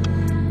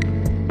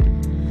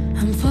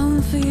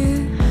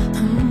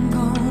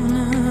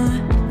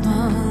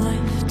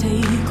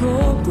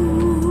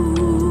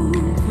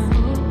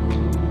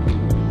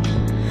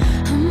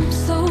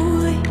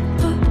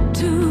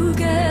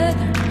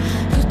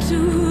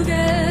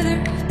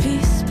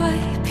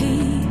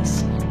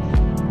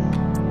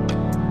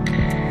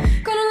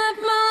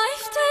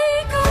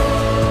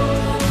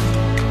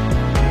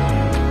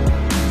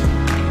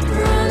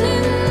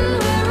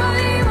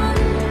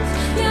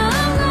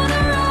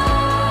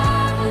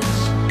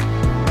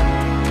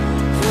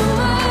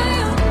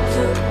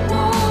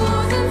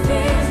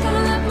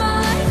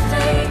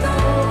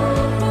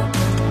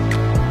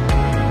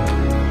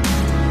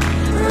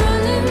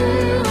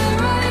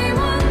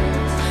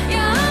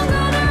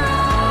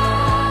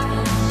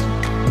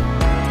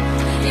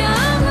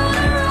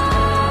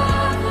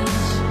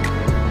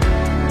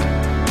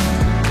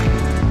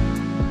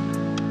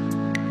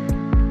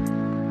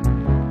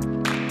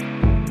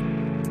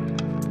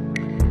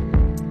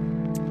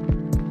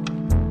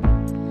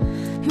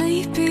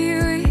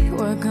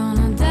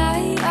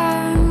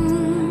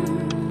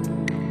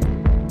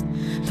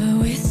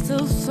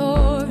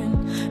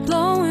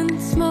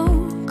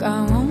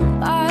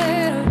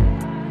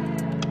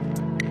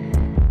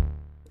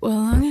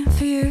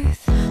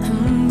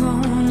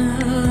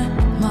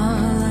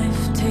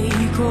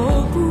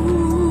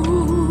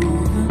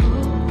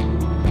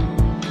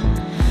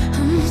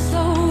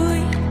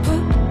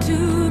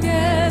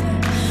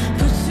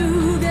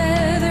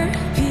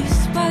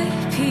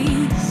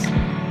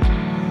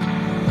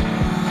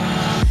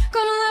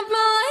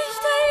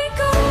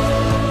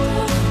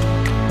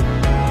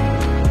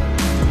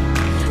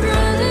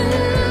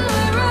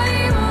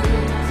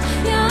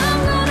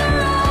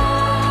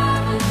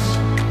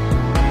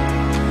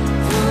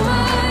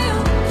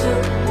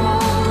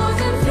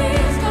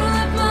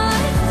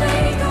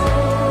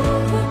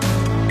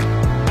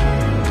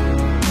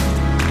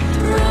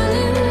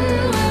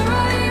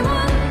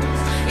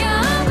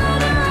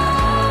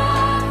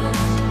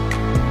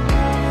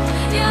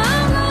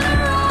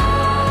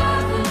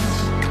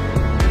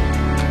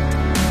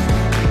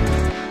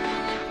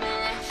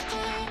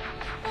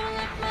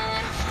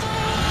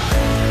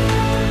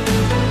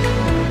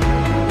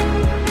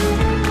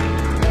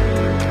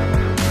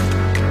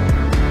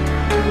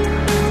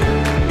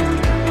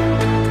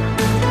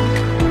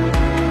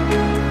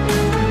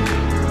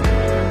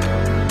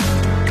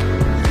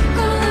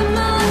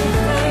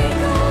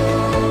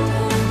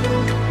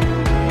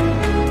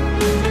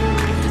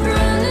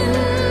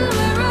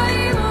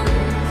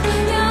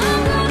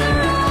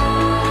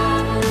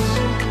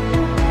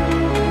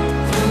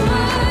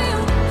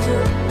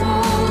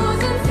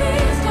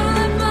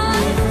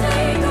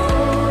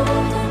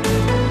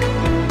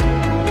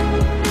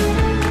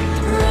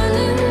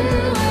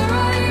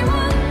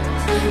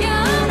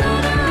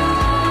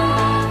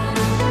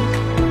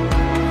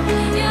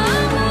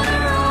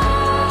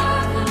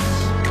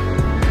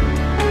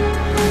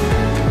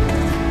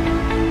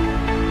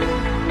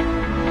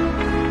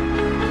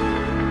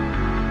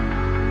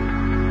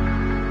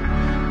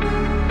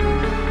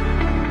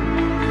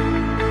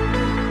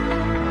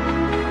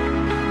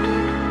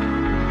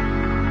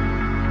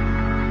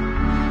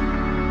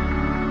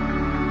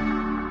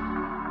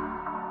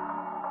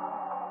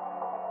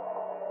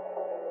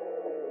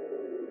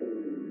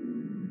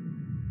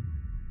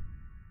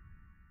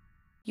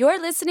 You're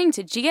listening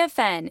to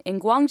GFN in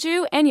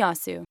Gwangju and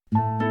Yasu.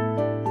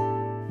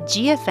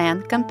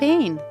 GFN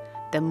campaign.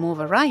 The more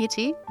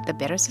variety, the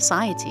better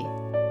society.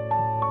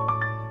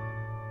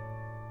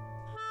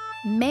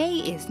 May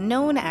is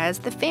known as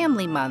the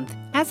Family Month,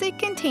 as it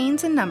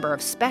contains a number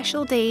of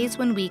special days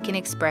when we can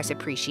express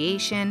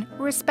appreciation,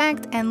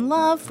 respect, and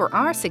love for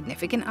our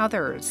significant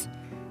others.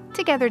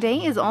 Together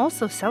Day is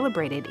also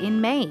celebrated in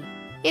May.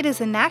 It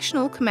is a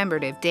national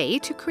commemorative day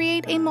to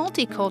create a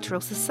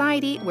multicultural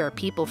society where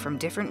people from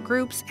different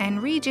groups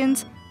and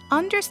regions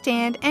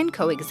understand and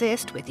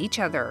coexist with each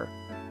other.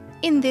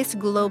 In this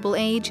global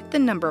age, the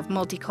number of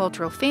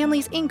multicultural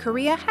families in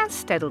Korea has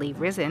steadily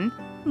risen.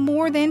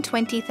 More than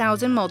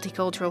 20,000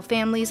 multicultural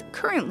families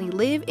currently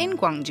live in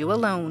Gwangju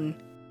alone.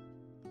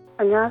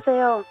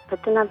 안녕하세요.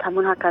 베트남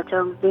다문화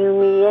가정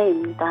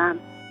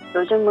이유미예입니다.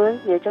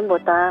 요즘은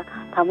예전보다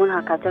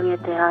다문화 가정에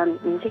대한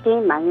인식이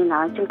많이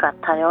나아진 것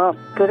같아요.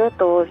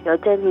 그래도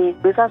여전히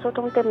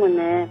의사소통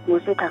때문에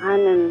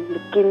무시당하는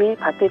느낌이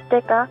받을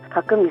때가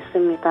가끔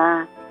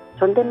있습니다.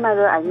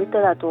 존댓말을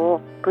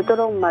아니더라도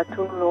부드러운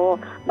말투로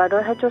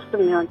말을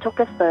해줬으면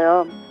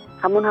좋겠어요.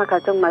 다문화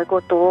가정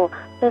말고도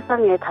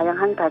세상에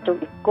다양한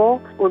가족이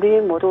있고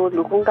우리 모두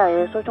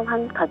누군가의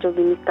소중한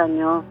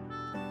가족이니까요.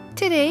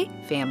 Today,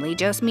 family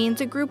just means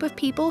a group of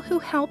people who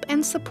help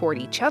and support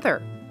each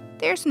other.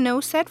 There's no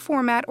set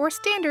format or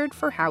standard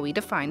for how we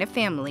define a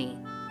family.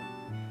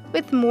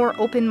 With more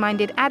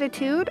open-minded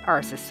attitude,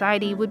 our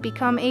society would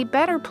become a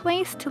better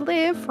place to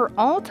live for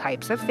all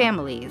types of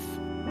families.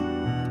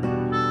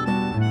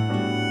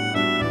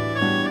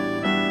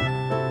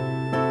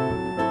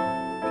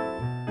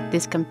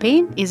 This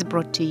campaign is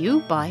brought to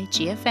you by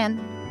GFN.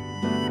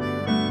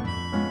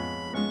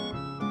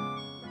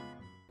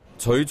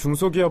 저희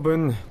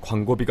중소기업은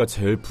광고비가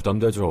제일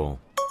부담되죠.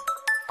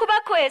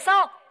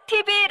 코바코에서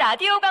TV,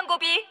 라디오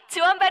광고비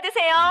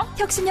지원받으세요.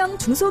 혁신형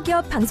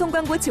중소기업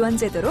방송광고 지원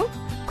제도로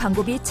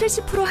광고비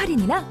 70%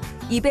 할인이나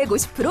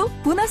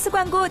 250% 보너스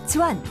광고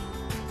지원.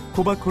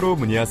 코바코로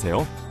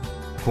문의하세요.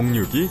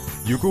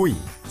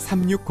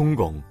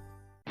 062-652-3600.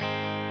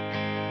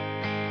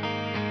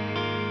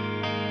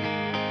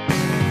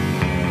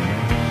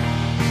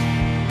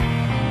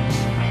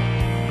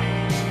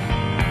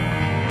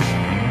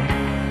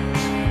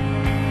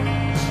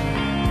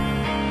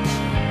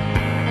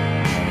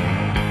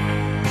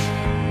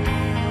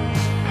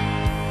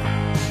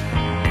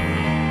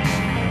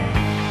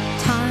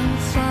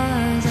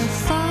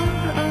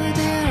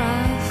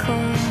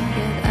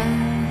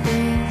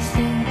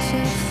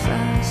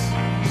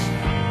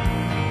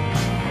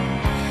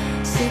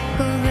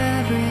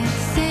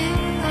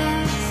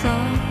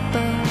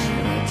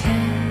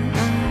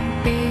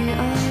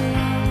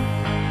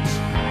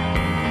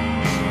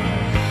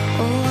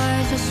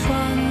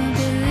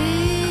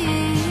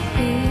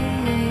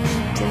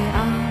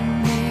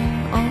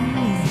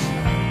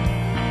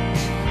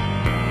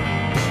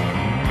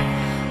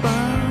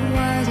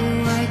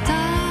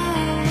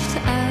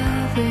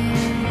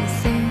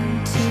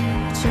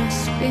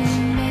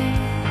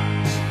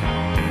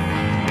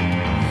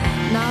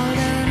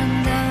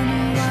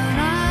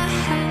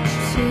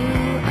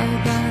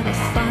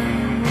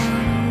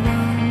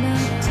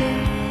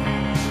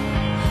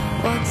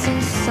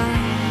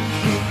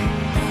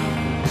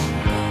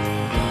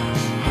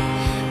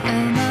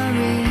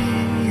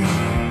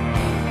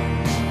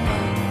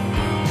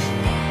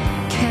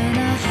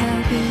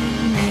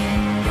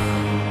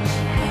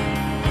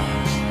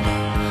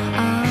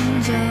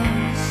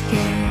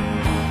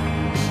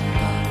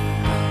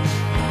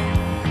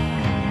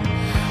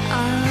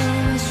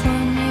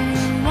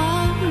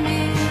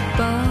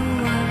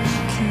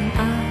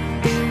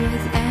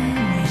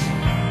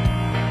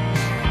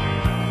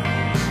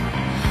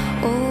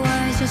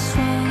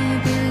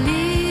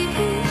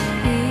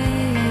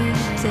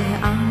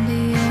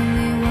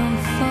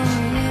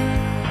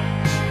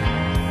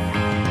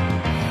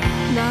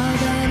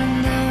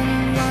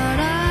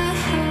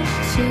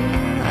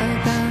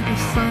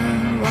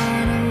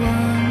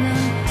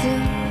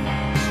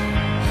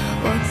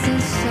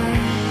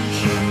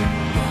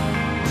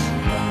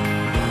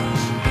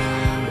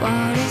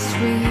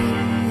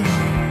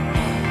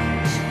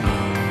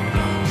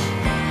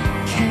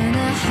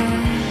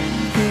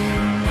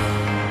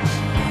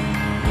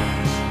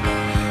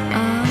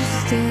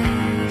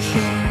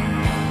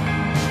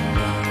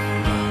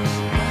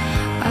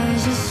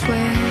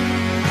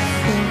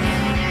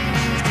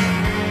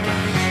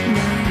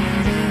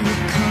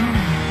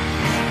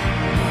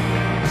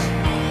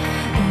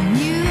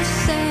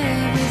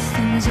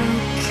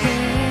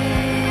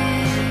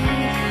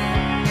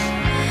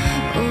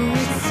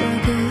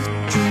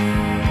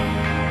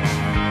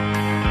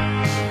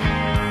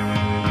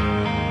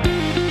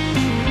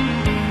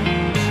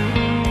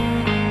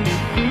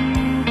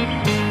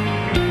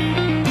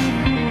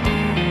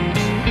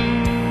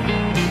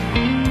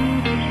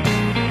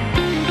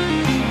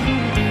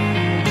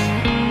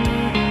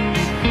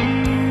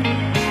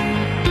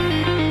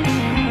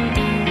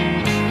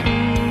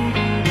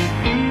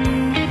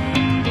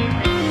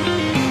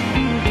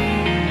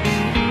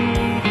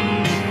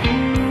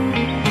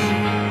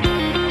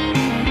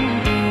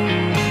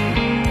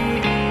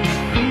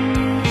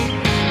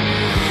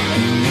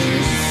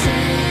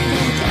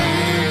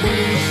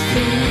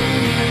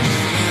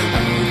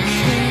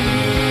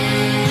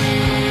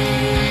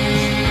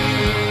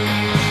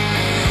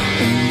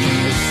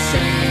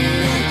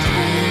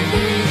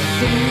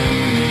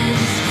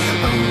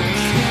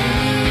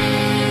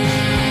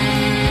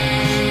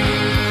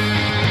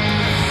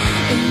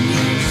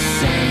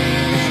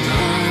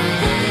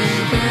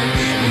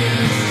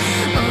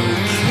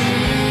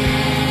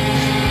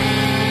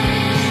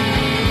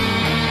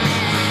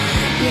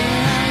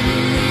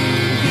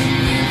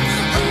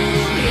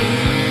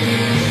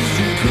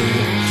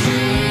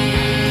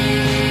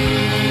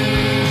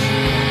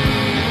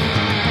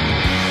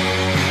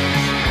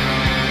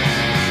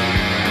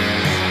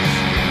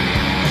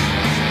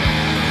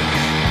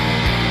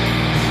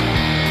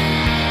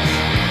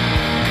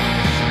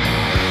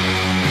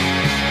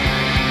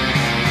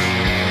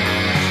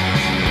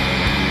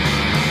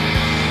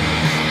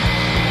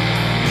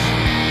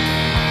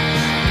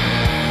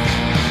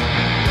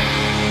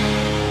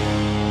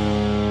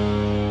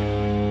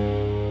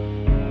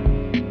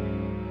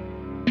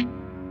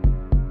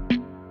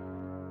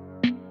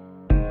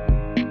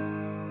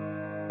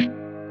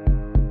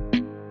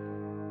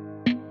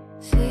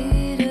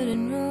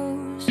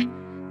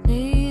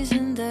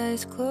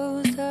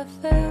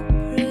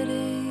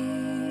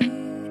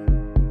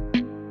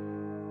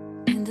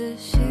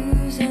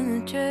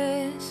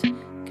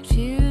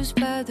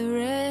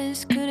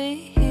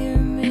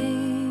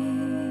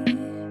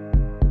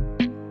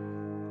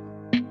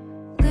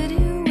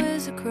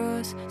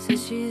 cross.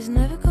 Says she's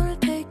never gonna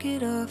take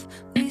it off.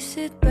 We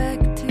sit back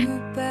to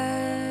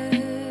back,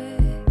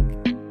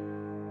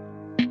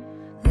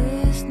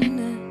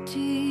 listening to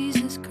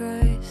Jesus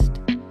Christ,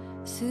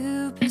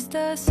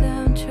 Superstar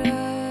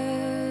soundtrack.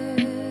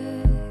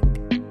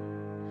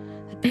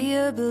 I'd be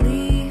a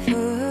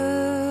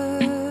believer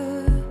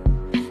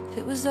if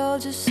it was all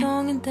just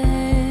song and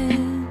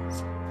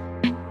dance.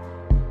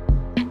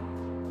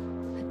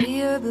 I'd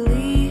be a believer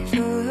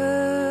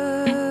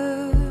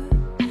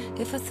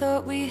if I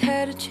thought we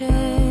had a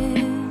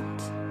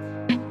chance.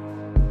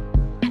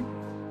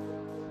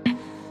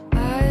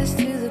 Eyes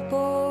to the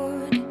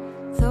board,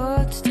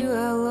 thoughts to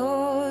our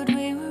Lord.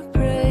 We were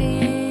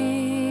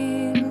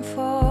praying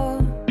for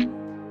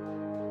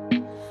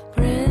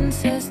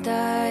Princess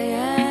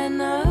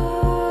Diana.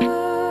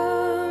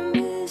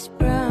 Miss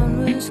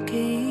Brown was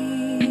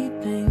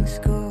keeping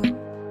score.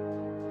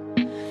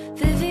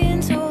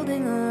 Vivian's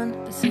holding on,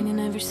 but singing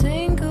every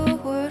single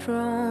word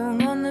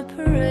wrong on the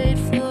parade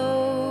floor.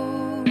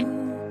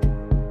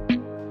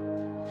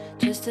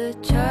 Just a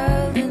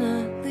child in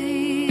a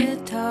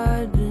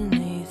leotard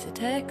beneath a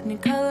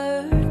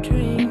Technicolor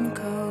dream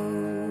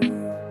coat.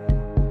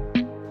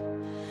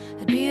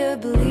 I'd be a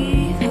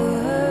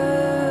believer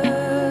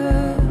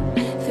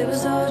if it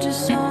was all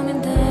just song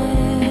and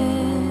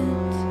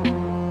dance.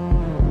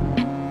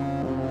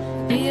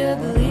 I'd be a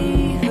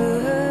believer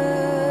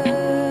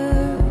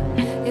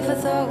if I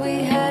thought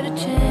we had a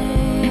chance.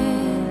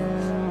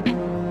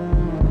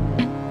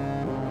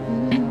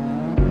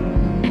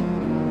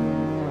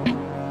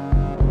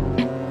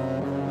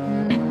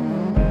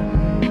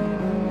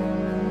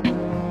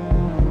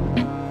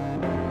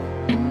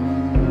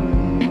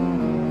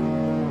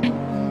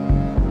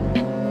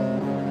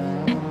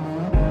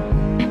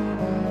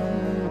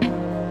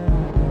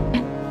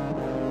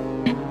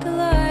 The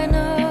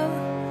lineup,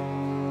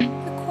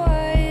 the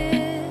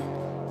quiet,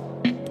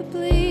 the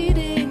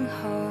bleeding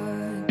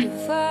heart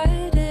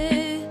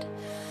divided.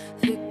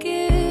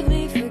 Forgive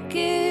me,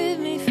 forgive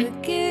me,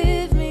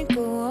 forgive me.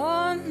 Go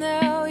on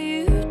now,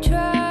 you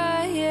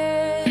try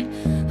it.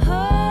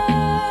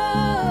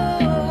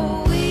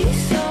 Oh, we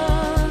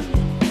sung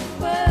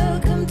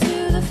welcome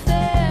to the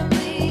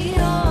family.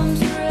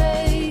 Arms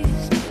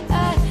raised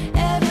at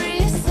every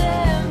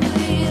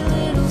assembly.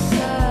 Little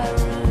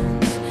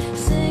sirens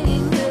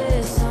singing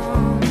their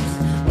songs.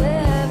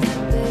 Where have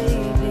the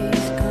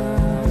babies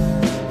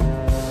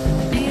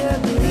gone? Be a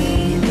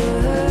believer.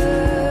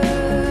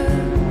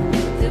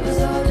 It was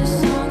all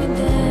just song and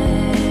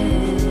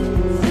dance.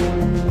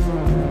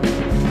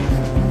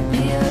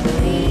 Be a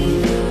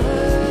believer.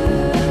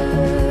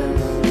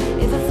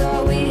 If I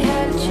thought we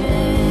had a chance.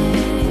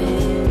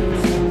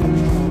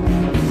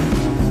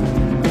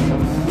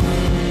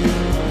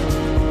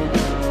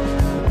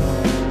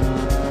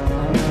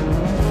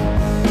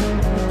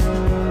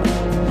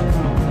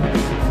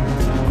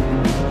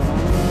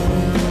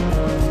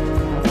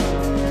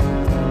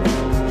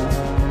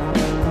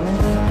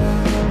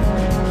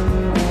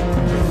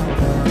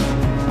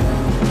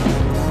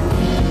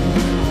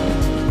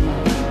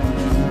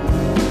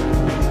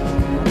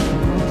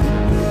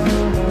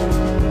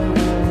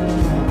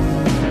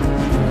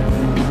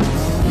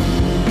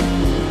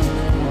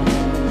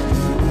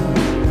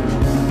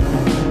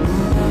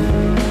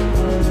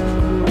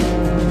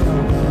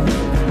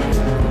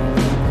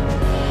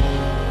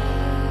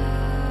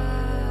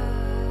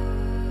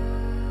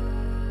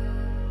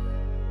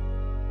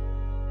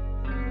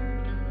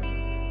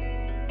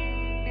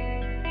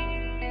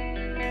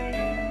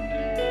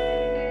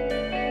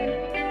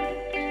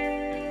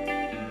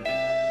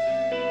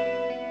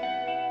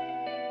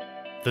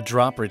 The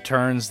drop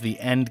returns, the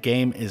end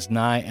game is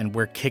nigh, and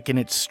we're kicking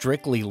it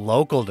strictly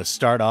local to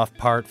start off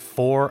part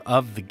 4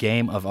 of the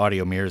game of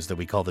audio mirrors that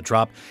we call the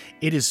drop.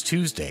 It is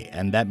Tuesday,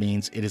 and that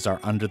means it is our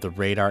Under the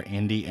Radar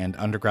Indie and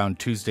Underground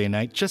Tuesday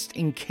night, just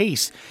in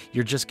case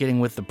you're just getting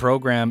with the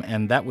program,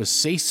 and that was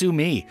Say Sue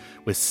Me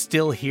with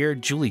Still Here.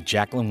 Juli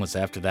Jacklin was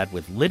after that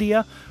with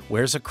Lydia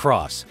Wears A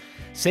Cross.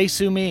 Say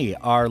Sue Me,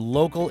 our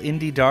local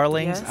indie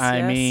darlings.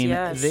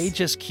 Yes, they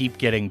just keep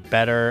getting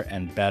better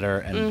and better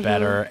and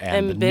better,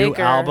 and the bigger. new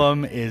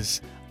album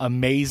is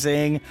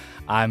amazing.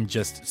 I'm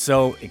just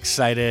so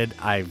excited.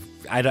 I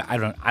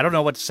don't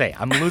know what to say.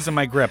 I'm losing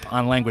my grip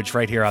on language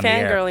right here on the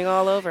air. Fangirling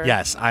all over.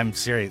 Yes, I'm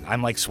serious.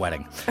 I'm like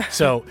sweating.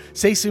 So,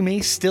 Say Sue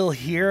Me, Still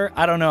Here.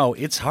 I don't know.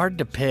 It's hard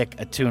to pick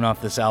a tune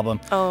off this album.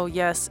 Oh,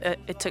 yes.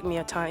 It took me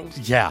a time.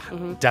 Yeah,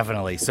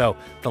 definitely. So,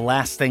 The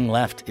Last Thing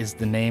Left is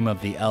the name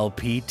of the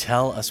LP.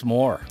 Tell us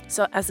more.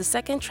 So, as the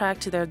second track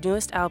to their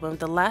newest album,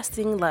 The Last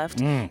Thing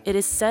Left, it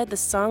is said the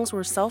songs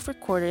were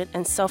self-recorded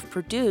and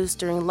self-produced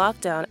during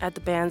lockdown at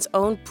the band's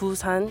own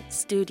Busan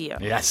studio.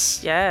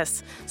 Yes.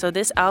 Yes. So,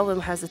 this album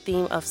album has a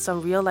theme of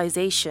some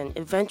realization,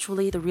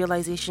 eventually the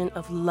realization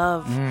of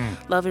love.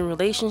 Love in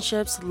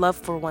relationships, love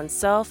for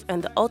oneself,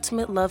 and the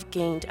ultimate love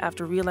gained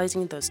after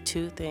realizing those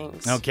two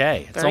things.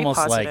 Okay. It's Very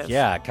almost positive.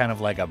 like, kind of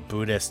like a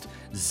Buddhist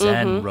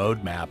Zen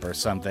roadmap or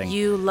something.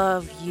 You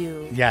love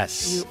you.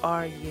 Yes. You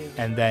are you.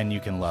 And then you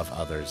can love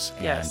others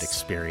Yes. and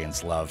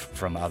experience love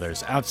from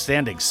others.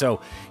 Outstanding. So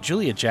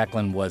Juli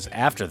Jacklin was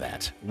after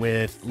that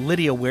with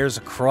Lydia Wears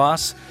A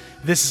Cross.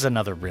 This is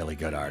another really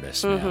good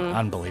artist, man.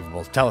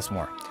 Unbelievable. Tell us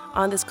more.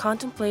 On this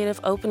contemplative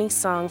opening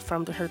song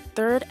from her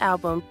third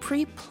album,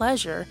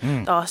 Pre-Pleasure,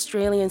 the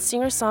Australian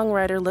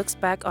singer-songwriter looks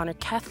back on her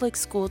Catholic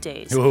school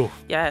days. Ooh.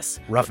 Yes.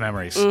 Rough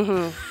memories.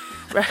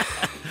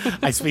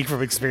 I speak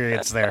from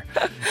experience there.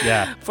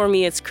 Yeah. For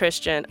me, it's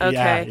Christian.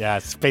 Okay. Yeah,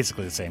 it's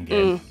basically the same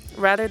game.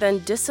 Rather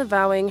than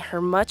disavowing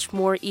her much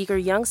more eager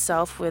young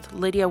self with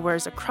Lydia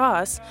Wears A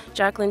Cross,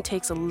 Jacklin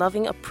takes a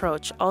loving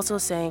approach, also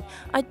saying,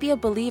 I'd be a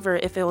believer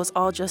if it was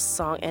all just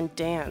song and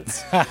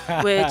dance.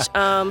 Which,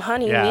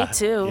 honey, me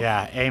too.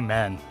 Yeah,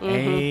 amen.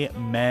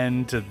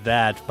 Amen to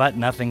that. But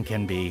nothing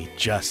can be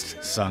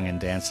just sung and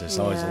danced. There's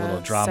always a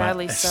little drama,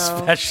 sadly so.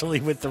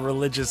 especially with the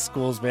religious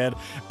schools, man.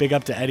 Big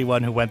up to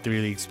anyone who went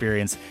through the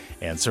experience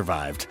and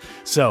survived.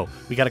 So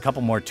we got a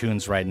couple more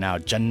tunes right now.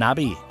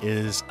 JANNABI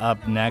is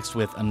up next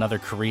with another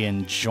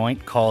Korean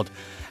joint called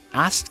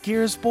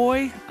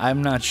ASTEARSGOBY.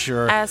 I'm not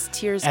sure. As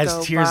Tears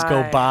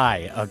Go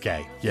By.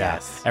 Okay, yeah.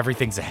 Yes.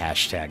 Everything's a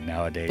hashtag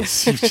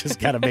nowadays. You just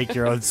got to make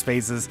your own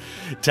spaces.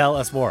 Tell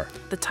us more.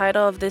 The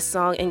title of this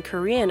song in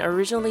Korean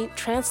originally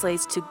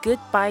translates to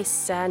Goodbye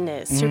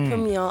Sadness,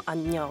 슬픔이여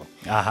안녕.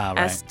 Right.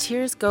 As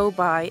Tears Go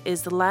By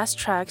is the last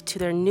track to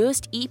their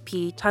newest EP,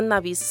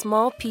 JANNABI's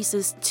Small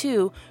Pieces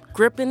 2,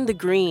 Grippin' the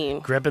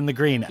Green. Grippin' the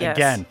Green. Yes.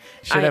 Again,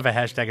 should have a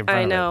hashtag in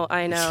front of it.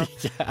 I know.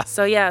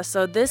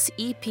 So this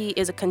EP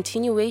is a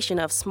continuation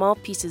of Small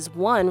Pieces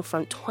 1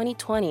 from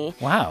 2020.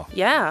 Wow.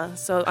 Yeah,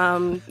 so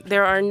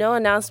there are no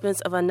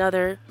announcements of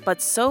another,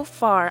 but so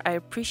far I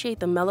appreciate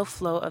the mellow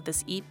flow of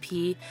this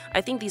EP.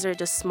 I think these are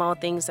just small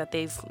things that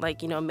they've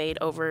made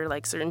over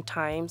certain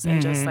times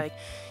and just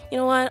you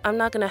know what? I'm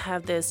not going to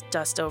have this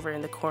dust over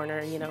in the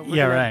corner.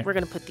 We're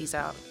going to put these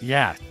out.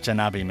 Yeah,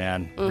 JANNABI,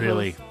 man.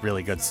 Really,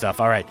 really good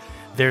stuff. All right.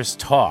 There's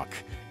Talk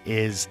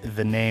is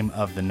the name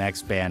of the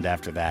next band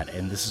after that,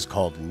 and this is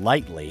called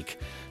Lightleak.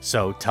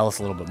 So tell us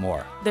a little bit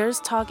more. There's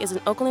Talk is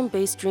an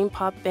Oakland-based dream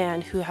pop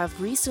band who have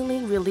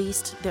recently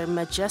released their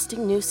majestic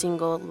new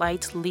single,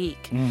 Lightleak.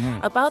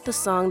 About the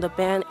song, the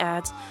band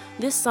adds,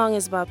 this song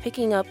is about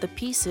picking up the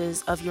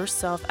pieces of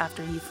yourself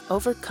after you've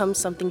overcome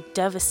something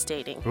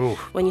devastating.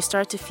 When you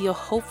start to feel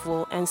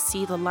hopeful and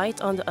see the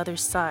light on the other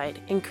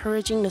side,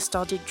 encouraging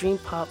nostalgic dream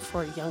pop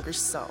for a younger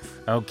self.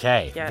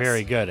 Okay, Yes.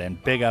 Very good.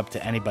 And big up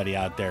to anybody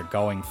out there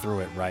going through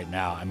it right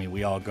now. I mean,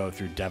 we all go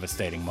through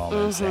devastating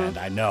moments, and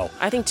I know.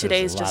 I think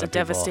today is there's just a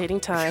devastating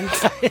time.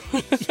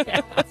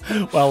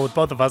 Well, with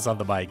both of us on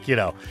the mic,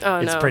 it's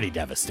no. pretty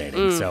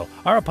devastating. So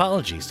our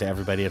apologies to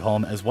everybody at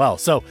home as well.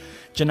 So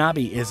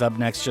JANNABI is up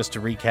next, just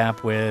to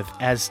recap, with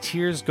As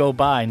Tears Go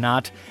By,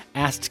 not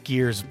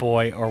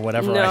ASTEARSGOBY or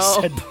whatever I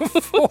said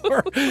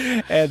before.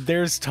 And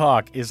There's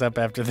Talk is up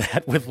after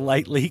that with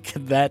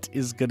Lightleak. That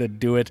is going to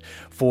do it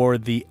for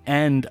the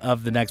end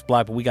of the next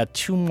block. But we got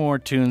two more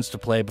tunes to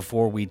play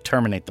before we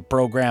terminate the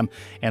program.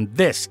 And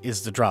this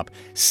is the drop.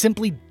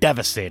 Simply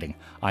devastating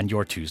on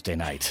your Tuesday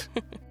night.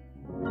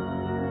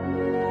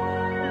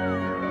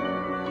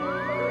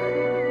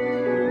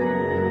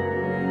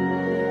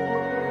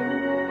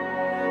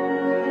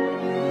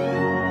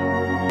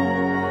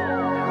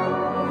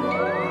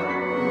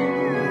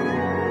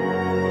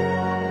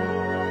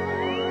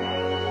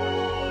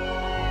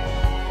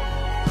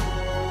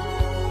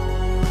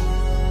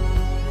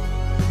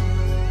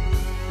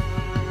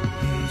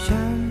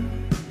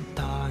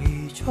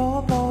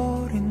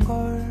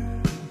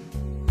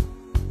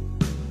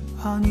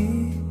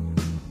 아니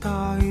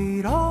다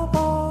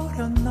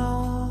잃어버렸나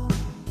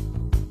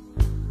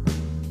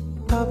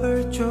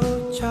답을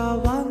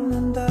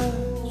쫓아왔는데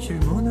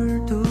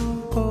질문을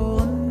두고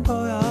온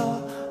거야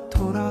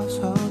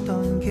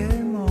돌아서던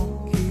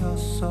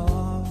길목이었어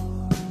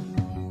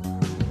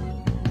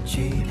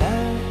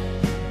집에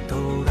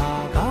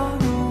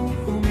돌아간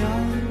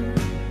후면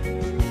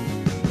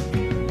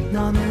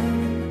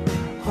나는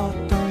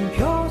어떤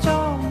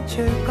표정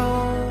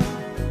칠까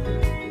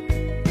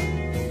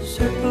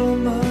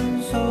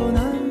슬픔은 손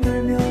안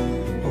들며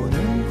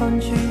오는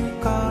건지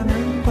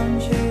가는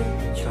건지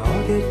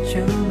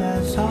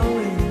저기쯤에 서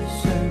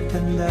있을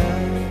텐데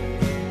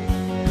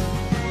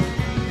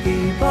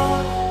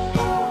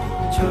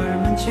이봐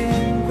젊은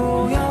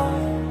친구야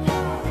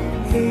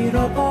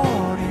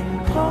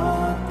잃어버린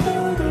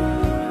것들을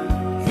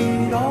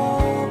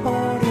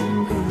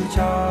잃어버린 그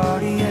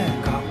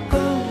자리에 가끔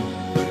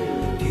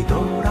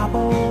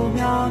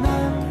뒤돌아보면은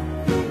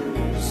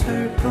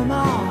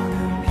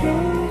슬픔하는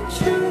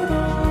빛으로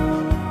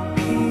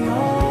피어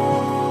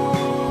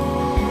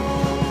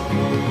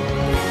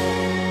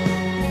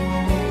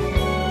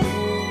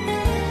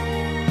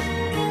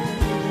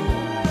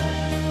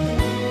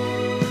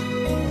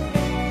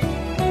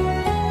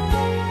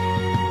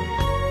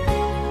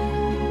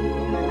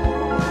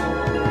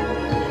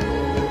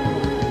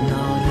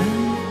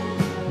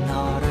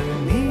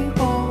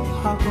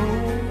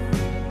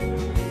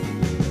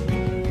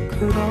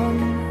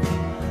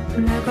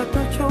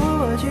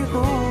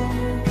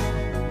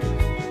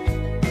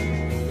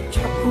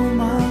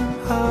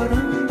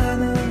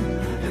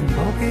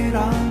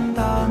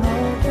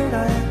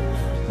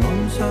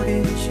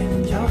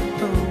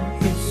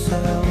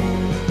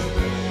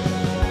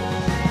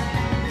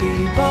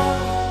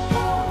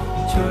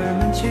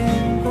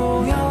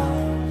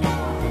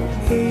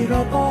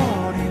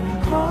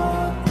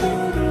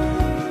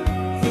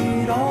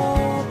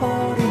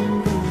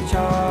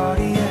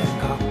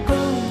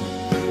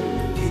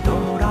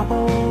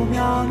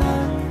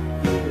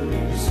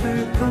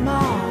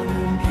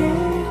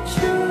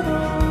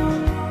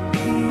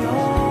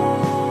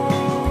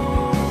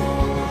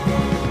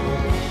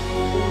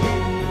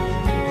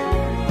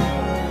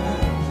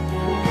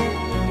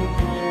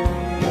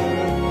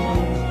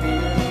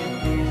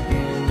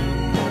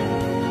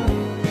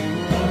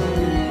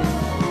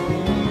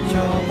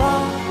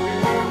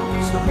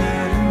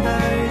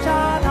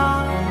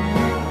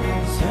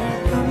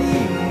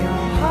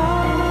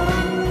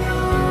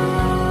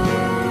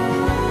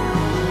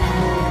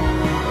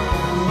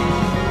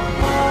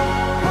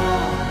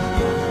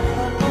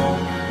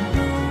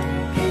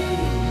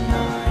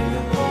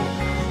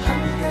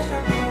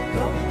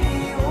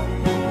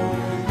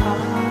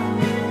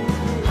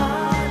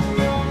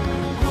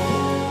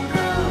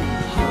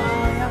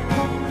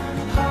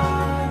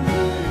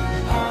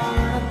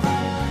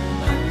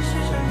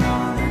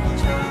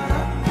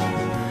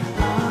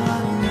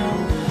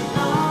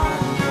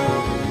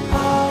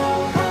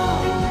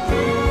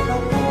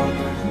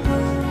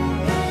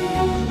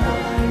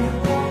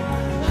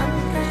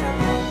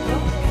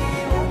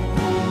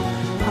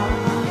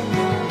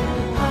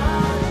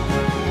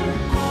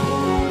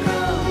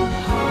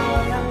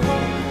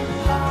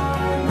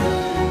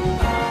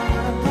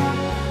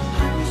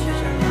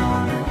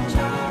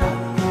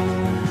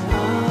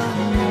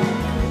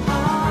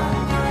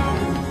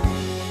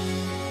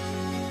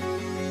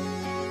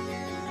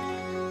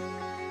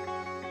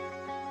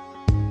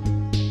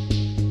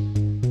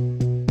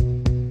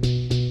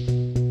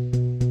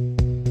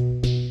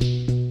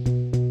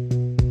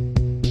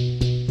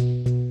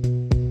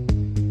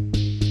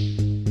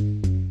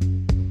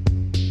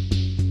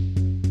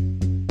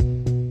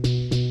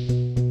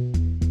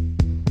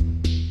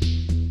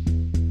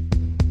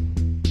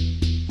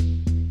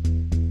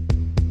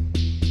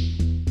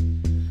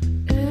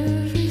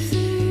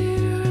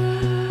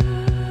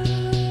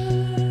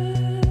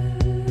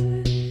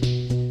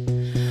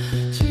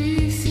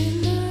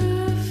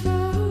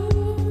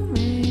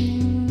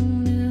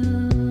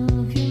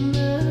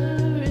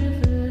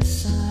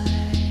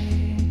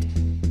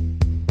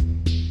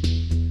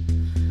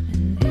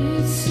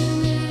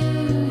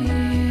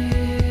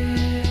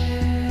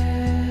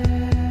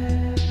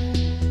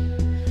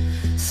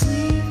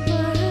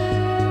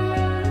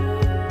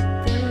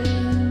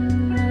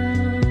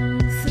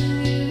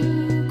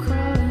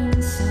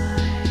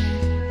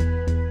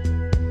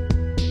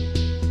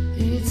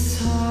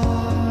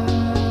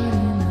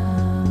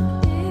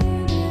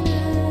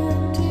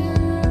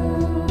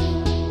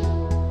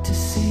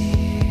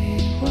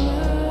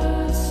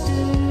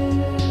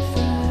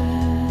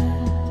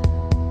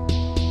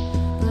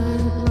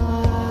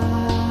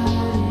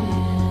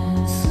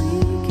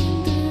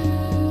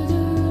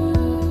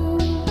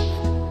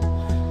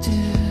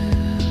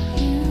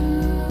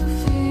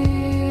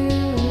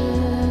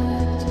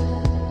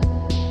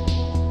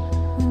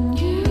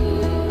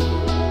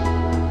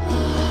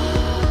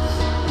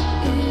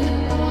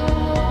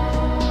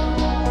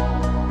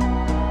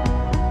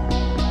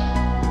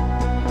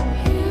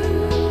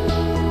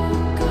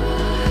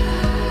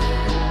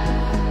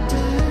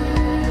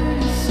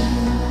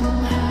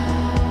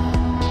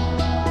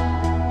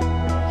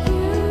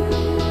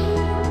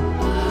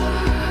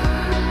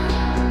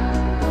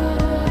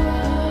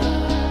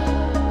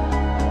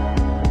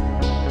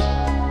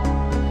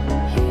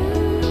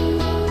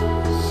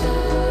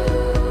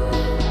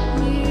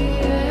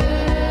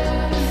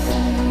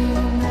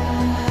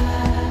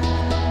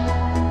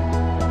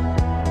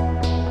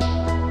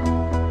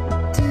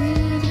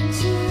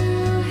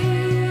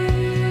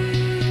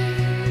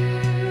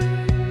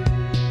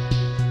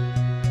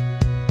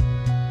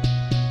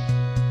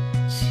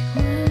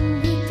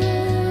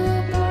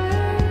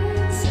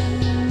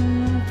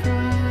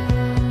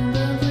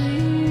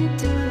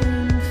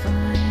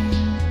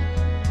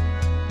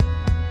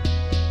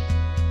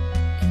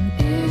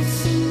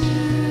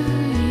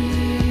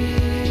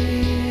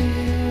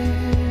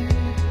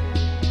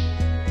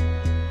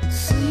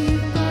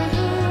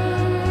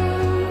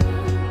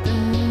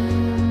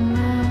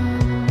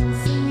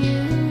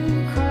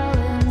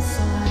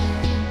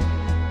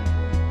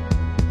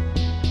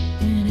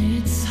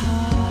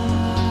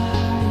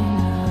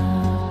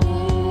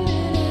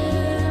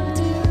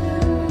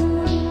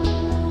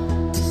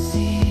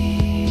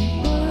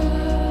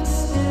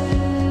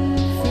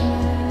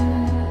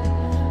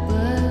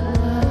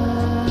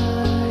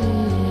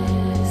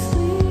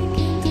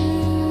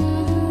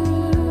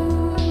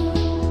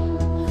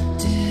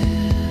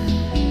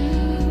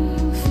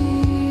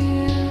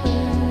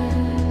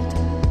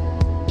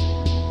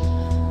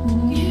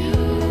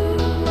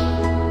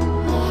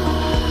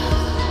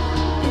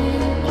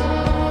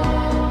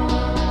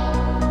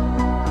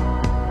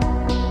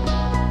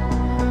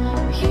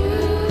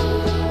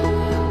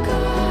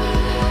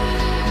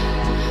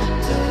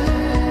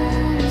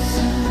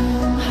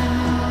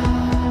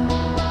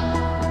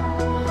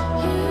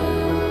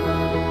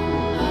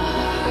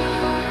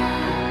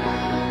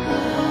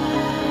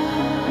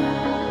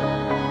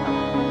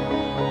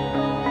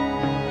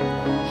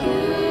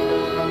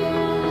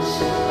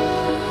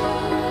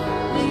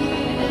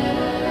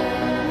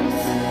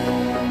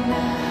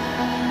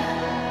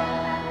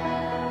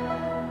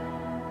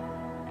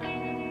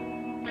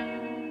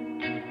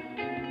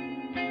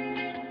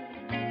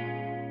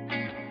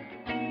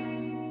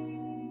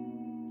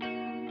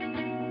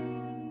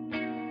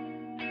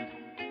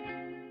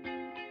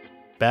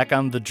Back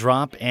on the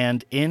drop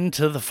and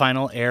into the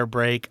final air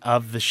break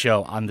of the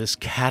show on this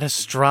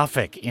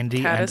catastrophic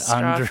indie and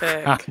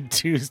underground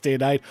Tuesday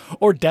night,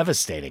 or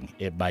devastating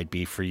it might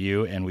be for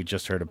you. And we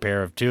just heard a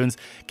pair of tunes.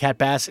 Kat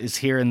Bass is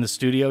here in the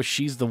studio.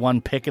 She's the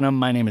one picking them.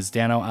 My name is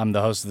Dano. I'm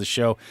the host of the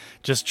show,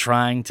 just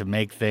trying to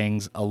make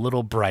things a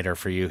little brighter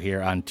for you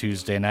here on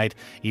Tuesday night,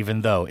 even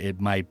though it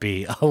might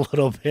be a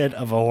little bit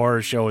of a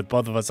horror show with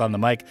both of us on the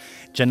mic.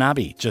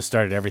 JANNABI just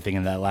started everything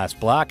in that last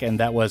block, and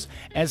that was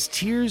As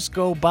Tears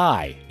Go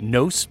By.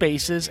 No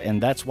spaces, and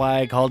that's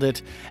why I called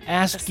it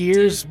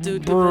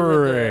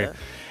ASTEARSGOBY.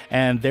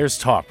 And There's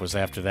Talk was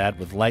after that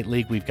with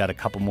Lightleak. We've got a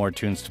couple more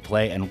tunes to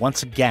play, and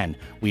once again,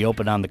 we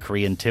open on the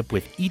Korean tip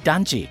with Lee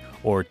Danji,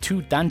 or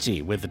Tu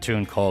Danji, with a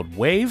tune called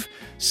Wave.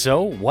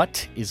 So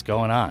what is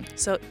going on?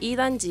 So Lee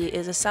Danji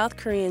is a South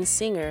Korean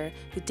singer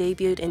who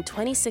debuted in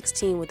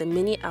 2016 with a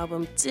mini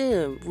album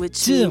Jum,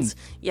 which means,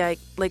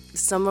 like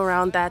some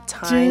around that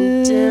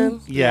time.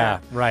 Jum. Yeah,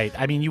 right.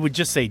 I mean, you would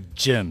just say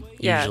Jum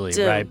usually,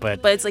 Jum. right?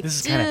 But it's like this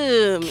is Jum,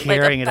 kind of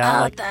carrying like it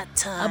out. like that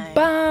time.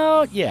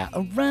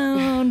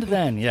 Around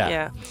then,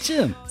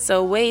 Jum.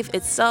 So Wave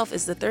itself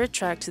is the third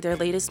track to their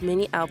latest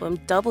mini album,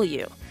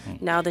 W.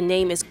 Now, the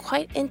name is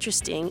quite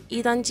interesting.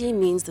 Lee Danji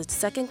means the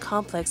second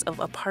complex of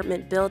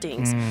apartment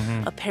buildings.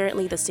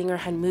 Apparently, the singer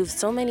had moved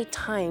so many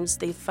times,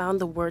 they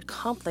found the word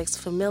complex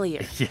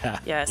familiar.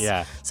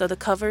 Yeah. So the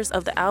covers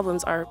of the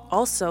albums are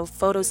also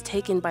photos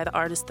taken by the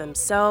artists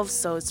themselves,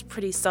 so it's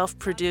pretty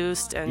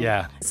self-produced.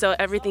 And so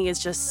everything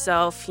is just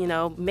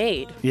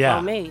made.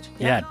 Well-made.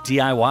 Yeah,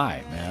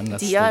 DIY, man.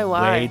 That's DIY.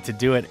 The way to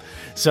do it.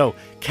 So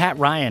Kat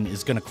Ryan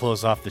is going to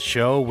close off the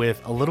show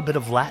with a little bit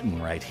of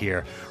Latin right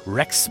here.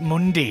 Rex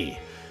Mundi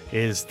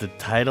is the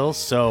title.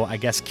 So I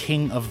guess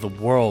King of the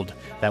World,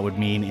 that would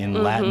mean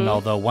in Latin.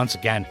 Although, once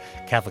again,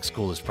 Catholic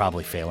school is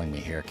probably failing me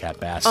here, Kat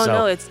Bass.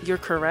 No, you're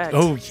correct.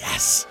 Oh,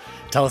 yes.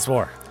 Tell us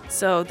more.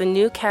 So, the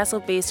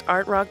Newcastle-based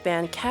art rock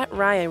band Kat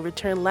Ryan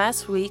returned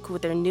last week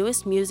with their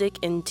newest music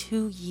in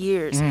 2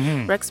 years.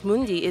 Rex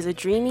Mundi is a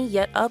dreamy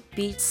yet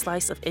upbeat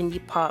slice of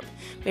indie pop.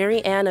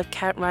 Mary Ann of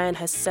Kat Ryan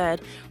has said,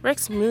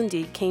 Rex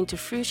Mundi came to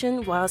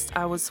fruition whilst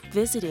I was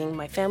visiting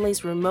my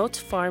family's remote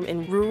farm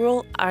in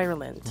rural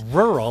Ireland.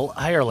 Rural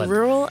Ireland.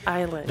 Rural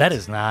Ireland. That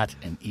is not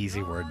an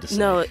easy word to say.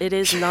 No, it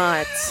is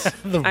not.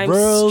 I'm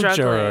rural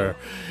struggling. Juror.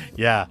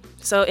 Yeah.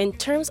 So in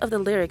terms of the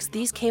lyrics,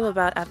 these came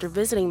about after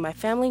visiting my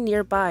family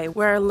nearby,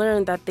 where I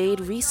learned that they'd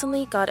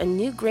recently got a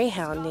new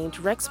greyhound named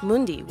Rex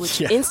Mundi,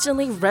 which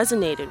instantly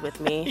resonated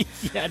with me.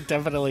 Yeah,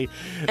 definitely.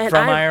 And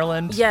From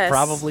Ireland, yes,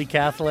 probably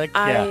Catholic.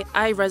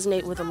 I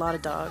resonate with a lot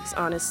of dogs,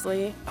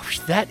 honestly. Oh,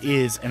 that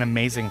is an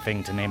amazing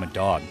thing to name a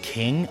dog.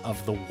 King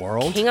of the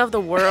World? King of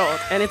the World.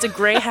 And it's a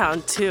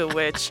greyhound, too,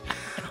 which...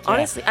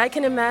 Honestly, I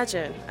can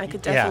imagine. I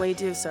could definitely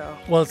do so.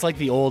 Well, it's like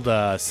the old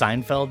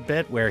Seinfeld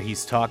bit where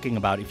he's talking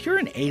about if you're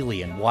an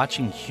alien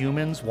watching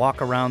humans walk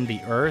around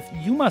the earth,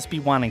 you must be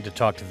wanting to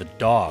talk to the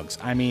dogs.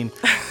 I mean,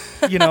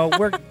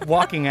 we're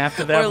walking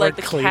after them. Or like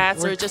the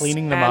cats or just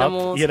cleaning them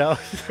animals. up,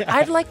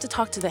 I'd like to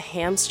talk to the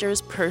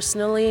hamsters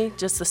personally,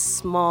 just the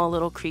small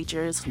little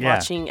creatures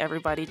watching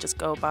everybody just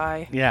go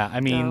by. Yeah, I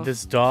mean,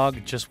 this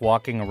dog just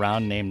walking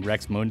around named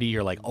Rex Mundi,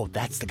 you're like, oh,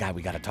 that's the guy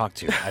we got to talk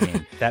to. I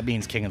mean, that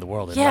means King of the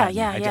World in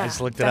Latin. I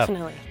just looked it up.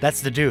 That's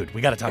the dude.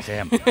 We got to talk to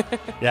him.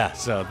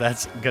 So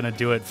that's going to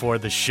do it for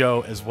the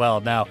show as well.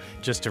 Now,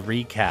 just to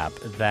recap,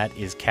 that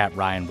is Kat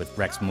Ryan with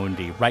Rex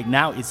Mundi. Right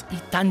now, it's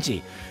Lee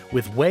Danji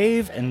with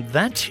Wave, and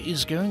that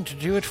is going to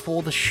do it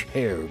for the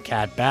show,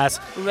 Kat Bass.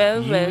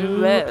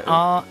 You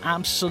are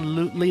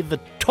absolutely the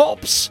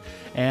tops,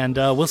 and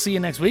we'll see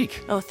you next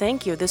week. Oh,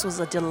 thank you. This was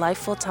a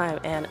delightful time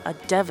and a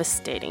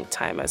devastating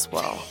time as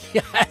well.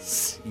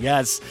 Yes.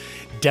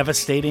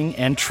 Devastating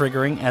and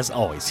triggering as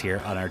always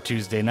here on our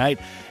Tuesday night.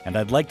 And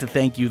I'd like to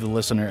thank you, the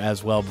listener,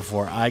 as well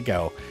before I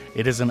go.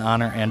 It is an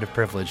honor and a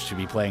privilege to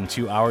be playing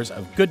 2 hours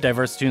of good,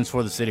 diverse tunes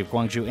for the city of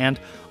Gwangju and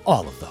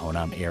all of the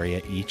Honam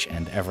area each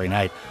and every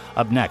night.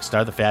 Up next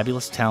are the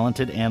fabulous,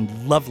 talented, and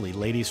lovely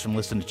ladies from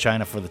Listen to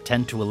China for the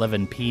 10 to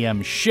 11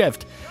 p.m.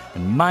 shift.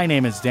 And my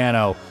name is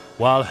Dano,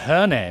 while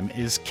her name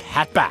is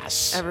Kat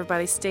Bass.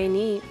 Everybody stay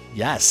neat.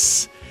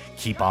 Yes.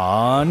 Keep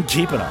on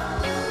keeping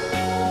on.